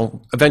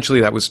Hotel.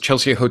 Eventually, that was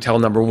Chelsea Hotel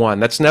number 1.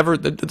 There's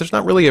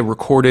not really a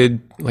recorded,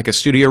 like a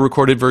studio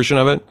recorded version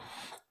of it.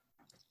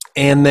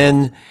 And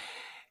then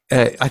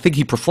I think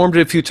he performed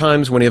it a few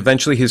times when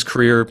eventually his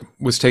career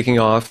was taking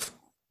off.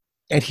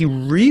 And he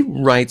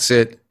rewrites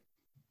it,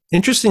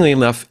 interestingly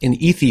enough, in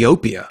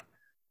Ethiopia.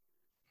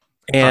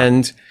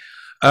 And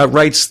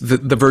writes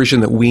the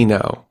version that we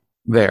know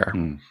there,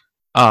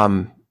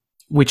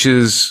 which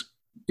is,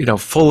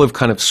 full of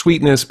kind of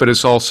sweetness, but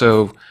it's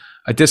also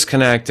a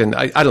disconnect. And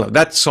I don't know,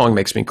 that song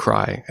makes me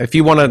cry. If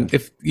you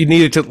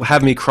needed to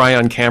have me cry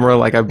on camera,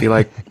 like I'd be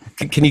like,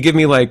 can you give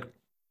me like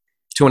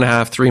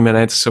 2.5, 3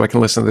 minutes so I can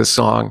listen to this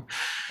song?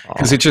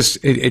 Because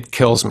it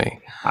kills me.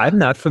 I'm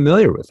not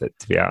familiar with it,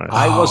 to be honest.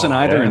 I wasn't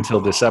either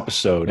until this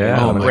episode.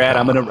 Yeah. Brad,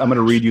 I'm gonna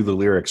read you the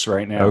lyrics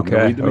right now.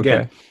 Okay. Read them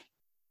again.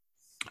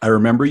 I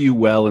remember you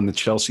well in the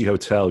Chelsea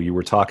Hotel. You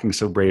were talking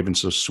so brave and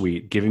so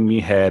sweet, giving me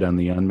head on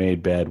the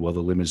unmade bed while the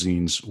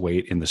limousines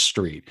wait in the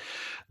street.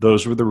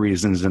 Those were the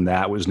reasons, and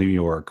that was New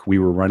York. We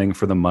were running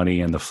for the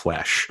money and the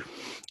flesh.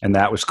 And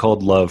that was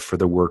called love for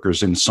the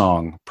workers in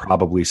song.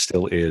 Probably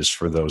still is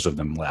for those of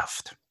them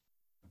left.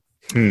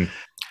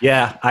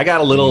 Yeah, I got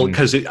a little,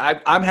 because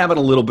I'm having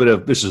a little bit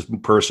of, this is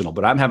personal,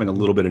 but I'm having a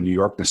little bit of New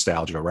York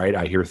nostalgia, right?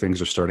 I hear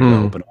things are starting to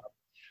open up.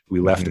 We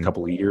left a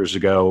couple of years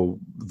ago.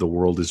 The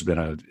world has been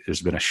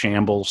a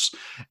shambles,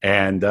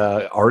 and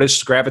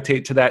artists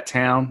gravitate to that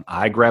town.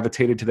 I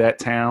gravitated to that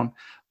town,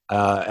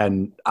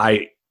 and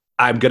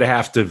I'm gonna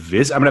have to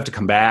visit. I'm gonna have to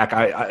come back.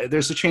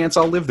 There's a chance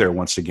I'll live there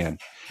once again.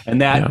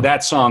 And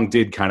that song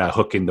did kind of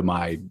hook into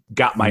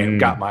got my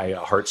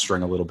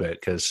heartstring a little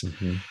bit, because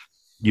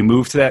you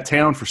move to that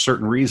town for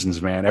certain reasons,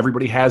 man.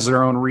 Everybody has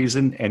their own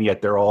reason, and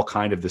yet they're all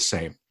kind of the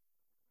same.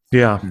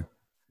 Yeah.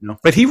 No.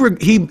 But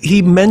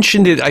he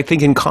mentioned it, I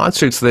think, in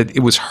concerts, that it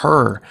was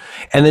her.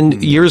 And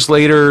then years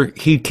later,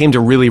 he came to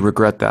really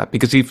regret that,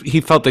 because he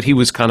felt that he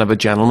was kind of a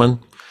gentleman.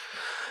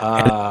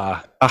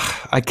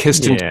 I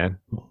kissed him.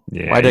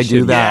 Yeah. Why'd I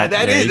do that?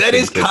 Yeah, that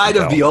is kind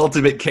of the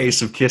ultimate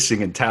case of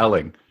kissing and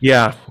telling.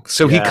 Yeah.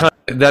 So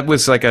that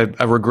was like a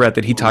regret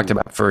that he talked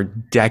about for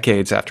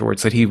decades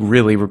afterwards, that he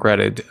really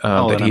regretted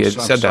that he had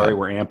said that. I'm sorry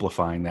we're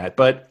amplifying that,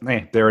 but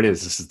hey, there it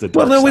is. This is the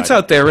dark side. It's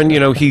out there, and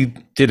he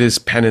did his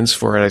penance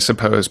for it, I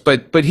suppose.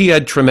 But he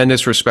had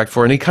tremendous respect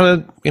for it, and he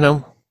kind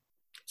of,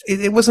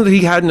 it wasn't that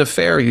he had an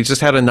affair. He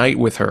just had a night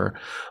with her,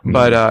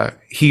 but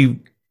he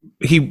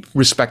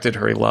respected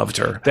her. He loved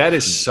her. That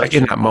is such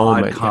an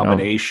odd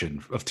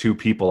combination of two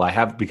people I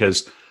have,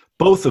 because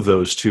both of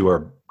those two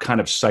are kind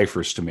of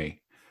ciphers to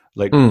me.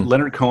 Like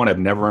Leonard Cohen, I've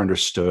never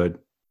understood.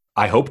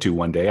 I hope to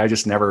one day. I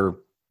just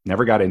never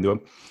got into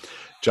him.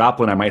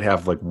 Joplin, I might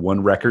have like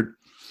one record.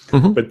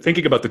 But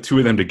thinking about the two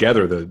of them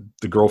together,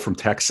 the girl from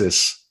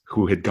Texas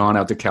who had gone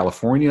out to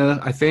California,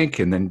 I think,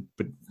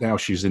 but now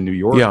she's in New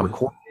York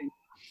recording.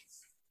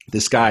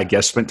 This guy, I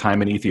guess, spent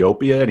time in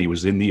Ethiopia, and he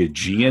was in the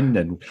Aegean.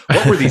 And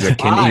what were these?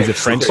 He's a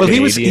French. Well,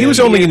 he was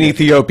only in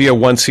Ethiopia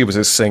once. He was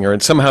a singer,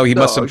 and somehow he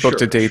must have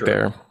booked a date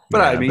there.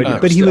 But I mean,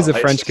 but he was a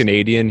French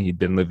Canadian. He'd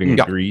been living in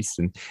Greece,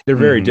 and they're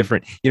very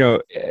different. She's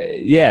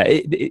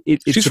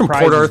from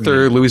Port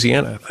Arthur,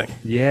 Louisiana, I think.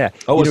 Yeah.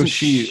 Oh, wasn't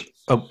she?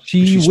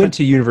 She went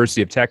to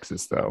University of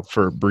Texas though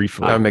for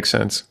briefly. That makes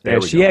sense.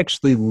 Yeah, she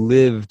actually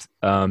lived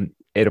at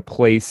a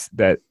place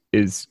that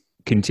is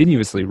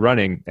continuously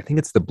running. I think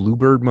it's the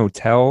Bluebird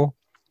Motel,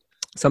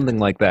 something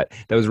like that.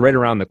 That was right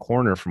around the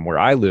corner from where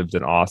I lived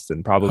in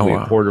Austin, probably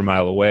a quarter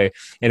mile away.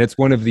 And it's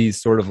one of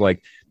these sort of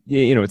like,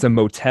 it's a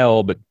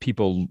motel, but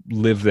people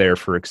live there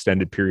for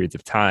extended periods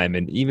of time.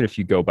 And even if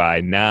you go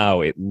by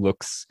now, it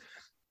looks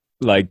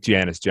like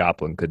Janis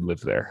Joplin could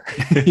live there.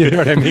 You know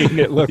what I mean?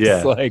 It looks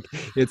like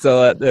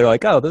they're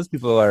like, oh, those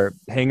people are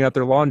hanging out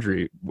their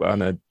laundry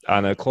on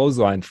a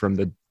clothesline from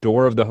the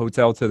door of the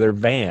hotel to their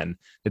van.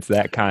 It's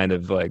that kind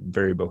of like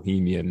very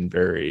bohemian,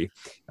 very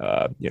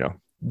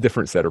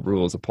different set of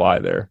rules apply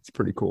there. It's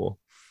pretty cool.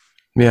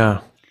 Yeah.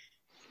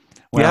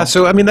 Well, yeah,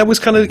 so I mean that was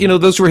kind of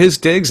those were his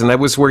digs, and that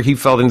was where he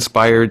felt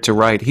inspired to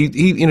write.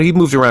 He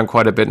moved around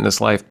quite a bit in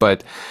his life,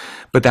 but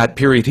that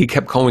period he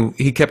kept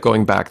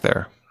going back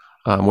there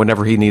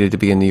whenever he needed to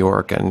be in New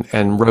York,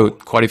 and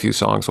wrote quite a few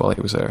songs while he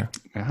was there.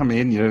 I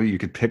mean, you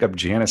could pick up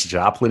Janis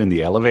Joplin in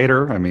the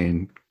elevator. I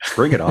mean,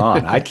 bring it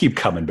on. I'd keep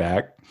coming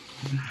back.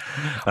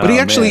 But he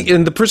actually,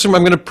 in the person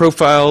I'm going to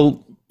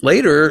profile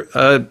later,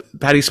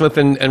 Patti Smith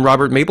and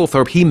Robert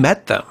Mapplethorpe, he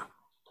met them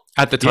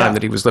at the time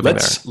that he was living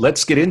there.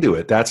 Let's get into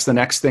it. That's the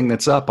next thing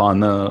that's up on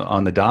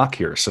the doc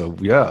here. So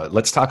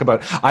let's talk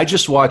about. I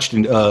just watched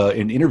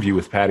an interview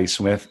with Patti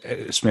Smith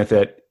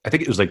at, I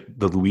think it was like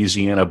the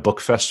Louisiana Book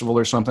Festival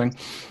or something,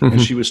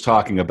 and she was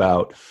talking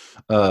about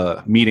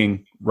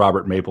meeting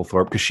Robert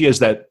Mapplethorpe because she has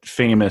that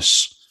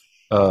famous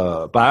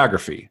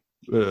biography.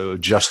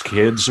 Just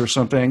Kids or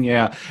something,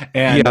 and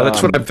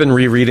that's what I've been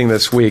rereading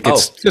this week.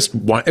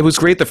 It was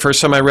great the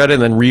first time I read it,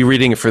 and then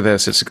rereading it for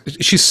this.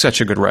 She's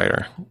such a good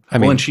writer. I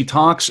mean, and she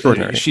talks.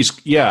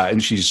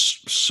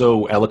 She's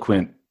so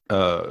eloquent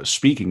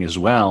speaking as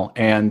well.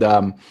 And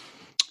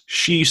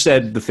she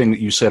said the thing that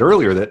you said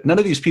earlier, that none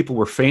of these people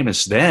were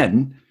famous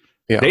then.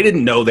 Yeah. They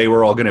didn't know they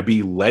were all going to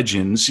be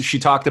legends. She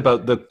talked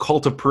about the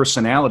cult of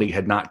personality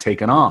had not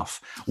taken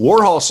off.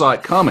 Warhol saw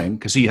it coming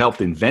because he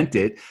helped invent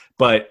it,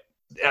 but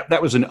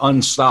that was an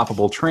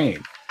unstoppable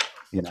train,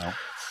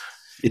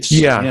 It's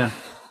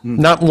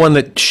not one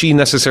that she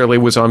necessarily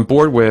was on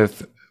board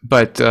with,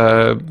 but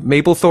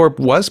Mapplethorpe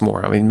was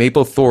more. I mean,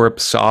 Mapplethorpe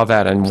saw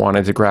that and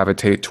wanted to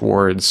gravitate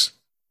towards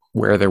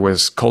where there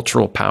was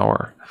cultural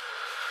power.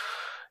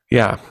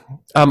 Yeah.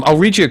 I'll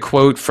read you a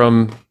quote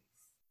from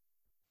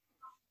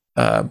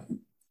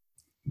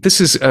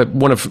this is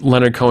one of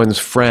Leonard Cohen's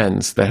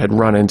friends that had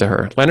run into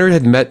her. Leonard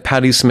had met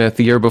Patti Smith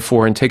the year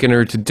before and taken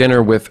her to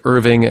dinner with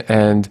Irving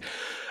and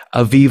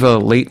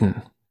Aviva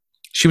Leighton.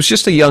 She was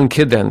just a young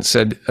kid then,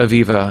 said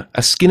Aviva,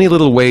 a skinny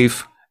little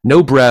waif,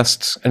 no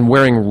breasts, and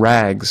wearing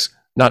rags,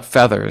 not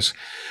feathers.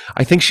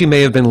 I think she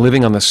may have been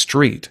living on the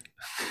street.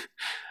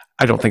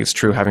 I don't think it's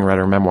true, having read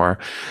her memoir.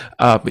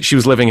 But she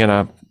was living in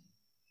a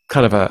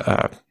kind of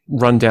a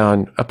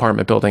rundown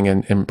apartment building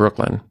in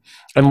Brooklyn.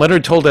 And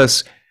Leonard told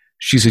us,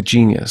 she's a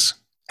genius,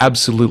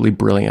 absolutely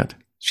brilliant.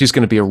 She's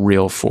going to be a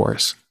real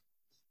force.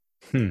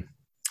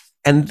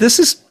 And this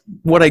is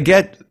what I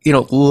get,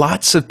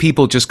 lots of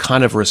people just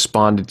kind of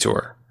responded to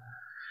her.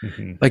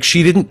 Like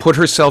she didn't put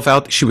herself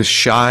out. She was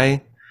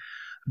shy,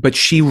 but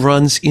she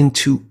runs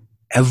into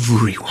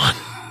everyone.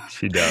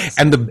 She does.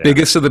 And the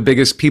biggest of the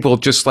biggest people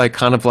just like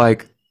kind of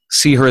like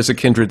see her as a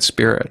kindred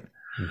spirit.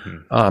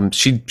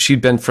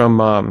 She'd been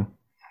from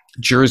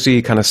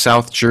Jersey, kind of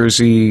South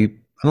Jersey.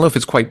 I don't know if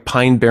it's quite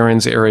Pine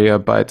Barrens area,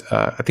 but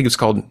I think it's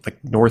called like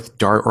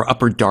or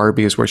Upper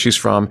Darby is where she's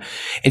from.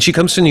 And she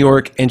comes to New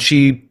York and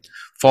she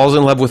falls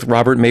in love with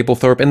Robert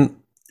Mapplethorpe. And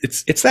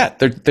it's that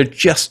they're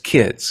just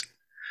kids.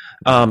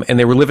 And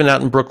they were living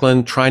out in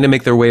Brooklyn trying to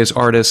make their way as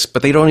artists,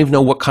 but they don't even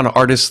know what kind of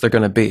artists they're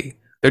going to be.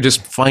 They're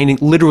just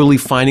literally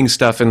finding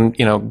stuff in,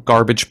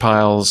 garbage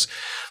piles,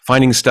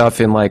 finding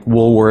stuff in like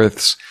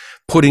Woolworths,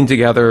 putting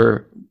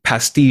together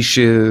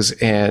pastiches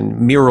and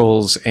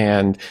murals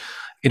and,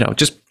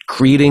 just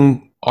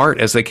creating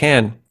art as they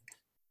can.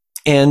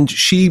 And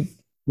she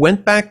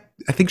went back,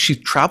 I think she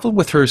traveled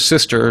with her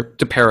sister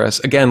to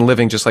Paris, again,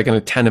 living just like in a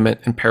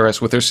tenement in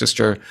Paris with her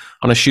sister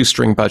on a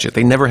shoestring budget.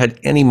 They never had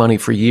any money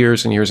for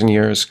years and years and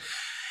years.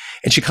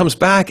 And she comes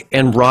back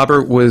and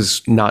Robert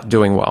was not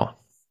doing well.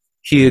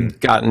 He had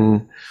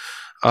gotten,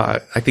 I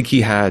think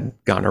he had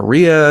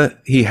gonorrhea.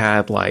 He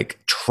had like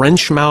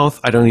trench mouth.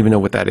 I don't even know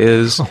what that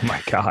is. Oh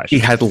my gosh. He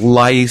had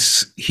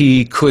lice.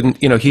 He couldn't,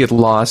 he had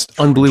lost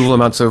unbelievable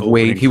amounts of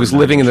weight. He was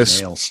living in this,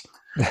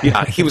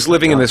 he was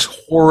living in this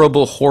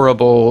horrible,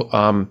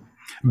 horrible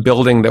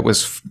building that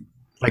was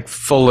like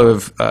full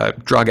of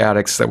drug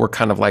addicts that were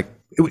kind of like,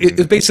 it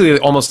was basically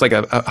almost like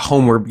a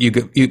home where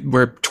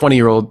where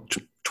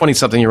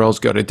 20-something-year-olds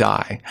go to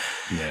die.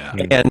 Yeah.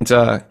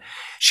 And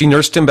she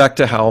nursed him back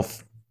to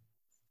health.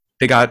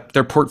 They got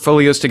their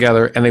portfolios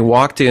together and they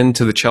walked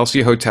into the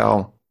Chelsea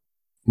Hotel,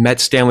 met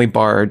Stanley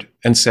Bard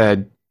and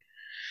said,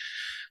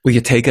 "Will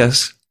you take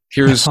us?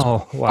 Here's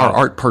our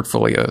art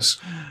portfolios."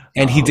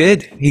 And he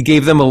did. He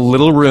gave them a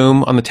little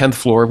room on the 10th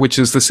floor, which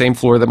is the same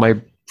floor that my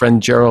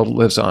friend Gerald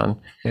lives on.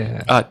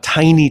 Yeah. A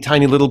tiny,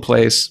 tiny little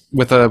place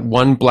with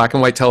one black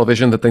and white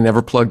television that they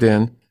never plugged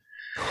in.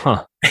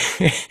 Huh.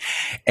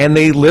 And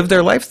they lived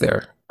their life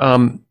there.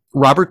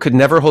 Robert could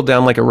never hold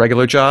down like a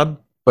regular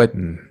job, but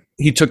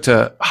he took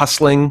to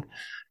hustling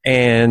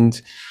and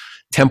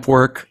temp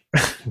work,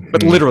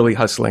 but literally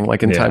hustling,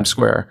 like in Times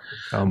Square.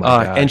 Oh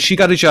my God. And she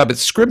got a job at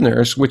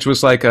Scribner's, which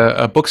was like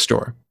a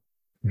bookstore.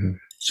 Mm-hmm.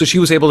 So she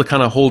was able to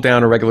kind of hold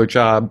down a regular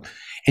job,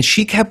 and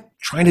she kept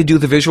trying to do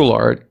the visual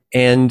art,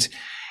 and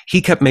he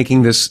kept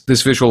making this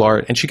visual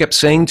art, and she kept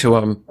saying to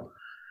him,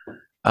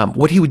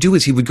 what he would do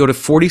is he would go to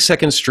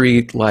 42nd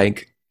Street,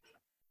 like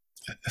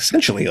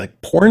essentially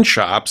like porn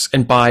shops,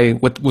 and buy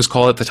what was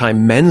called at the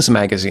time men's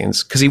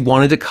magazines, because he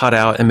wanted to cut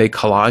out and make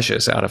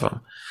collages out of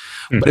them.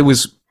 But it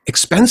was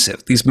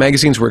expensive. These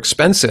magazines were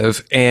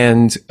expensive,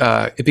 and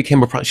it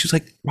became a problem. She was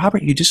like,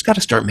 "Robert, you just got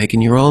to start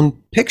making your own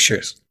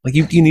pictures. Like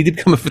you need to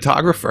become a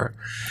photographer."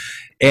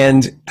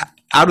 And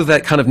out of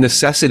that kind of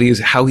necessity is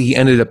how he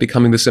ended up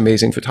becoming this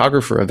amazing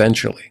photographer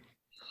eventually.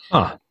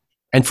 Huh.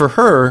 And for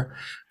her,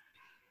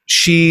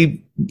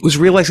 she was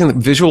realizing that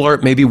visual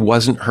art maybe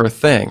wasn't her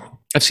thing.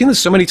 I've seen this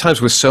so many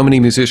times with so many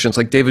musicians,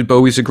 like David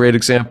Bowie's a great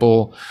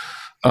example.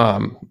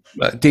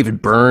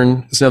 David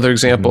Byrne is another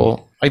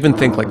example. I even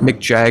think like Mick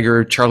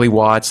Jagger, Charlie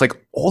Watts, like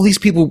all these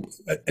people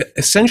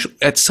essentially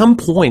at some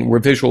point were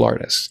visual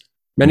artists.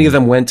 Many of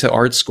them went to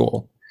art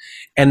school,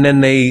 and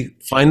then they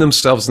find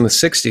themselves in the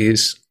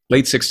 60s,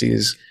 late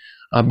 60s,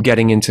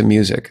 getting into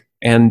music.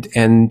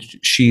 And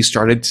she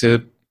started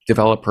to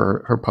develop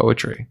her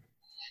poetry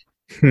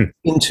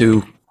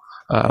into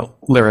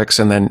lyrics,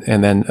 and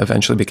then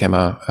eventually became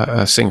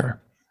a singer.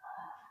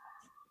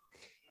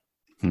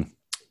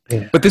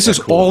 Yeah. But this is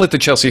all at the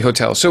Chelsea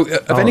Hotel. So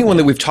of anyone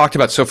that we've talked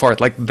about so far,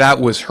 like that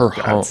was her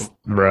home.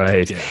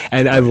 Right. Yeah.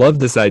 And I love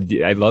this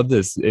idea. I love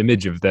this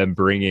image of them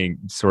bringing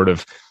sort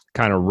of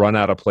kind of run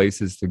out of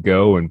places to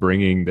go and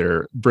bringing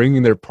their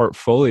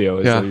portfolio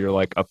as though you're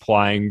like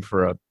applying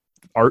for a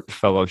art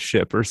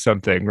fellowship or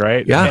something,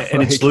 right? Yeah.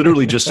 And it's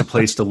literally just a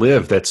place to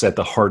live that's at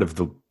the heart of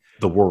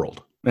the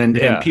world. And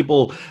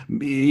people,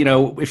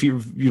 if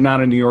you're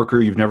not a New Yorker,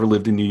 you've never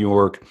lived in New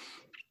York,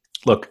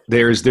 look,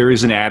 there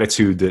is an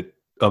attitude that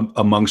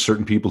among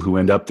certain people who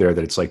end up there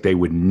that it's like they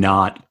would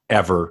not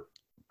ever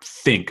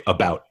think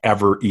about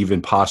ever even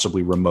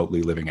possibly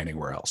remotely living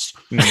anywhere else.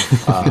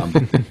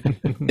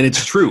 And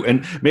it's true.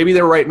 And maybe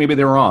they're right, maybe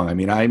they're wrong. I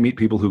mean, I meet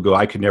people who go,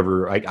 I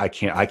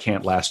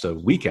can't last a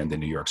weekend in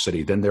New York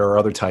City. Then there are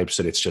other types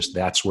that it's just,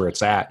 that's where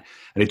it's at.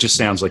 And it just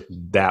sounds like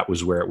that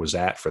was where it was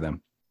at for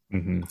them.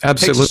 Mm-hmm. It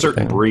Absolutely. takes a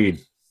certain breed.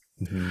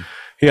 Mm-hmm.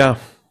 Yeah.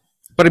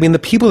 But I mean, the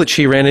people that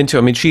she ran into,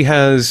 I mean, she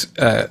had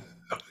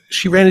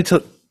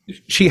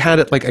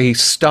like a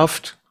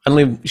stuffed,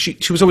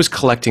 she was always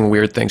collecting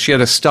weird things. She had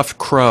a stuffed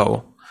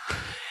crow,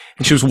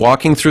 and she was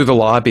walking through the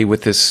lobby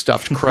with this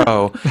stuffed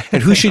crow.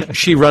 And who should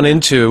she run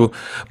into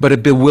but a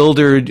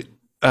bewildered,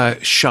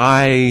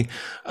 shy,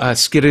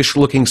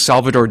 skittish-looking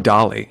Salvador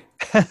Dali.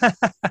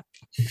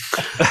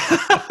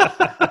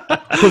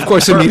 Who, of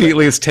course,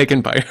 immediately is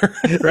taken by her.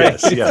 Right.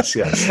 Yes.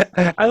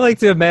 I like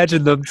to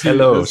imagine them too.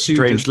 Hello,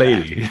 strange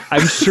lady.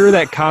 I'm sure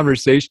that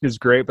conversation is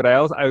great, but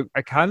I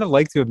kind of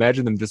like to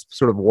imagine them just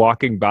sort of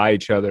walking by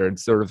each other and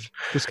sort of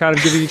just kind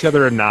of giving each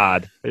other a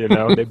nod.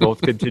 They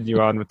both continue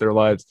on with their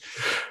lives.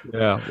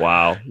 Yeah.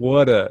 Wow.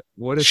 What a.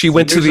 She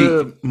went to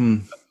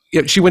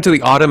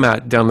the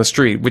Automat down the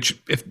street, which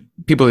if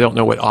people don't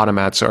know what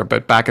automats are,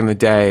 but back in the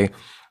day,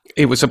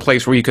 it was a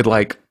place where you could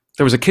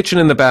there was a kitchen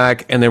in the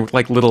back, and there were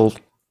like little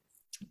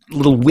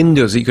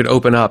windows that you could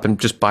open up and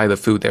just buy the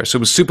food there. So it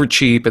was super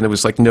cheap, and there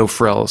was like no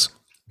frills.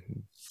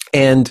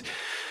 And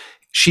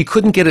she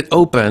couldn't get it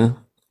open,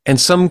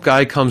 and some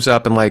guy comes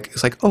up and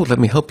is like, "Oh, let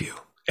me help you,"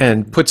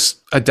 and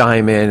puts a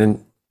dime in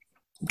and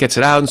gets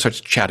it out and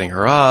starts chatting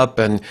her up,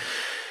 and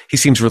he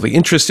seems really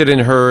interested in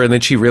her. And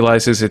then she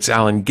realizes it's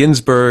Allen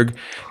Ginsberg,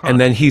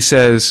 and then he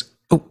says,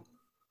 "Oh,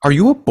 are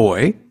you a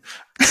boy?"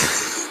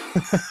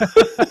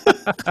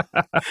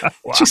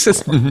 Wow. She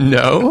says,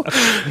 "No."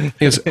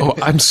 He goes, "Oh,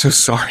 I'm so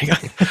sorry.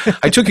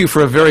 I took you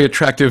for a very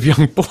attractive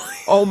young boy."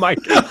 Oh my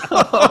God.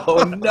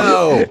 Oh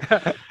no.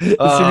 As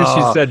soon as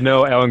she said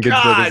no, Allen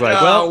Ginsberg was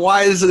like, well,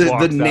 why is the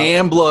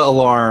NAMBLA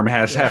alarm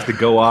have to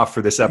go off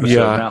for this episode?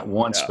 Yeah. Not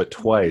once, but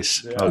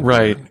twice. Oh,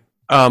 right.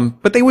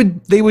 But they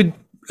would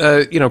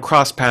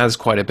cross paths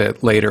quite a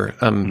bit later.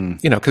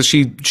 Because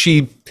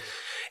she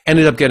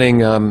ended up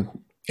getting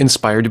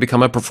inspired to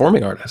become a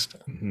performing artist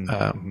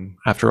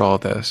after all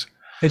of this.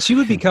 And she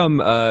would become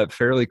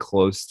fairly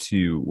close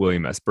to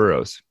William S.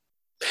 Burroughs.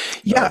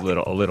 Yeah, a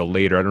little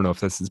later. I don't know if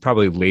this is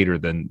probably later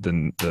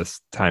than this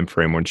time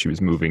frame when she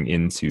was moving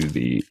into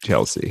the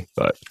Chelsea.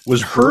 But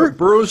was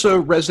Burroughs a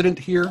resident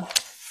here?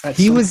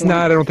 He was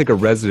not, I don't think, a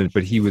resident,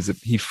 but he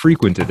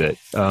frequented it.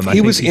 He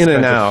was in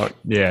and out.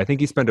 Yeah, I think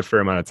he spent a fair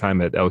amount of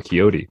time at El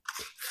Quixote.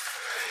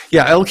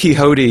 Yeah, El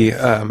Quixote.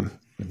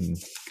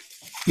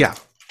 Yeah.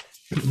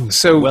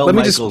 So let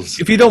me just,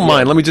 if you don't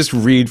mind, let me just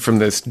read from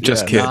this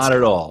Just Kids. Not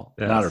at all.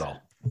 Yes. Not at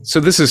all. So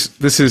this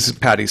is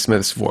Patti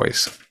Smith's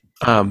voice.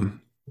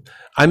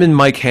 I'm in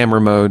Mike Hammer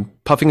mode,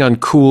 puffing on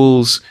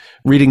Cools,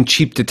 reading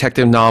cheap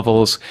detective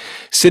novels,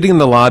 sitting in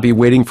the lobby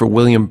waiting for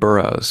William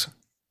Burroughs.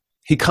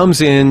 He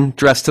comes in,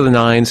 dressed to the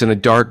nines in a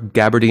dark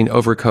gabardine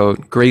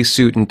overcoat, gray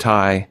suit and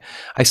tie.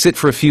 I sit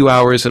for a few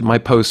hours at my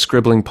post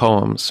scribbling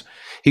poems.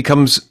 He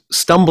comes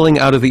stumbling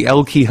out of the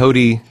El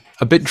Quixote,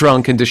 a bit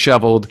drunk and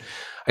disheveled.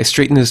 I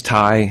straighten his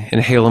tie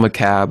and hail him a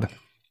cab.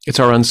 It's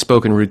our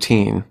unspoken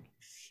routine.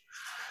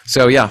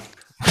 So, yeah.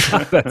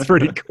 That's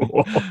pretty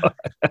cool.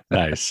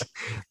 Nice.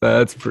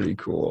 That's pretty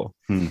cool.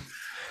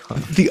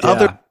 The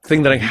other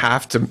thing that I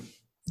have to,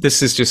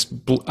 this is just,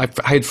 I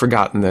had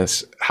forgotten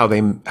this, how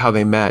they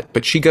met,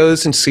 but she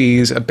goes and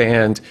sees a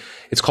band.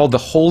 It's called the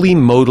Holy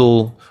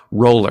Modal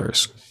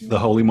Rollers. The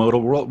Holy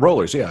Modal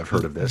Rollers. Yeah, I've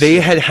heard of this.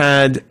 They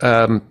had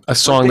a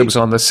song that was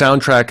on the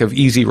soundtrack of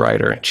Easy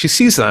Rider. She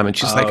sees them and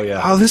she's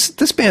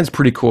this band's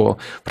pretty cool,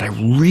 but I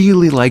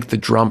really like the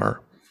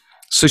drummer.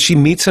 So she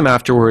meets him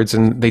afterwards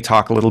and they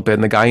talk a little bit,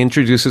 and the guy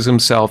introduces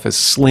himself as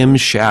Slim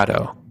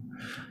Shadow.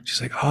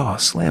 She's like, oh,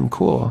 Slim,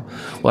 cool.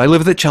 Well, I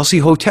live at the Chelsea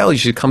Hotel. You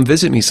should come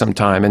visit me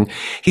sometime. And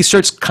he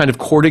starts kind of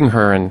courting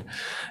her and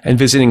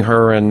visiting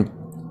her, and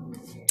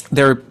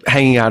they're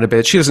hanging out a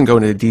bit. She doesn't go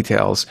into the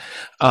details,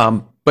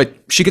 but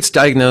she gets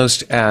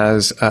diagnosed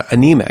as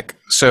anemic.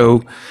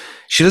 So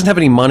she doesn't have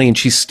any money, and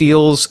she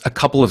steals a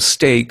couple of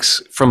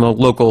steaks from a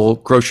local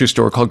grocery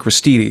store called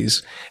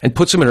Gristides and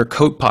puts them in her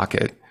coat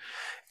pocket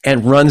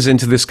and runs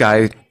into this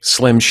guy,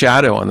 Slim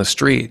Shadow, on the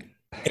street.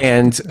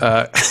 And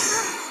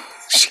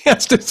she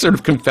has to sort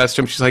of confess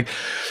to him. She's like,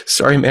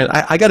 sorry, man,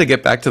 I got to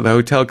get back to the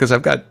hotel because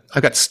I've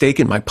got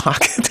steak in my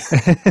pocket.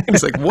 And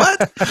he's like,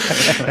 what?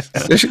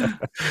 So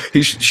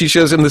she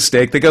shows him the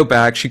steak. They go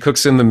back. She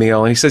cooks him the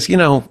meal. And he says,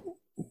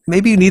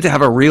 maybe you need to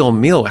have a real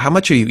meal. How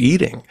much are you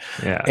eating?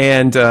 Yeah.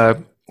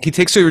 And he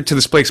takes her to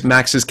this place,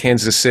 Max's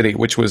Kansas City,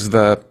 which was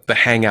the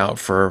hangout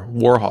for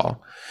Warhol,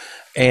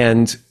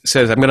 and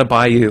says, I'm going to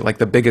buy you like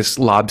the biggest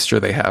lobster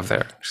they have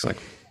there. She's like,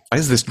 why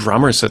is this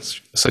drummer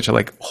such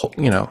a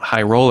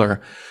high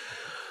roller?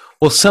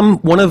 Well,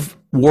 one of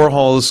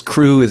Warhol's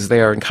crew is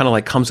there and kind of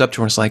like comes up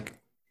to her and is like,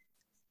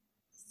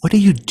 what are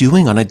you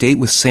doing on a date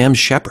with Sam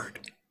Shepard?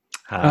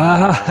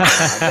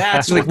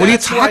 That's like, what are you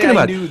talking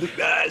about?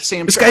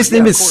 This guy's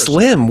name is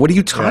Slim. What are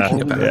you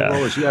talking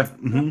about? Yeah.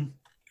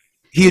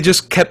 He had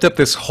just kept up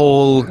this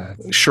whole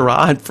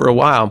charade for a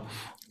while.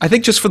 I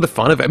think just for the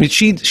fun of it. I mean,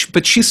 she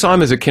saw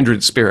him as a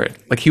kindred spirit.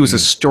 Like, he was a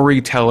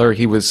storyteller.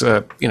 He was,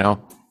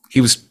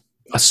 he was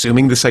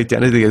assuming this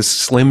identity as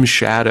Slim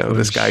Shadow,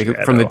 this guy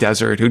from the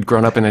desert who'd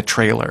grown up in a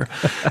trailer.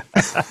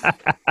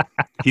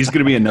 He's going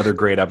to be another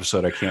great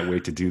episode. I can't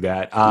wait to do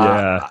that.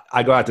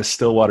 I go out to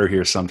Stillwater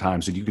here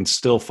sometimes, and you can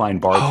still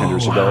find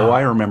bartenders who go,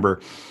 I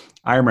remember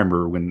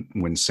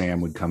when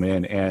Sam would come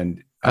in,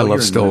 and I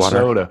love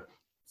Stillwater.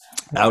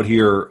 Out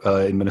here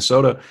in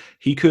Minnesota,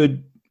 he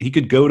could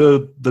go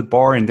to the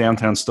bar in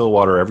downtown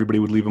Stillwater. Everybody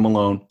would leave him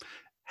alone.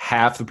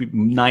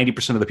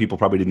 90% of the people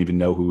probably didn't even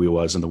know who he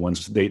was, and the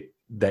ones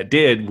that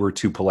did were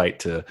too polite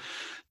to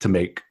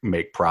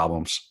make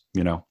problems.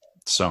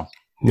 So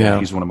yeah,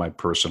 he's one of my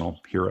personal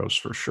heroes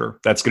for sure.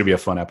 That's going to be a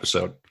fun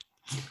episode.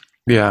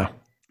 Yeah,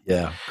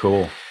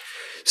 cool.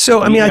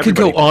 So, I mean, I could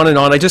go on and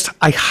on.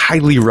 I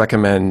highly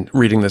recommend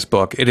reading this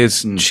book. It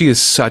is, she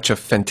is such a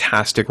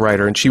fantastic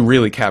writer, and she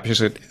really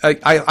captures it.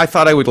 I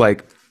thought I would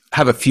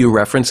have a few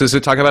references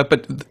to talk about,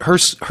 but her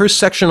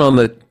section on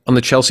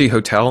the Chelsea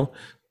Hotel,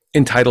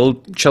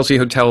 entitled Chelsea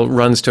Hotel,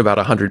 runs to about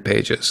 100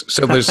 pages.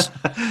 So there's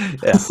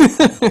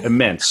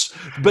immense.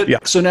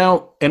 But so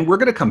now, and we're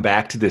going to come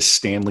back to this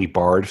Stanley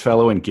Bard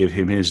fellow and give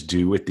him his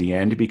due at the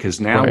end, because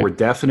now we're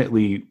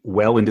definitely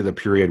well into the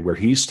period where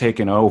he's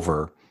taken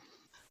over.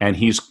 And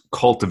he's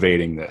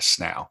cultivating this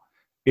now.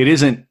 It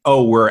isn't,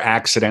 we're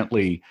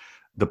accidentally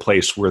the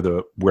place where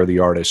the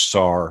artists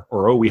are,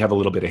 or we have a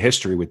little bit of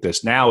history with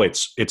this. Now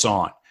it's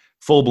on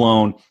full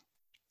blown.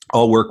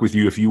 I'll work with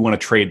you if you want to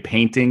trade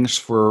paintings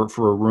for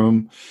a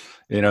room.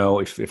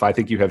 If I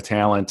think you have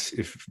talent,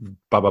 if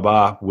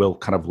we'll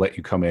kind of let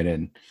you come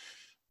in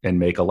and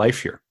make a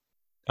life here.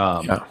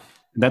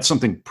 That's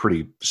something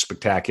pretty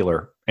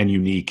spectacular. and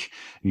unique.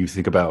 And you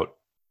think about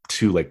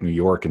too, like New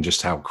York and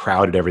just how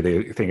crowded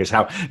everything is,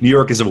 how New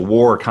York is at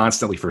war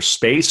constantly for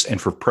space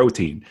and for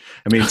protein.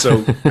 I mean,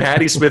 so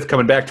Patti Smith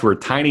coming back to her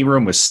tiny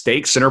room with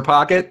steaks in her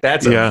pocket,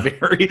 that's a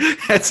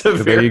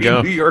very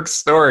New York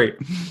story.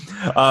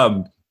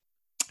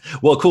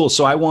 Well, cool.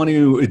 So I want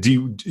to,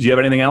 do you have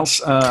anything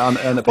else on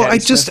the Patti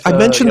Smith? I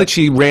mentioned that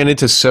she ran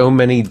into so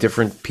many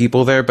different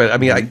people there, but I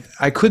mean,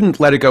 I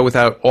couldn't let it go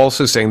without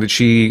also saying that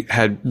she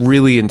had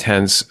really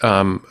intense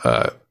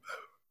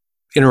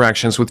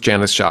interactions with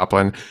Janis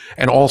Joplin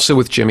and also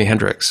with Jimi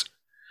Hendrix.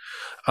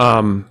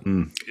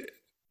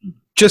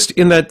 Just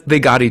in that they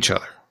got each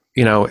other,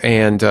 you know,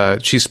 and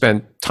she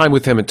spent time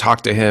with him and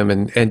talked to him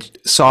and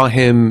saw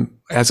him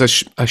as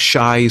a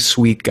shy,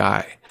 sweet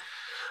guy.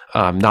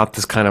 Not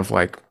this kind of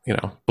like, you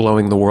know,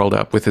 blowing the world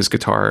up with his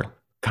guitar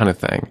kind of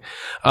thing.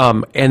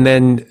 And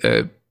then,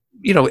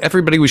 you know,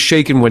 everybody was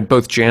shaken when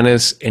both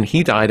Janis and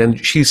he died.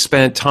 And she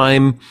spent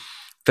time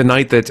the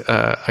night that,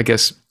 I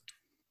guess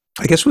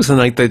was the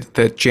night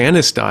that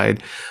Janis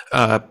died,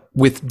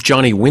 with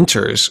Johnny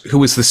Winters, who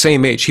was the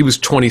same age. He was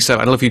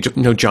 27. I don't know if you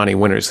know Johnny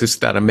Winters,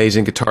 that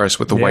amazing guitarist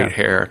with the white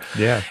hair.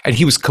 Yeah. And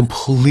he was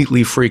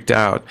completely freaked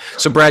out.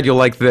 So Brad, you'll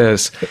like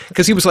this,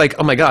 because he was like,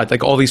 oh my God,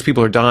 like all these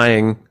people are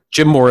dying.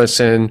 Jim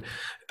Morrison,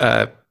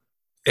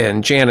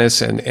 and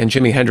Janis and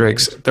Jimi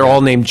Hendrix, they're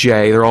all named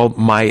Jay. They're all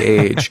my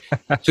age.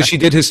 So she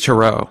did his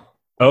tarot.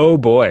 Oh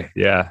boy,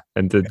 yeah.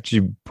 And did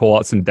you pull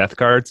out some death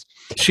cards?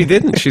 She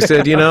didn't. She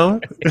said, you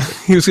know,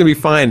 he was going to be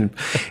fine.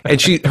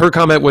 And her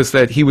comment was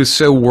that he was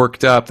so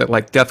worked up that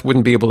like death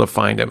wouldn't be able to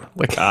find him.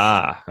 Like,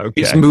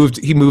 okay.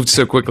 He moved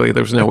so quickly.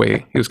 There was no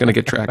way he was going to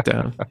get tracked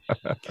down.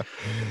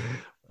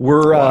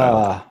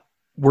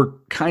 We're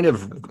kind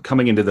of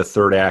coming into the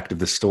third act of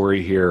the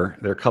story here.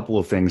 There are a couple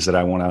of things that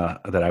I want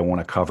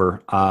to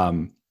cover.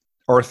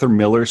 Arthur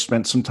Miller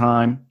spent some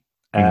time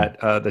at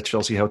the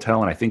Chelsea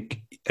Hotel, and I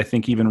think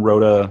even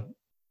wrote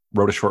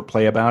a short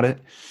play about it.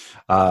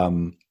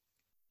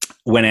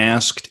 When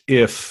asked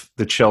if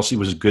the Chelsea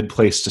was a good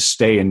place to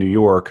stay in New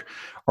York,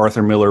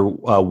 Arthur Miller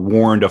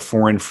warned a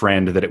foreign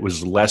friend that it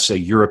was less a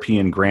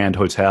European Grand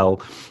Hotel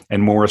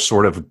and more a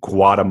sort of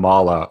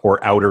Guatemala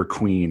or Outer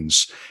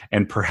Queens,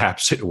 and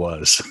perhaps it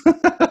was.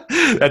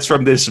 That's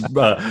from this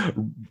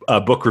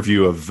book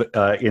review of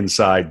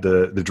Inside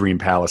the Dream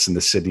Palace in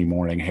the Sydney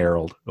Morning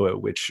Herald,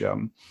 which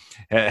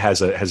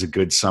has a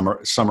good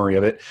summary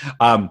of it.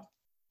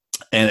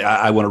 And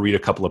I want to read a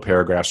couple of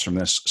paragraphs from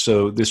this.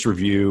 So this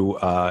review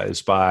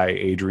is by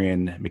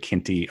Adrian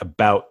McKinty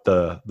about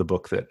the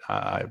book that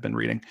I've been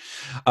reading.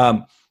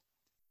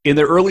 In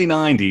the early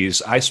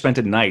 90s, I spent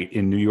a night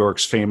in New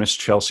York's famous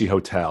Chelsea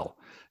Hotel,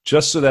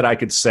 just so that I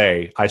could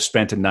say I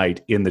spent a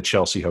night in the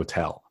Chelsea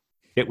Hotel.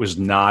 It was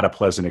not a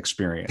pleasant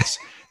experience.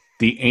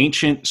 The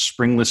ancient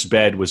springless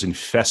bed was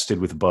infested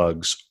with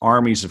bugs.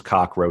 Armies of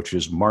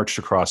cockroaches marched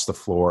across the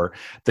floor.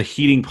 The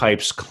heating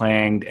pipes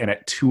clanged, and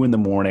at 2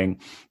 a.m,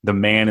 the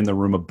man in the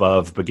room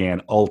above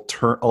began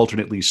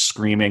alternately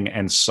screaming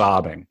and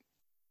sobbing.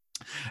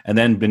 And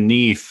then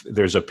beneath,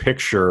 there's a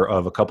picture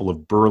of a couple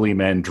of burly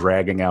men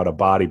dragging out a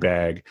body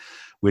bag,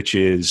 which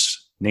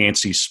is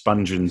Nancy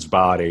Spongen's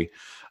body,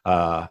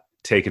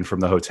 taken from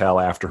the hotel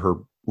after her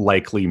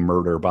likely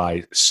murder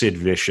by Sid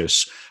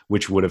Vicious,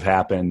 which would have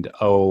happened.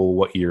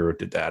 What year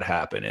did that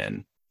happen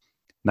in?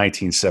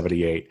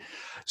 1978.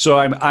 So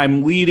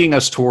I'm leading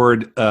us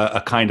toward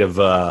a kind of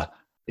the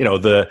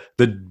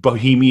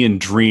bohemian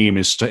dream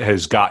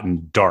has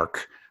gotten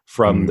dark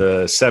from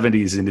the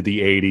 70s into the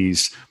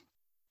 80s.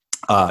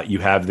 You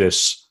have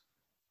this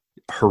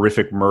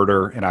horrific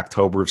murder in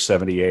October of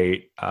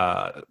 78.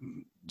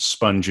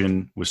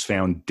 Spongen was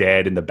found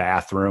dead in the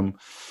bathroom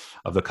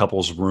of the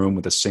couple's room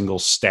with a single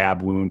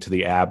stab wound to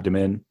the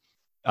abdomen.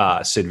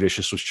 Sid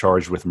Vicious was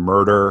charged with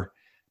murder,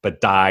 but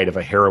died of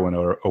a heroin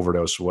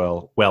overdose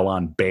well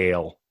on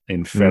bail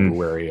in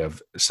February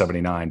of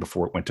 79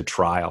 before it went to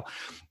trial.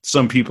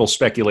 Some people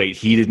speculate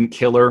he didn't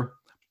kill her,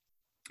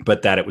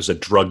 but that it was a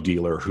drug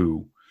dealer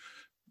who,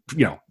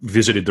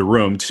 visited the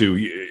room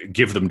to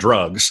give them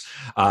drugs,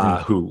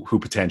 who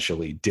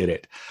potentially did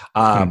it.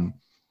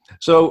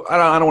 So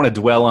I don't want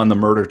to dwell on the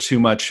murder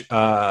too much,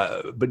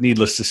 but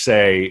needless to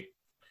say,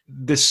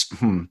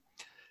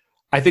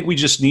 I think we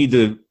just need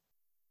to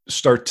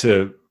start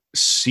to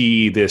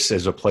see this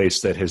as a place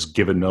that has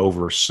given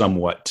over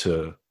somewhat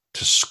to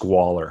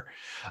squalor.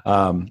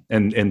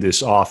 And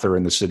this author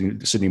in the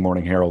Sydney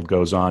Morning Herald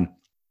goes on,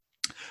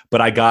 but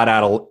I got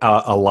out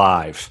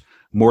alive.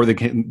 More than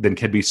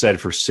can be said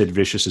for Sid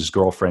Vicious's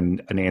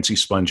girlfriend, Nancy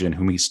Spongen,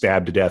 whom he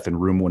stabbed to death in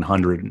room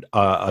 100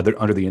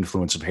 under the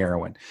influence of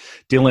heroin.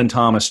 Dylan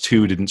Thomas,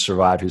 too, didn't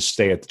survive his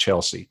stay at the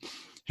Chelsea.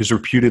 His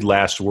reputed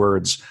last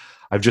words,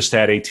 "I've just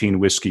had 18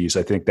 whiskeys.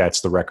 I think that's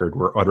the record,"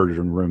 were uttered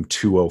in room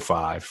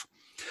 205.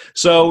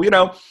 So,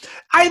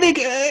 I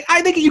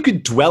think you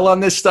could dwell on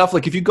this stuff.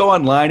 Like if you go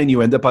online and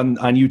you end up on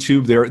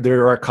YouTube,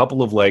 there are a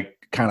couple of like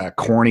kind of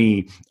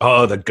corny,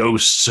 the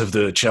ghosts of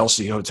the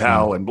Chelsea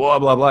Hotel and blah,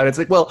 blah, blah. And it's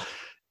like, well,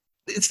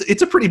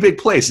 it's a pretty big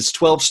place. It's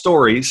 12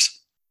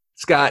 stories.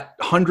 It's got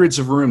hundreds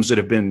of rooms that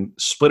have been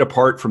split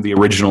apart from the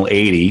original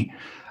 80.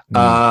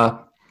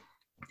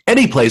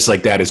 Any place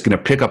like that is going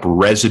to pick up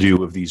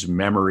residue of these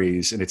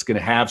memories, and it's going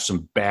to have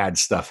some bad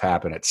stuff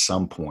happen at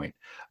some point.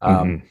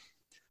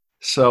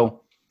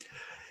 So,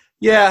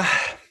 yeah.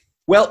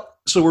 Well,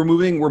 so we're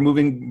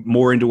moving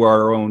more into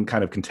our own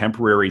kind of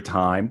contemporary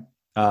time.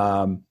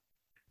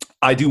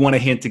 I do want to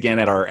hint again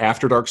at our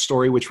After Dark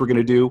story, which we're going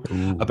to do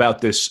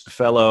about this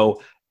fellow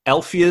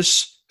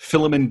Alpheus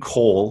Philemon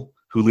Cole,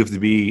 who lived to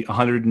be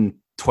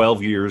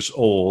 112 years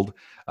old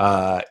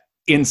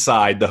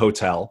inside the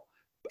hotel.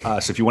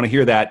 So if you want to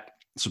hear that,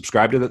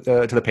 subscribe to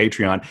the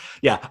Patreon.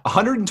 Yeah,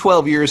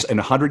 112 years and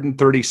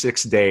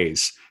 136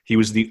 days. He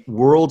was the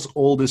world's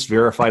oldest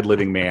verified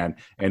living man,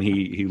 and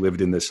he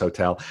lived in this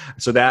hotel.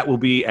 So that will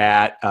be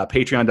at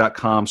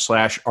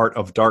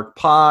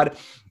patreon.com/artofdarkpod.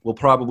 We'll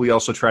probably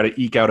also try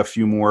to eke out a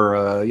few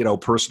more,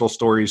 personal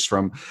stories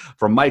from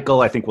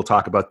Michael. I think we'll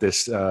talk about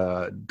this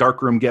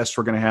darkroom guest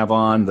we're going to have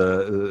on,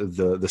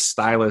 the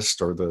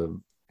stylist, or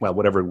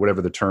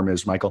whatever the term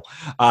is, Michael.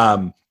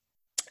 And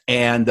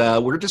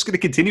we're just going to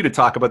continue to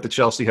talk about the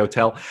Chelsea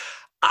Hotel.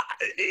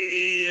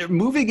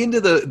 Moving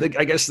into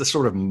the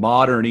sort of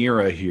modern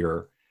era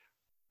here,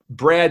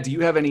 Brad, do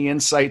you have any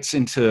insights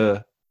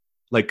into,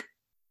 like,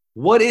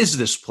 what is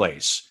this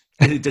place?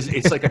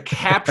 It's like a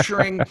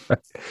capturing.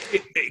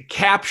 It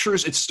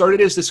captures. It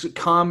started as this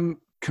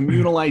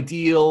communal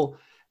ideal,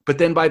 but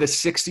then by the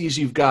 60s,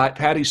 you've got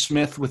Patti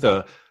Smith with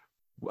a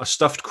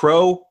stuffed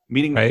crow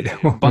meeting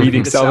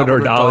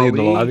Salvador Dali in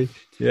the lobby.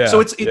 Yeah.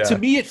 So to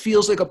me, it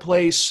feels like a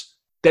place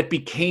that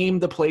became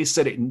the place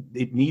that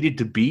it needed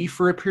to be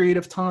for a period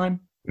of time.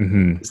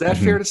 Is that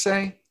fair to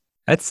say?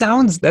 That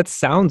sounds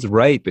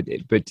right, but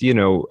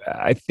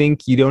I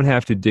think you don't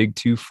have to dig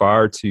too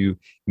far to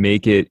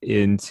make it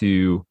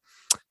into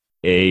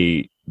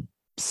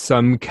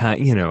some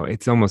kind,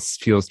 it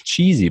almost feels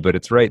cheesy, but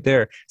it's right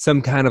there.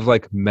 Some kind of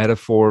like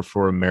metaphor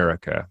for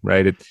America,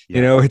 right? It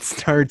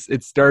starts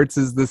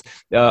as this,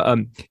 be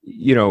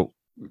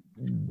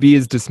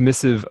as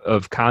dismissive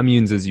of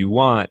communes as you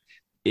want.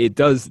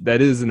 That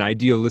is an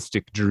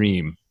idealistic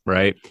dream,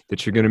 right?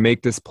 That you're going to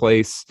make this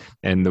place,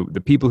 and the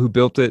people who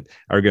built it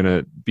are going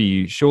to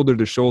be shoulder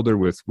to shoulder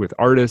with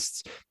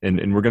artists,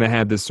 and we're going to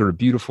have this sort of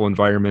beautiful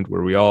environment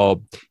where we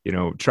all,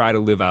 try to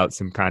live out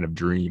some kind of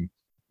dream.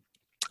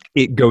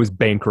 It goes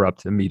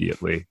bankrupt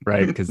immediately,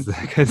 right?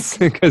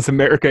 Because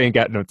America ain't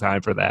got no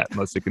time for that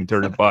unless it can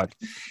turn a buck.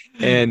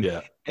 And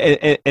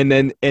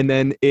then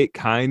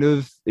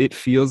it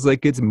feels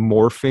like it's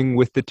morphing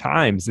with the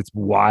times. It's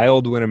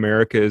wild when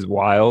America is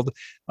wild.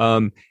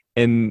 And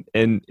in the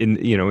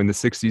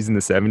 60s and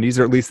the 70s,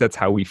 or at least that's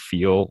how we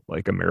feel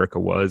like America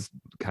was,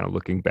 kind of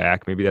looking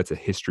back. Maybe that's a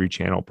History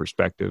Channel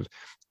perspective.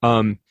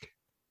 And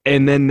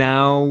then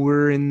now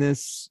we're in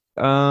this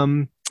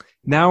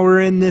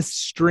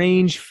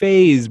strange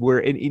phase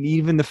where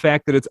even the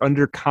fact that it's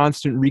under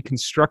constant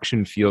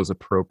reconstruction feels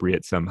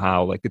appropriate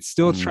somehow. Like it's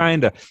still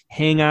trying to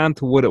hang on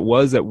to what it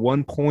was at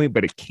one point,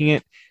 but it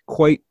can't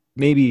quite.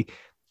 Maybe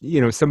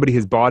somebody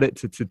has bought it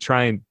to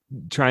try and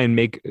turn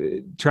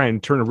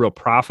a real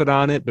profit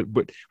on it. But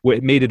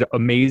what made it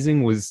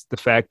amazing was the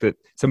fact that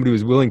somebody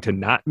was willing to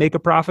not make a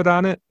profit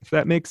on it, if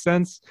that makes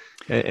sense.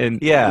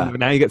 And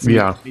now you got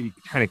somebody maybe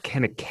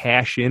kind of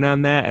cash in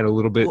on that at a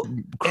little bit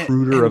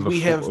cruder of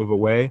a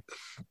way.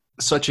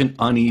 Such an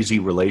uneasy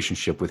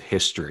relationship with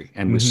history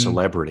and with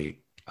celebrity.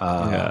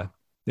 So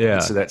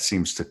that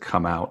seems to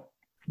come out.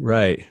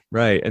 Right.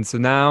 And so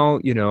now,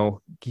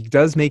 it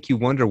does make you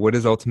wonder what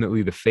is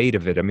ultimately the fate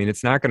of it. I mean,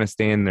 it's not going to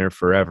stand there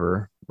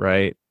forever,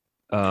 right?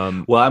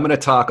 Well, I'm going to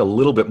talk a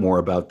little bit more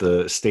about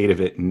the state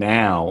of it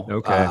now.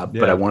 Okay.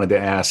 But I wanted to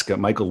ask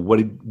Michael,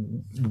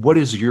 what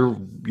is your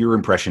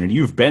impression? And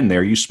you've been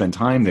there, you spent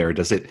time there.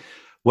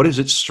 What does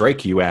it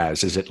strike you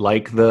as? Is it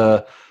like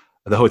the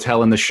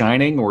hotel in The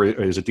Shining, or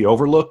is it the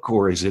Overlook,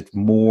 or is it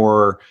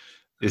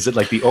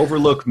like the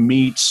Overlook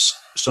meets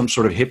some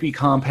sort of hippie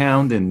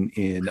compound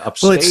in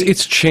upstate? Well,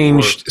 it's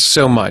changed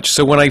so much.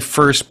 So when I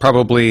first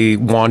probably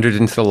wandered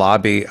into the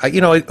lobby, I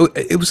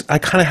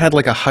kind of had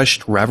like a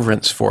hushed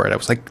reverence for it. I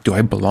was like, do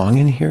I belong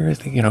in here? Are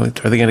they going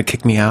to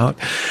kick me out?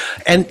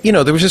 And,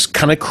 there was just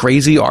kind of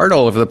crazy art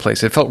all over the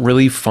place. It felt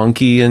really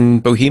funky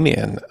and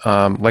bohemian,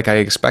 like I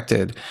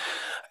expected.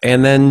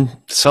 And then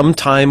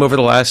sometime over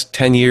the last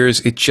 10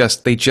 years,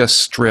 they just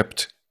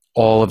stripped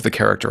all of the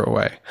character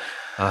away.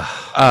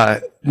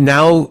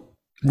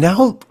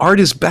 Now art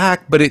is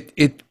back, but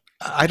it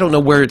I don't know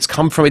where it's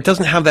come from. It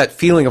doesn't have that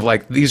feeling of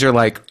like these are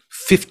like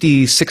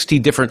 50, 60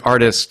 different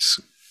artists,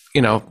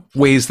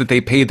 ways that they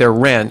paid their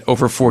rent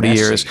over 40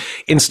 years.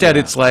 Instead,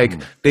 it's like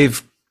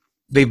they've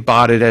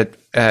bought it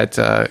at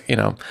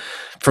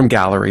from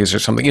galleries or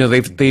something.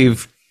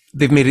 They've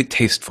made it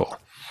tasteful.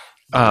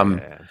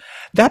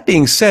 That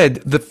being said,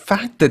 the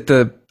fact that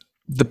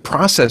the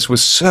process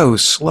was so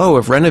slow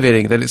of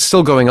renovating that it's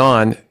still going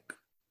on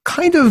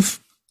kind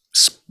of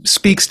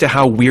speaks to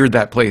how weird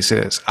that place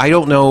is. I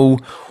don't know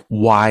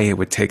why it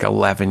would take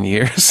 11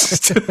 years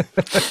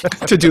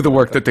to do the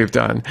work that they've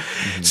done.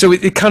 Mm-hmm. So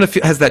it kind of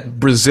has that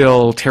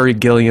Brazil, Terry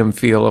Gilliam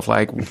feel of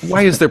like,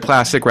 why is there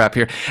plastic wrap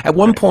here? At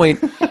one point,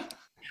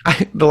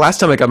 the last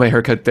time I got my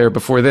haircut there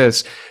before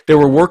this, there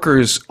were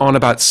workers on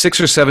about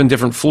 6 or 7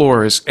 different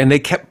floors, and they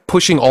kept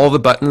pushing all the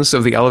buttons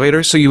of the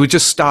elevator. So you would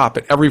just stop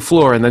at every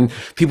floor, and then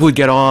people would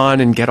get on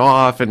and get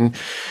off, and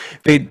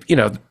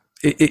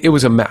it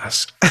was a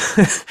mess.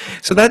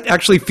 So that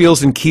actually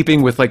feels in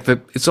keeping with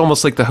it's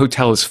almost like the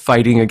hotel is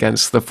fighting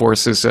against the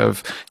forces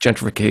of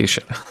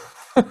gentrification.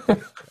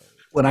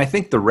 Well, I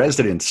think the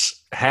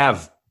residents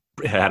have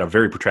had a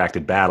very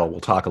protracted battle.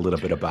 We'll talk a little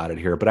bit about it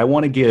here, but I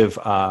want to give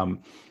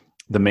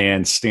the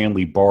man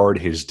Stanley Bard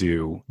his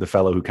due, the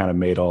fellow who kind of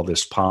made all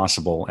this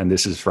possible. And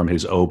this is from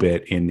his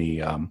obit in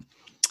the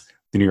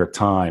New York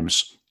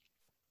Times.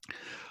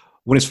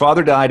 When his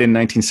father died in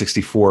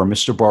 1964,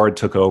 Mr. Bard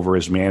took over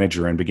as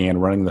manager and began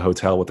running the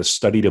hotel with a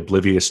studied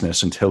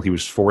obliviousness until he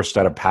was forced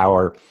out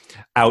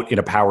in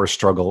a power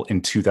struggle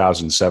in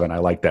 2007. I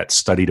like that,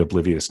 studied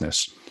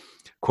obliviousness.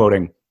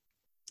 Quoting,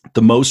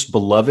 "The most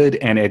beloved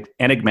and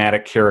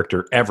enigmatic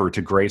character ever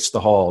to grace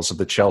the halls of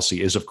the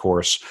Chelsea is, of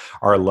course,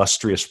 our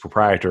illustrious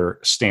proprietor,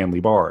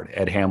 Stanley Bard,"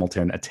 Ed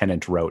Hamilton, a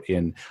tenant, wrote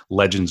in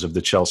Legends of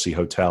the Chelsea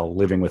Hotel,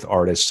 Living with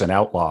Artists and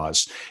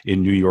Outlaws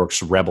in New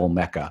York's Rebel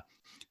Mecca,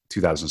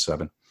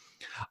 2007.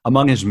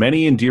 Among his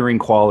many endearing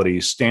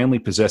qualities, Stanley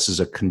possesses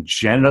a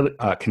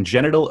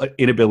congenital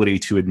inability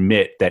to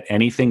admit that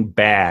anything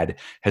bad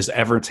has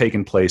ever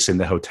taken place in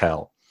the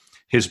hotel.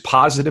 His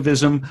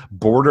positivism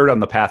bordered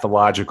on the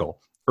pathological.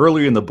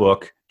 Earlier in the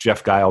book,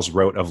 Jeff Giles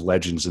wrote of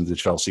Legends in the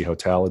Chelsea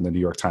Hotel in the New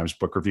York Times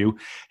Book Review.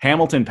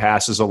 Hamilton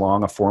passes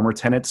along a former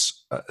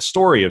tenant's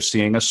story of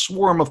seeing a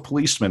swarm of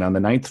policemen on the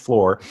 9th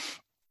floor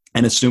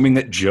and assuming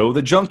that Joe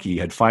the junkie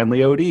had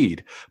finally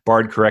OD'd.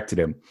 Bard corrected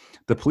him.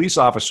 The police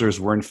officers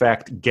were in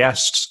fact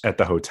guests at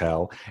the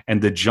hotel,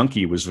 and the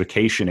junkie was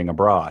vacationing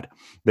abroad.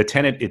 The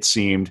tenant, it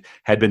seemed,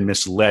 had been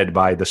misled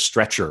by the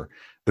stretcher,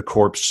 the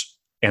corpse,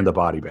 and the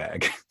body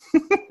bag.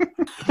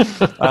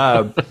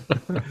 So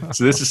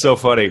this is so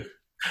funny.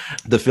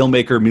 The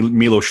filmmaker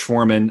Milos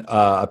Forman,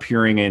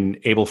 appearing in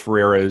Abel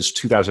Ferreira's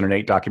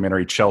 2008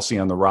 documentary Chelsea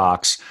on the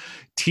Rocks,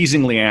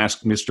 teasingly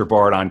asked Mr.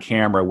 Bard on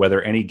camera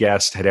whether any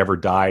guest had ever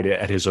died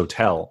at his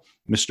hotel.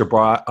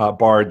 Mr.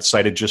 Bard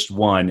cited just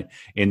one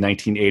in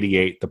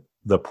 1988,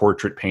 the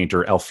portrait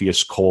painter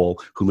Alpheus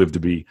Cole, who lived to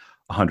be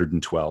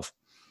 112,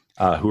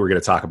 who we're going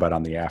to talk about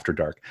on the After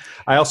Dark.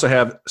 I also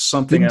have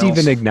something else. Didn't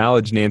even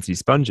acknowledge Nancy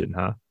Spungen,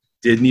 huh?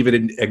 Didn't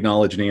even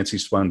acknowledge Nancy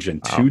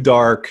Spungen. Wow. Too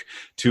dark.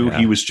 Yeah.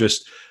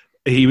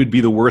 He would be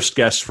the worst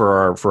guest for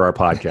our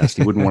podcast.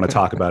 He wouldn't want to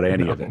talk about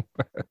any of it.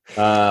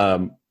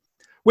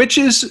 Which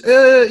is,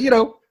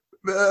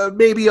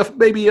 maybe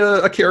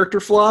a character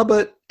flaw,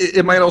 but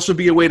it might also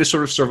be a way to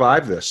sort of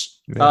survive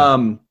this.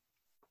 Yeah.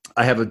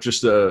 I have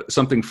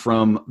something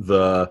from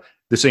the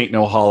This Ain't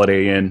No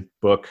Holiday Inn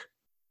book.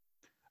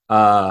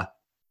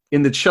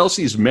 In the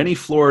Chelsea's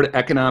many-floored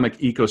economic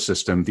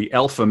ecosystem, the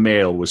alpha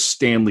male was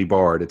Stanley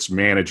Bard, its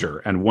manager,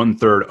 and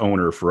one-third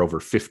owner for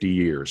over 50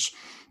 years.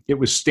 It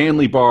was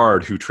Stanley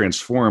Bard who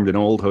transformed an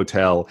old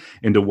hotel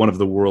into one of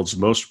the world's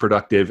most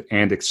productive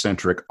and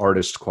eccentric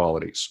artist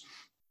qualities.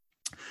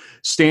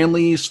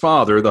 Stanley's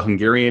father, the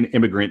Hungarian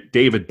immigrant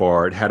David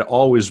Bard, had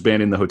always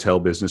been in the hotel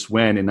business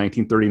when, in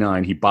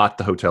 1939, he bought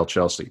the Hotel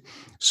Chelsea.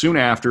 Soon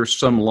after,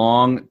 some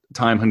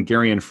long-time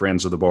Hungarian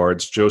friends of the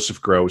Bards,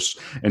 Joseph Gross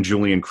and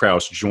Julian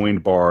Krauss,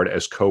 joined Bard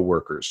as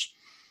co-workers.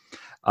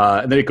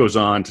 And then it goes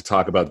on to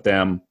talk about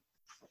them.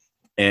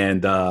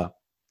 And, so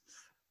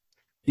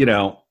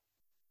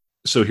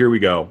here we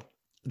go.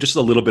 Just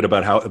a little bit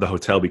about how the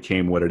hotel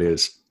became what it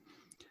is.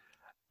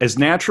 As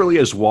naturally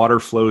as water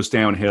flows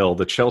downhill,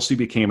 the Chelsea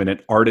became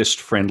an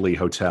artist-friendly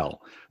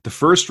hotel. The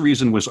first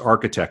reason was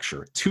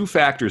architecture. 2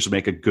 factors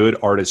make a good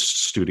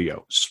artist's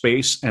studio: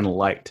 space and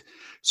light.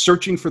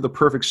 Searching for the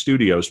perfect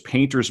studios,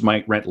 painters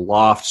might rent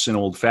lofts in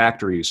old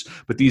factories,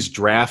 but these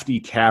drafty,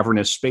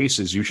 cavernous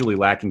spaces, usually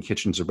lacking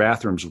kitchens or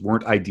bathrooms,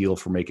 weren't ideal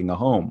for making a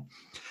home.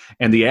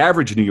 And the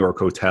average New York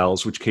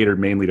hotels, which catered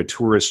mainly to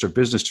tourists or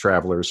business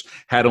travelers,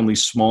 had only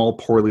small,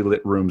 poorly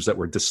lit rooms that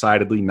were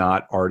decidedly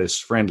not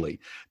artist-friendly.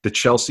 The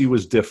Chelsea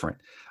was different.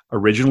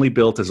 Originally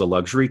built as a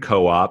luxury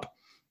co-op,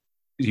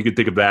 you could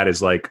think of that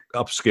as like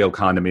upscale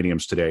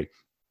condominiums today.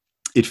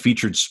 It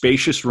featured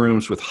spacious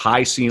rooms with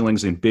high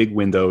ceilings and big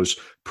windows,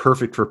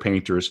 perfect for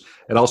painters.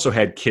 It also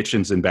had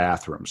kitchens and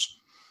bathrooms.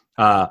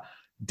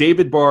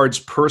 David Bard's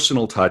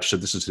personal touch, so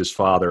this is his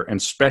father,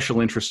 and special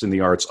interest in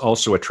the arts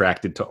also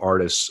attracted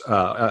artists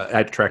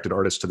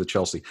to the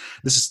Chelsea.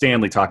 This is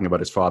Stanley talking about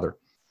his father.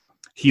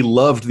 He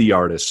loved the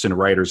artists and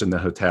writers in the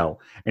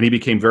hotel, and he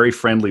became very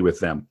friendly with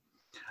them.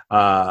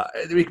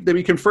 They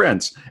became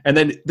friends. And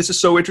then this is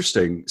so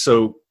interesting.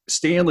 So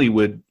Stanley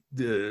would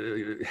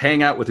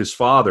hang out with his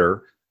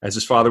father as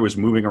his father was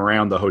moving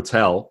around the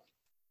hotel.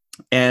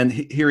 And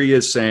here he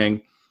is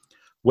saying,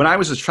 when I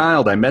was a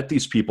child, I met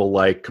these people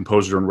like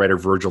composer and writer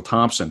Virgil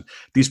Thompson.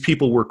 These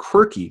people were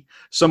quirky,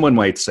 someone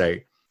might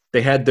say.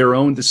 They had their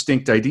own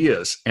distinct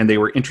ideas, and they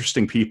were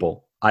interesting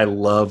people. I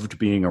loved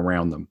being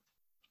around them.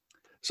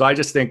 So I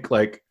just think,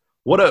 like,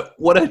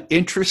 what an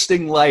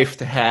interesting life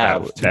to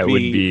have. That would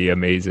be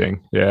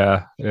amazing.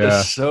 Yeah.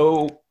 It's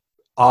so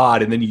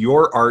odd. And then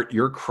your art,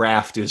 your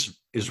craft is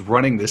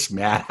running this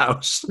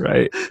madhouse.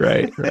 Right.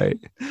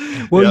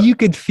 Well, you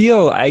could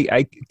feel,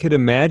 I could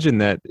imagine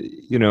that,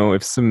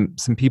 if some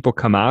people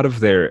come out of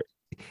there,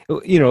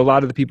 a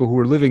lot of the people who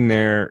were living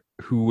there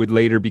who would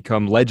later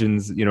become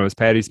legends, as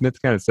Patti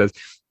Smith kind of says,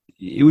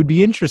 it would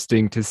be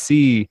interesting to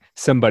see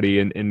somebody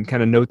and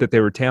kind of note that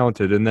they were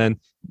talented. And then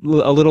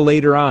a little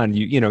later on,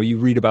 you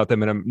read about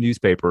them in a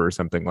newspaper or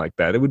something like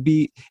that.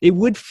 It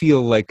would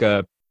feel like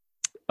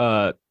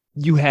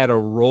you had a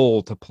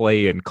role to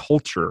play in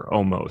culture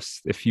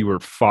almost if you were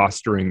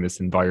fostering this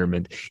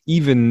environment,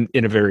 even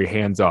in a very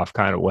hands-off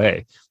kind of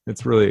way.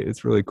 It's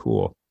really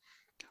cool.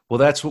 Well,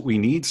 that's what we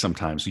need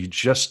sometimes. You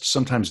just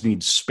sometimes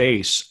need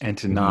space and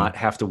to not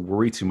have to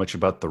worry too much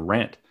about the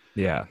rent.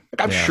 Yeah.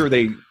 I'm sure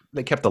they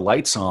kept the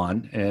lights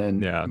on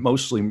and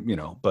mostly,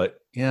 but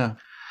yeah.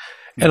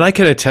 And I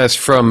can attest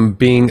from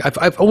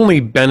I've only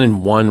been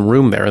in one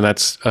room there, and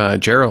that's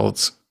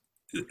Gerald's.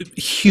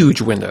 Huge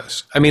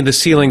windows. I mean, the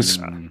ceilings,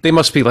 they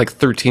must be like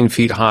 13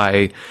 feet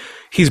high.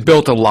 He's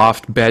built a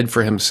loft bed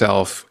for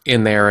himself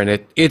in there, and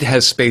it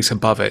has space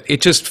above it.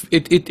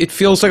 It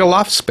feels like a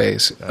loft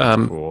space.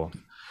 That's cool.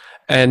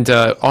 And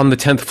on the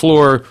 10th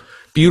floor,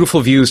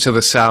 beautiful views to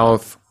the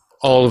south,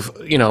 all of,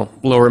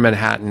 lower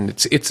Manhattan.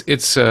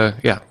 It's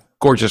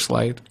gorgeous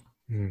light.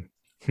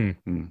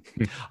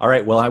 All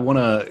right. Well, I want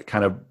to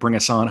kind of bring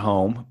us on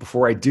home.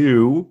 Before I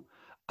do,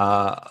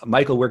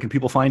 Michael, where can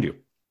people find you?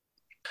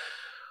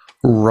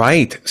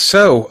 Right.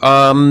 So,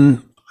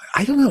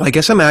 I don't know. I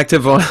guess I'm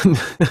active on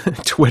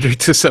Twitter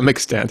to some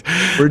extent.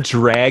 We're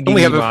dragging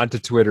you onto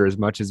Twitter as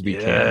much as we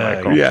can,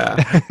 Michael.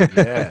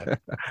 Yeah.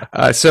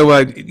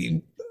 So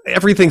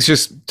everything's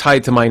just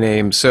tied to my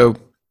name. So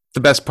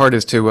the best part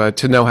is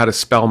to know how to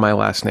spell my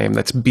last name.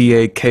 That's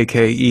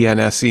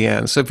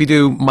Bakkensen. So if you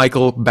do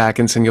Michael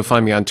Bakkensen, you'll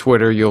find me on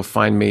Twitter. You'll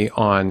find me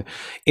on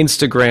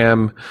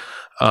Instagram.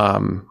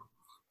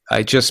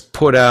 I just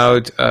put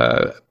out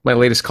my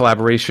latest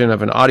collaboration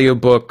of an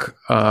audiobook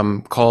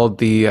called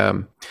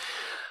The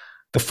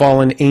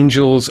Fallen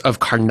Angels of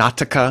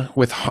Karnataka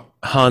with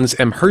Hans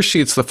M.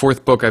 Hershey. It's the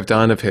fourth book I've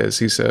done of his.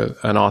 He's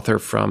an author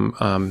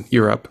from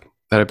Europe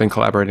that I've been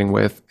collaborating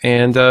with,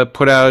 and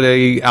put out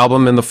a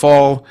album in the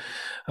fall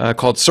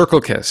called Circle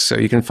Kiss. So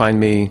you can find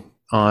me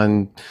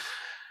on...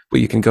 Well,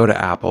 you can go to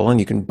Apple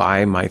and you can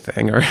buy my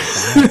thing, or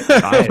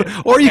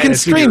or you can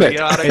stream it.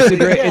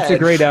 It's a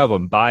great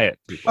album. Buy it.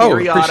 Oh,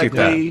 appreciate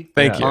that.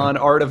 Thank you. On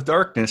Art of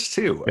Darkness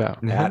too. Yeah,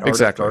 at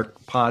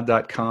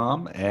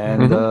artofdarkpod.com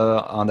and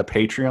on the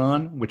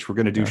Patreon, which we're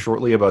going to do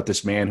shortly, about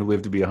this man who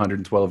lived to be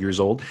 112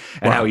 years old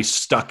and how he's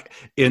stuck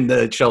in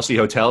the Chelsea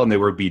Hotel and there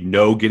would be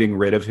no getting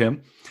rid of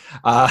him.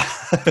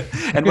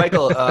 And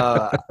Michael,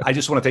 I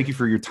just want to thank you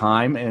for your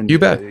time and you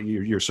bet.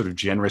 Your sort of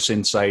generous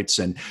insights,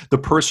 and the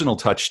personal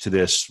touch to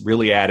this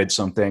really added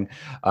something.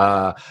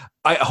 I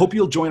hope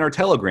you'll join our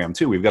Telegram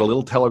too. We've got a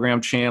little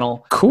Telegram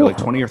channel. Cool. Like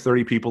 20 or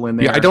 30 people in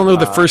there. Yeah, I don't know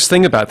the first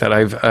thing about that.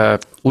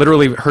 I've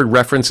literally heard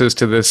references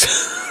to this.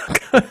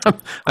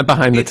 I'm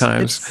behind the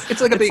times.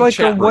 It's like a big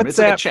chat room. It's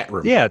like a chat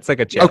room. Yeah, it's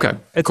like a chat room. Okay,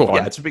 it's cool.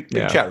 Yeah, it's a big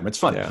chat room. It's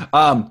fun.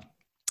 Yeah.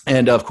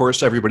 And of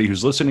course, everybody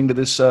who's listening to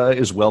this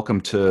is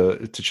welcome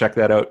to check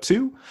that out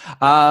too.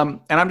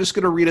 And I'm just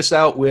going to read us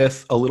out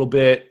with a little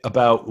bit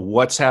about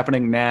what's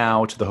happening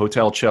now to the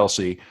Hotel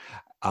Chelsea.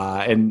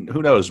 And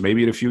who knows,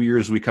 maybe in a few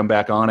years we come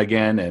back on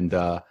again, and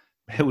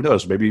who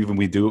knows, maybe even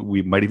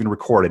we might even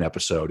record an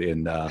episode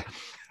in one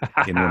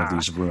of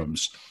these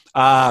rooms.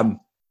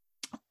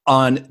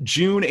 On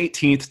June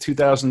 18th,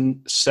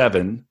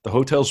 2007, the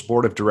hotel's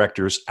board of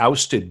directors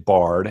ousted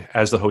Bard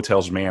as the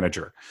hotel's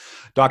manager.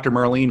 Dr.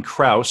 Marlene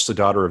Krauss, the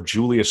daughter of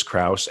Julius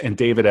Krauss, and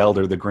David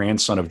Elder, the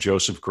grandson of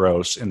Joseph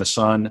Gross, and the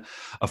son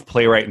of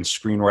playwright and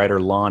screenwriter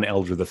Lon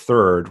Elder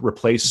III,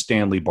 replaced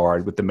Stanley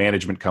Bard with the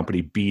management company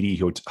Beatty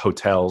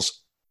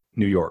Hotels,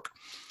 New York.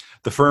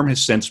 The firm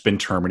has since been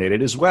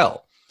terminated as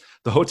well.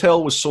 The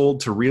hotel was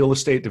sold to real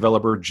estate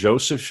developer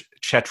Joseph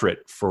Chetrit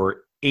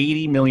for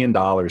 $80 million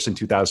in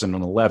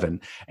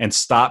 2011 and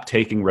stopped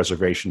taking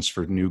reservations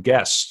for new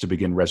guests to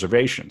begin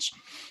renovations.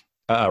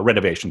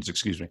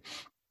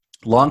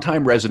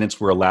 Longtime residents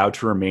were allowed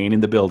to remain in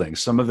the building,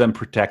 some of them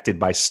protected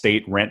by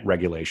state rent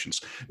regulations.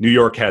 New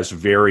York has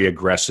very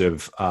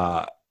aggressive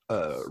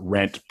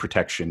rent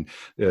protection.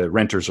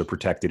 Renters are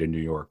protected in New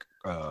York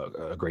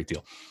a great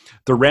deal.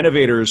 The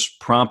renovators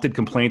prompted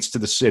complaints to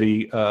the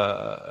city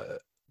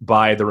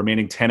by the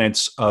remaining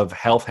tenants of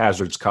health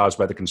hazards caused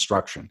by the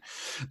construction.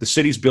 The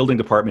city's building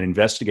department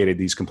investigated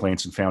these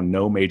complaints and found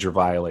no major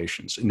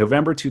violations. In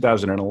November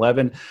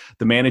 2011,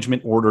 the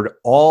management ordered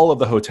all of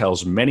the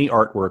hotel's many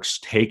artworks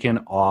taken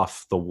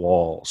off the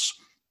walls.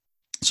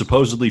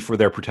 supposedly for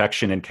their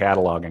protection and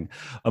cataloging,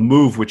 a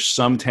move which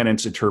some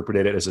tenants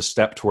interpreted it as a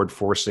step toward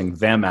forcing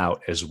them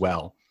out as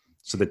well.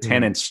 So the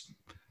tenants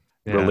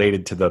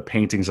related to the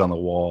paintings on the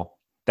wall.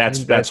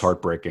 That's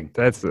heartbreaking.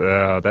 That's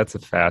a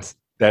fast.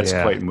 That's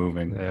quite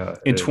moving. Yeah,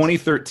 in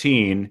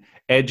 2013,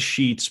 Ed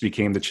Sheets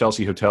became the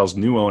Chelsea Hotel's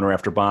new owner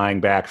after buying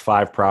back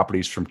 5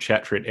 properties from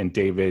Chetrit and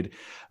David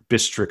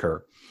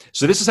Bistricker.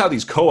 So this is how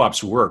these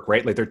co-ops work,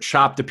 right? Like they're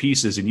chopped to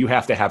pieces and you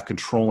have to have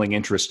controlling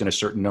interest in a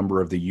certain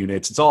number of the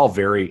units. It's all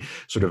very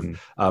sort of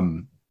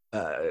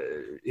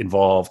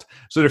involved.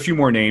 So there are a few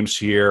more names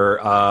here.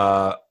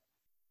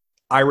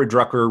 Ira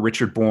Drucker,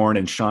 Richard Bourne,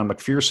 and Sean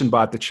McPherson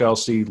bought the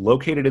Chelsea.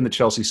 Located in the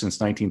Chelsea since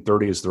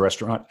 1930 is the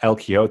restaurant El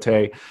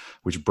Quixote,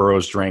 which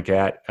Burroughs drank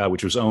at,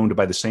 which was owned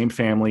by the same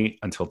family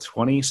until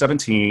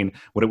 2017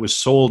 when it was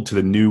sold to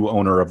the new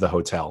owner of the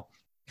hotel.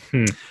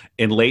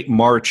 In late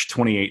March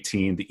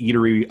 2018, the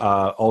eatery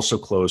also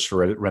closed for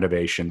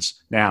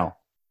renovations. Now,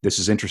 this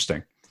is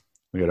interesting.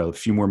 We got a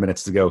few more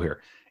minutes to go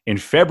here. In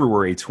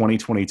February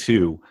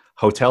 2022,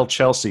 Hotel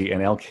Chelsea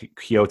and El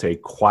Quixote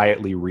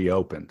quietly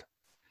reopened.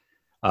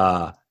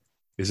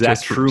 Is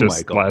that true,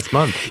 Michael? Last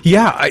month.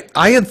 Yeah,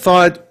 I had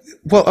thought,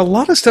 well, a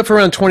lot of stuff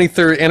around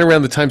 23rd and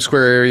around the Times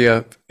Square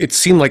area, it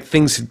seemed like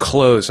things had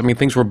closed. I mean,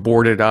 things were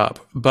boarded up,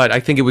 but I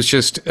think it was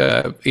just,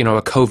 a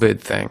COVID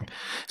thing.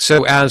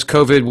 So as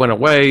COVID went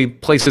away,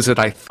 places that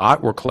I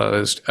thought were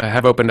closed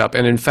have opened up.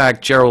 And in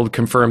fact, Gerald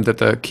confirmed that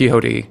the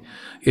Quixote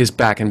is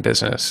back in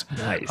business.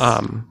 Nice.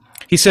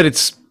 He said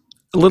it's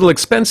a little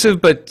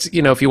expensive, but,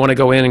 if you want to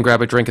go in and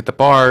grab a drink at the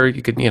bar,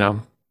 you could,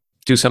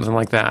 do something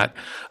like that.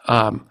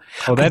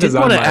 That is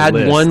on my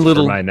list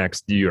for my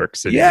next New York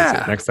City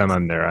visit. Next time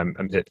I'm there, I'm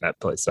hitting that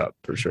place up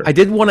for sure. I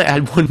did want to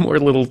add one more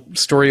little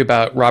story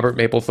about Robert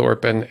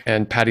Mapplethorpe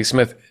and Patti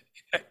Smith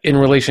in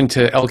relation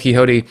to El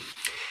Quixote.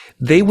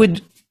 They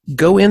would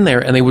go in there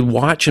and they would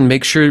watch and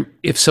make sure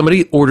if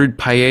somebody ordered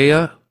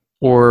paella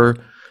or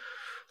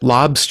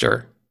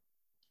lobster,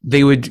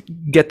 they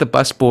would get the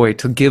busboy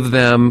to give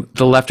them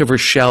the leftover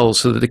shells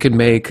so that they could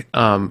make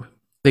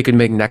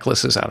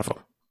necklaces out of them.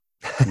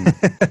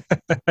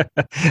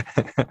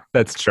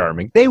 That's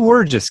charming. They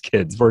were just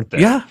kids, weren't they?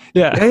 Yeah.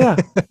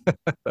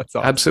 That's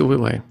awesome.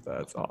 Absolutely.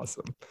 That's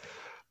awesome.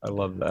 I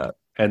love that.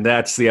 And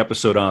that's the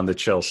episode on the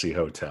Chelsea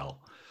Hotel.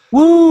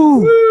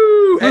 Woo!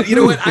 Woo! And you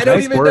know what? I don't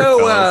Nice even work,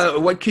 know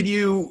fellas. what could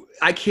you.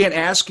 I can't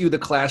ask you the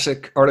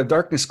classic Art of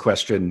Darkness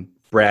question,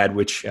 Brad.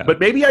 But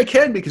maybe I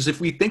can, because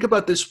if we think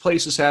about this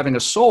place as having a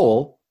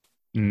soul,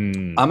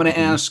 I'm going to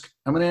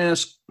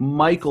ask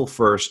Michael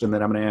first, and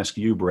then I'm going to ask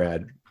you,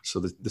 Brad. So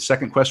the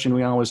second question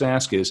we always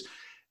ask is,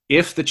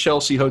 if the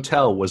Chelsea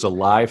Hotel was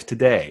alive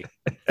today,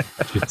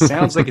 it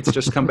sounds like it's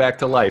just come back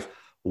to life,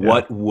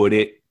 what would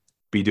it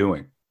be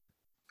doing?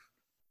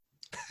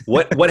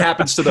 What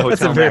happens to the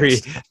hotel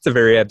next? It's a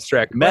very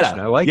abstract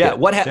question. I like it.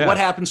 What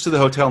happens to the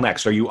hotel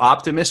next? Are you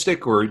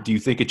optimistic, or do you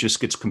think it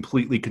just gets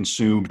completely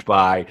consumed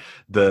by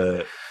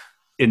the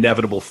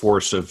inevitable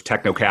force of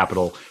techno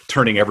capital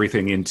turning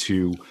everything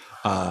into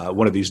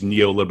one of these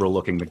neoliberal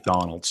looking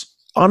McDonald's?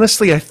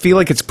 Honestly, I feel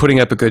like it's putting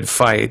up a good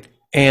fight.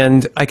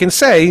 And I can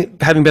say,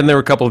 having been there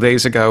a couple of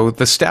days ago,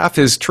 the staff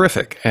is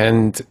terrific.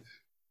 And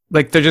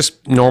they're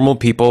just normal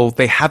people.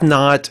 They have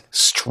not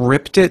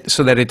stripped it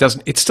so that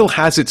it still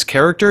has its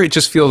character. It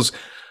just feels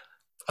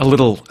a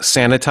little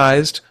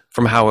sanitized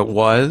from how it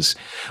was.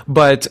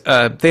 But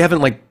they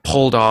haven't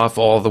pulled off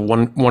all the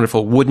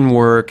wonderful wooden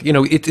work.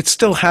 It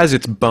still has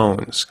its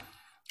bones.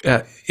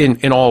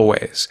 In all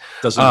ways.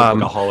 Doesn't look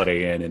like a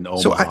Holiday Inn in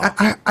Omaha. So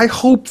I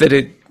hope that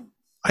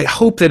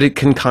it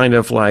can kind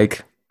of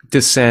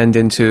descend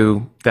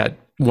into that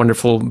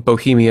wonderful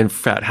bohemian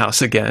frat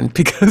house again,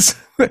 because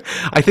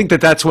I think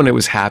that's when it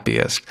was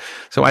happiest.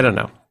 So I don't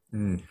know.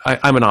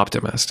 I'm an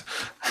optimist.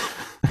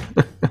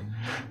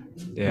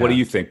 What do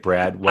you think,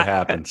 Brad? What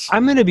happens?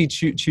 I'm going to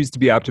choose to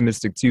be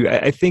optimistic too.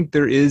 I think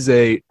there is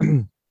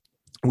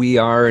we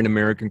are in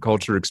American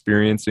culture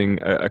experiencing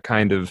a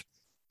kind of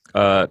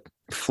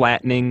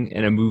flattening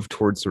and a move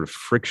towards sort of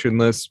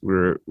frictionless,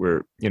 where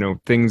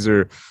things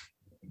are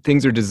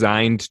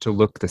designed to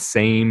look the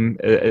same.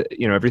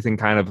 Everything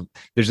kind of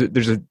there's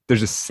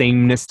a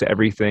sameness to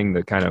everything.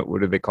 The kind of,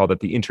 what do they call that?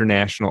 The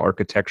international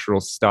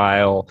architectural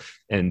style,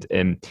 and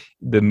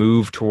the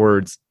move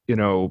towards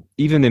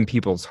even in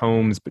people's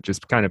homes, but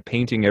just kind of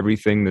painting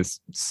everything this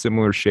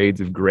similar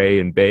shades of gray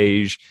and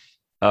beige.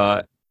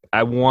 I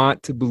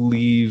want to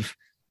believe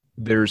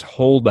there's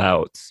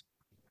holdouts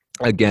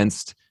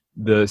against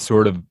the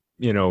sort of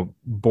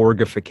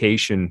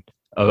Borgification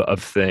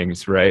of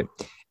things, right?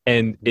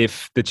 And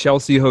if the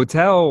Chelsea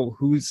Hotel,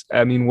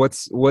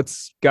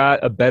 what's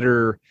got a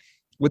better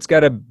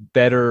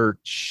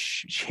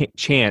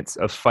chance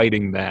of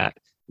fighting that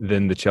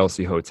than the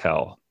Chelsea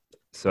Hotel?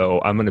 So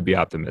I'm going to be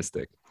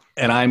optimistic.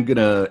 And I'm going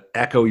to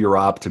echo your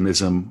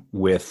optimism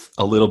with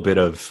a little bit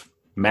of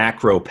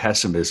macro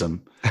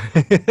pessimism,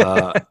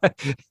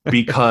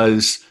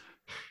 because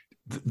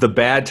the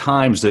bad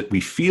times that we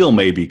feel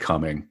may be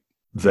coming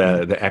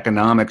the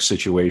economic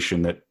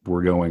situation that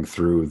we're going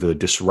through, the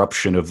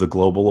disruption of the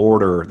global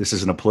order. This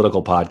isn't a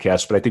political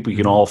podcast, but I think we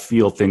can all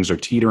feel things are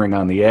teetering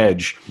on the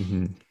edge.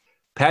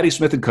 Patti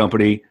Smith and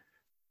Company,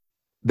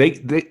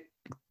 there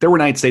were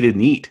nights they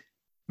didn't eat.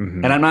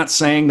 And I'm not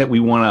saying that we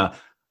want to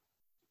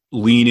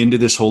lean into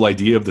this whole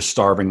idea of the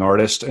starving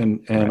artist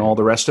and all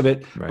the rest of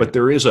it, but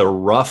there is a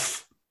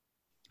rough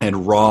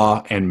and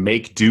raw and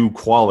make do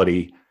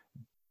quality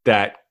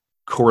that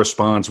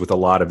corresponds with a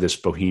lot of this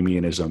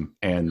bohemianism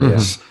and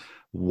this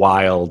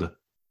wild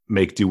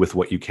make do with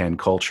what you can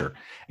culture.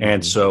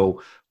 And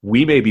so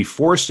we may be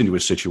forced into a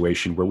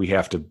situation where we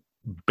have to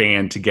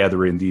band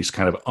together in these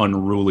kind of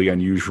unruly,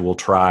 unusual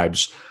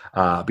tribes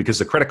because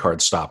the credit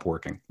cards stop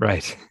working.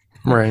 Right.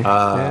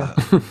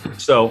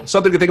 So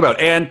something to think about.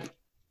 And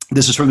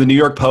this is from the New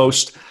York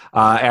Post.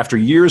 After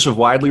years of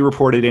widely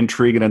reported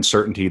intrigue and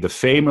uncertainty, the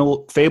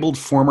fabled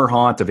former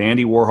haunt of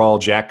Andy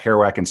Warhol, Jack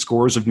Kerouac, and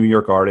scores of New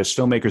York artists,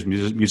 filmmakers,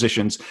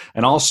 musicians,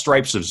 and all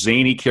stripes of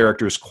zany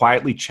characters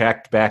quietly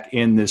checked back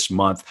in this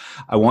month.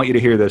 I want you to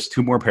hear this,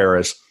 2 more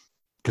paras,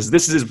 because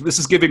this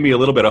is giving me a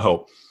little bit of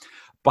hope.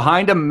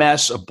 Behind a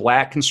mess of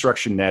black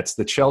construction nets,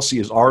 the Chelsea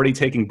is already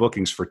taking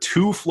bookings for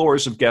 2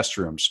 floors of guest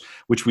rooms,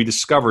 which we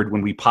discovered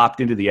when we popped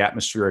into the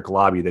atmospheric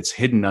lobby that's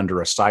hidden under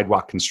a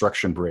sidewalk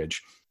construction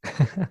bridge.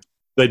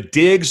 The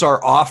digs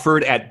are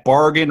offered at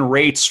bargain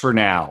rates for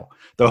now.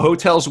 The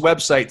hotel's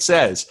website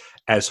says,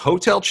 as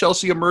Hotel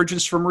Chelsea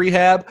emerges from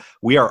rehab,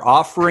 we are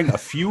offering a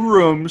few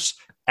rooms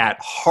at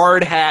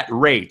hard hat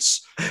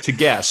rates to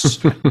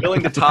guests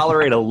willing to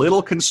tolerate a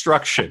little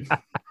construction.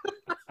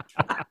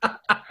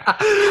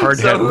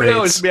 Hard hat who rates.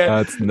 knows, man?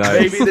 That's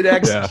nice. Maybe the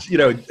next,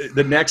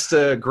 the next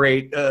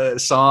great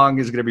song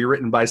is going to be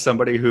written by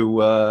somebody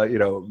who,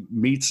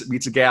 meets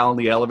a gal in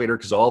the elevator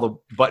because all the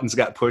buttons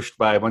got pushed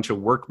by a bunch of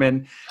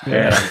workmen.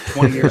 And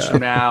 20 years from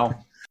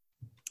now,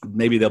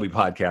 maybe they'll be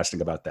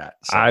podcasting about that.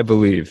 So. I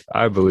believe.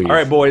 All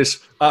right, boys.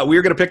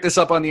 We're going to pick this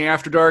up on the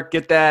After Dark.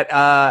 Get that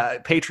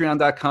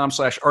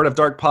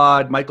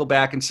patreon.com/artofdarkpod. Michael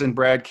Bakkensen,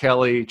 Brad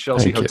Kelly,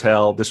 Chelsea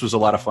Hotel. This was a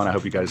lot of fun. I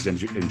hope you guys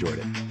enjoyed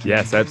it.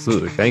 Yes,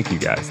 absolutely. Thank you,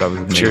 guys. That was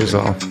amazing. Cheers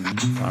all.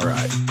 All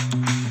right.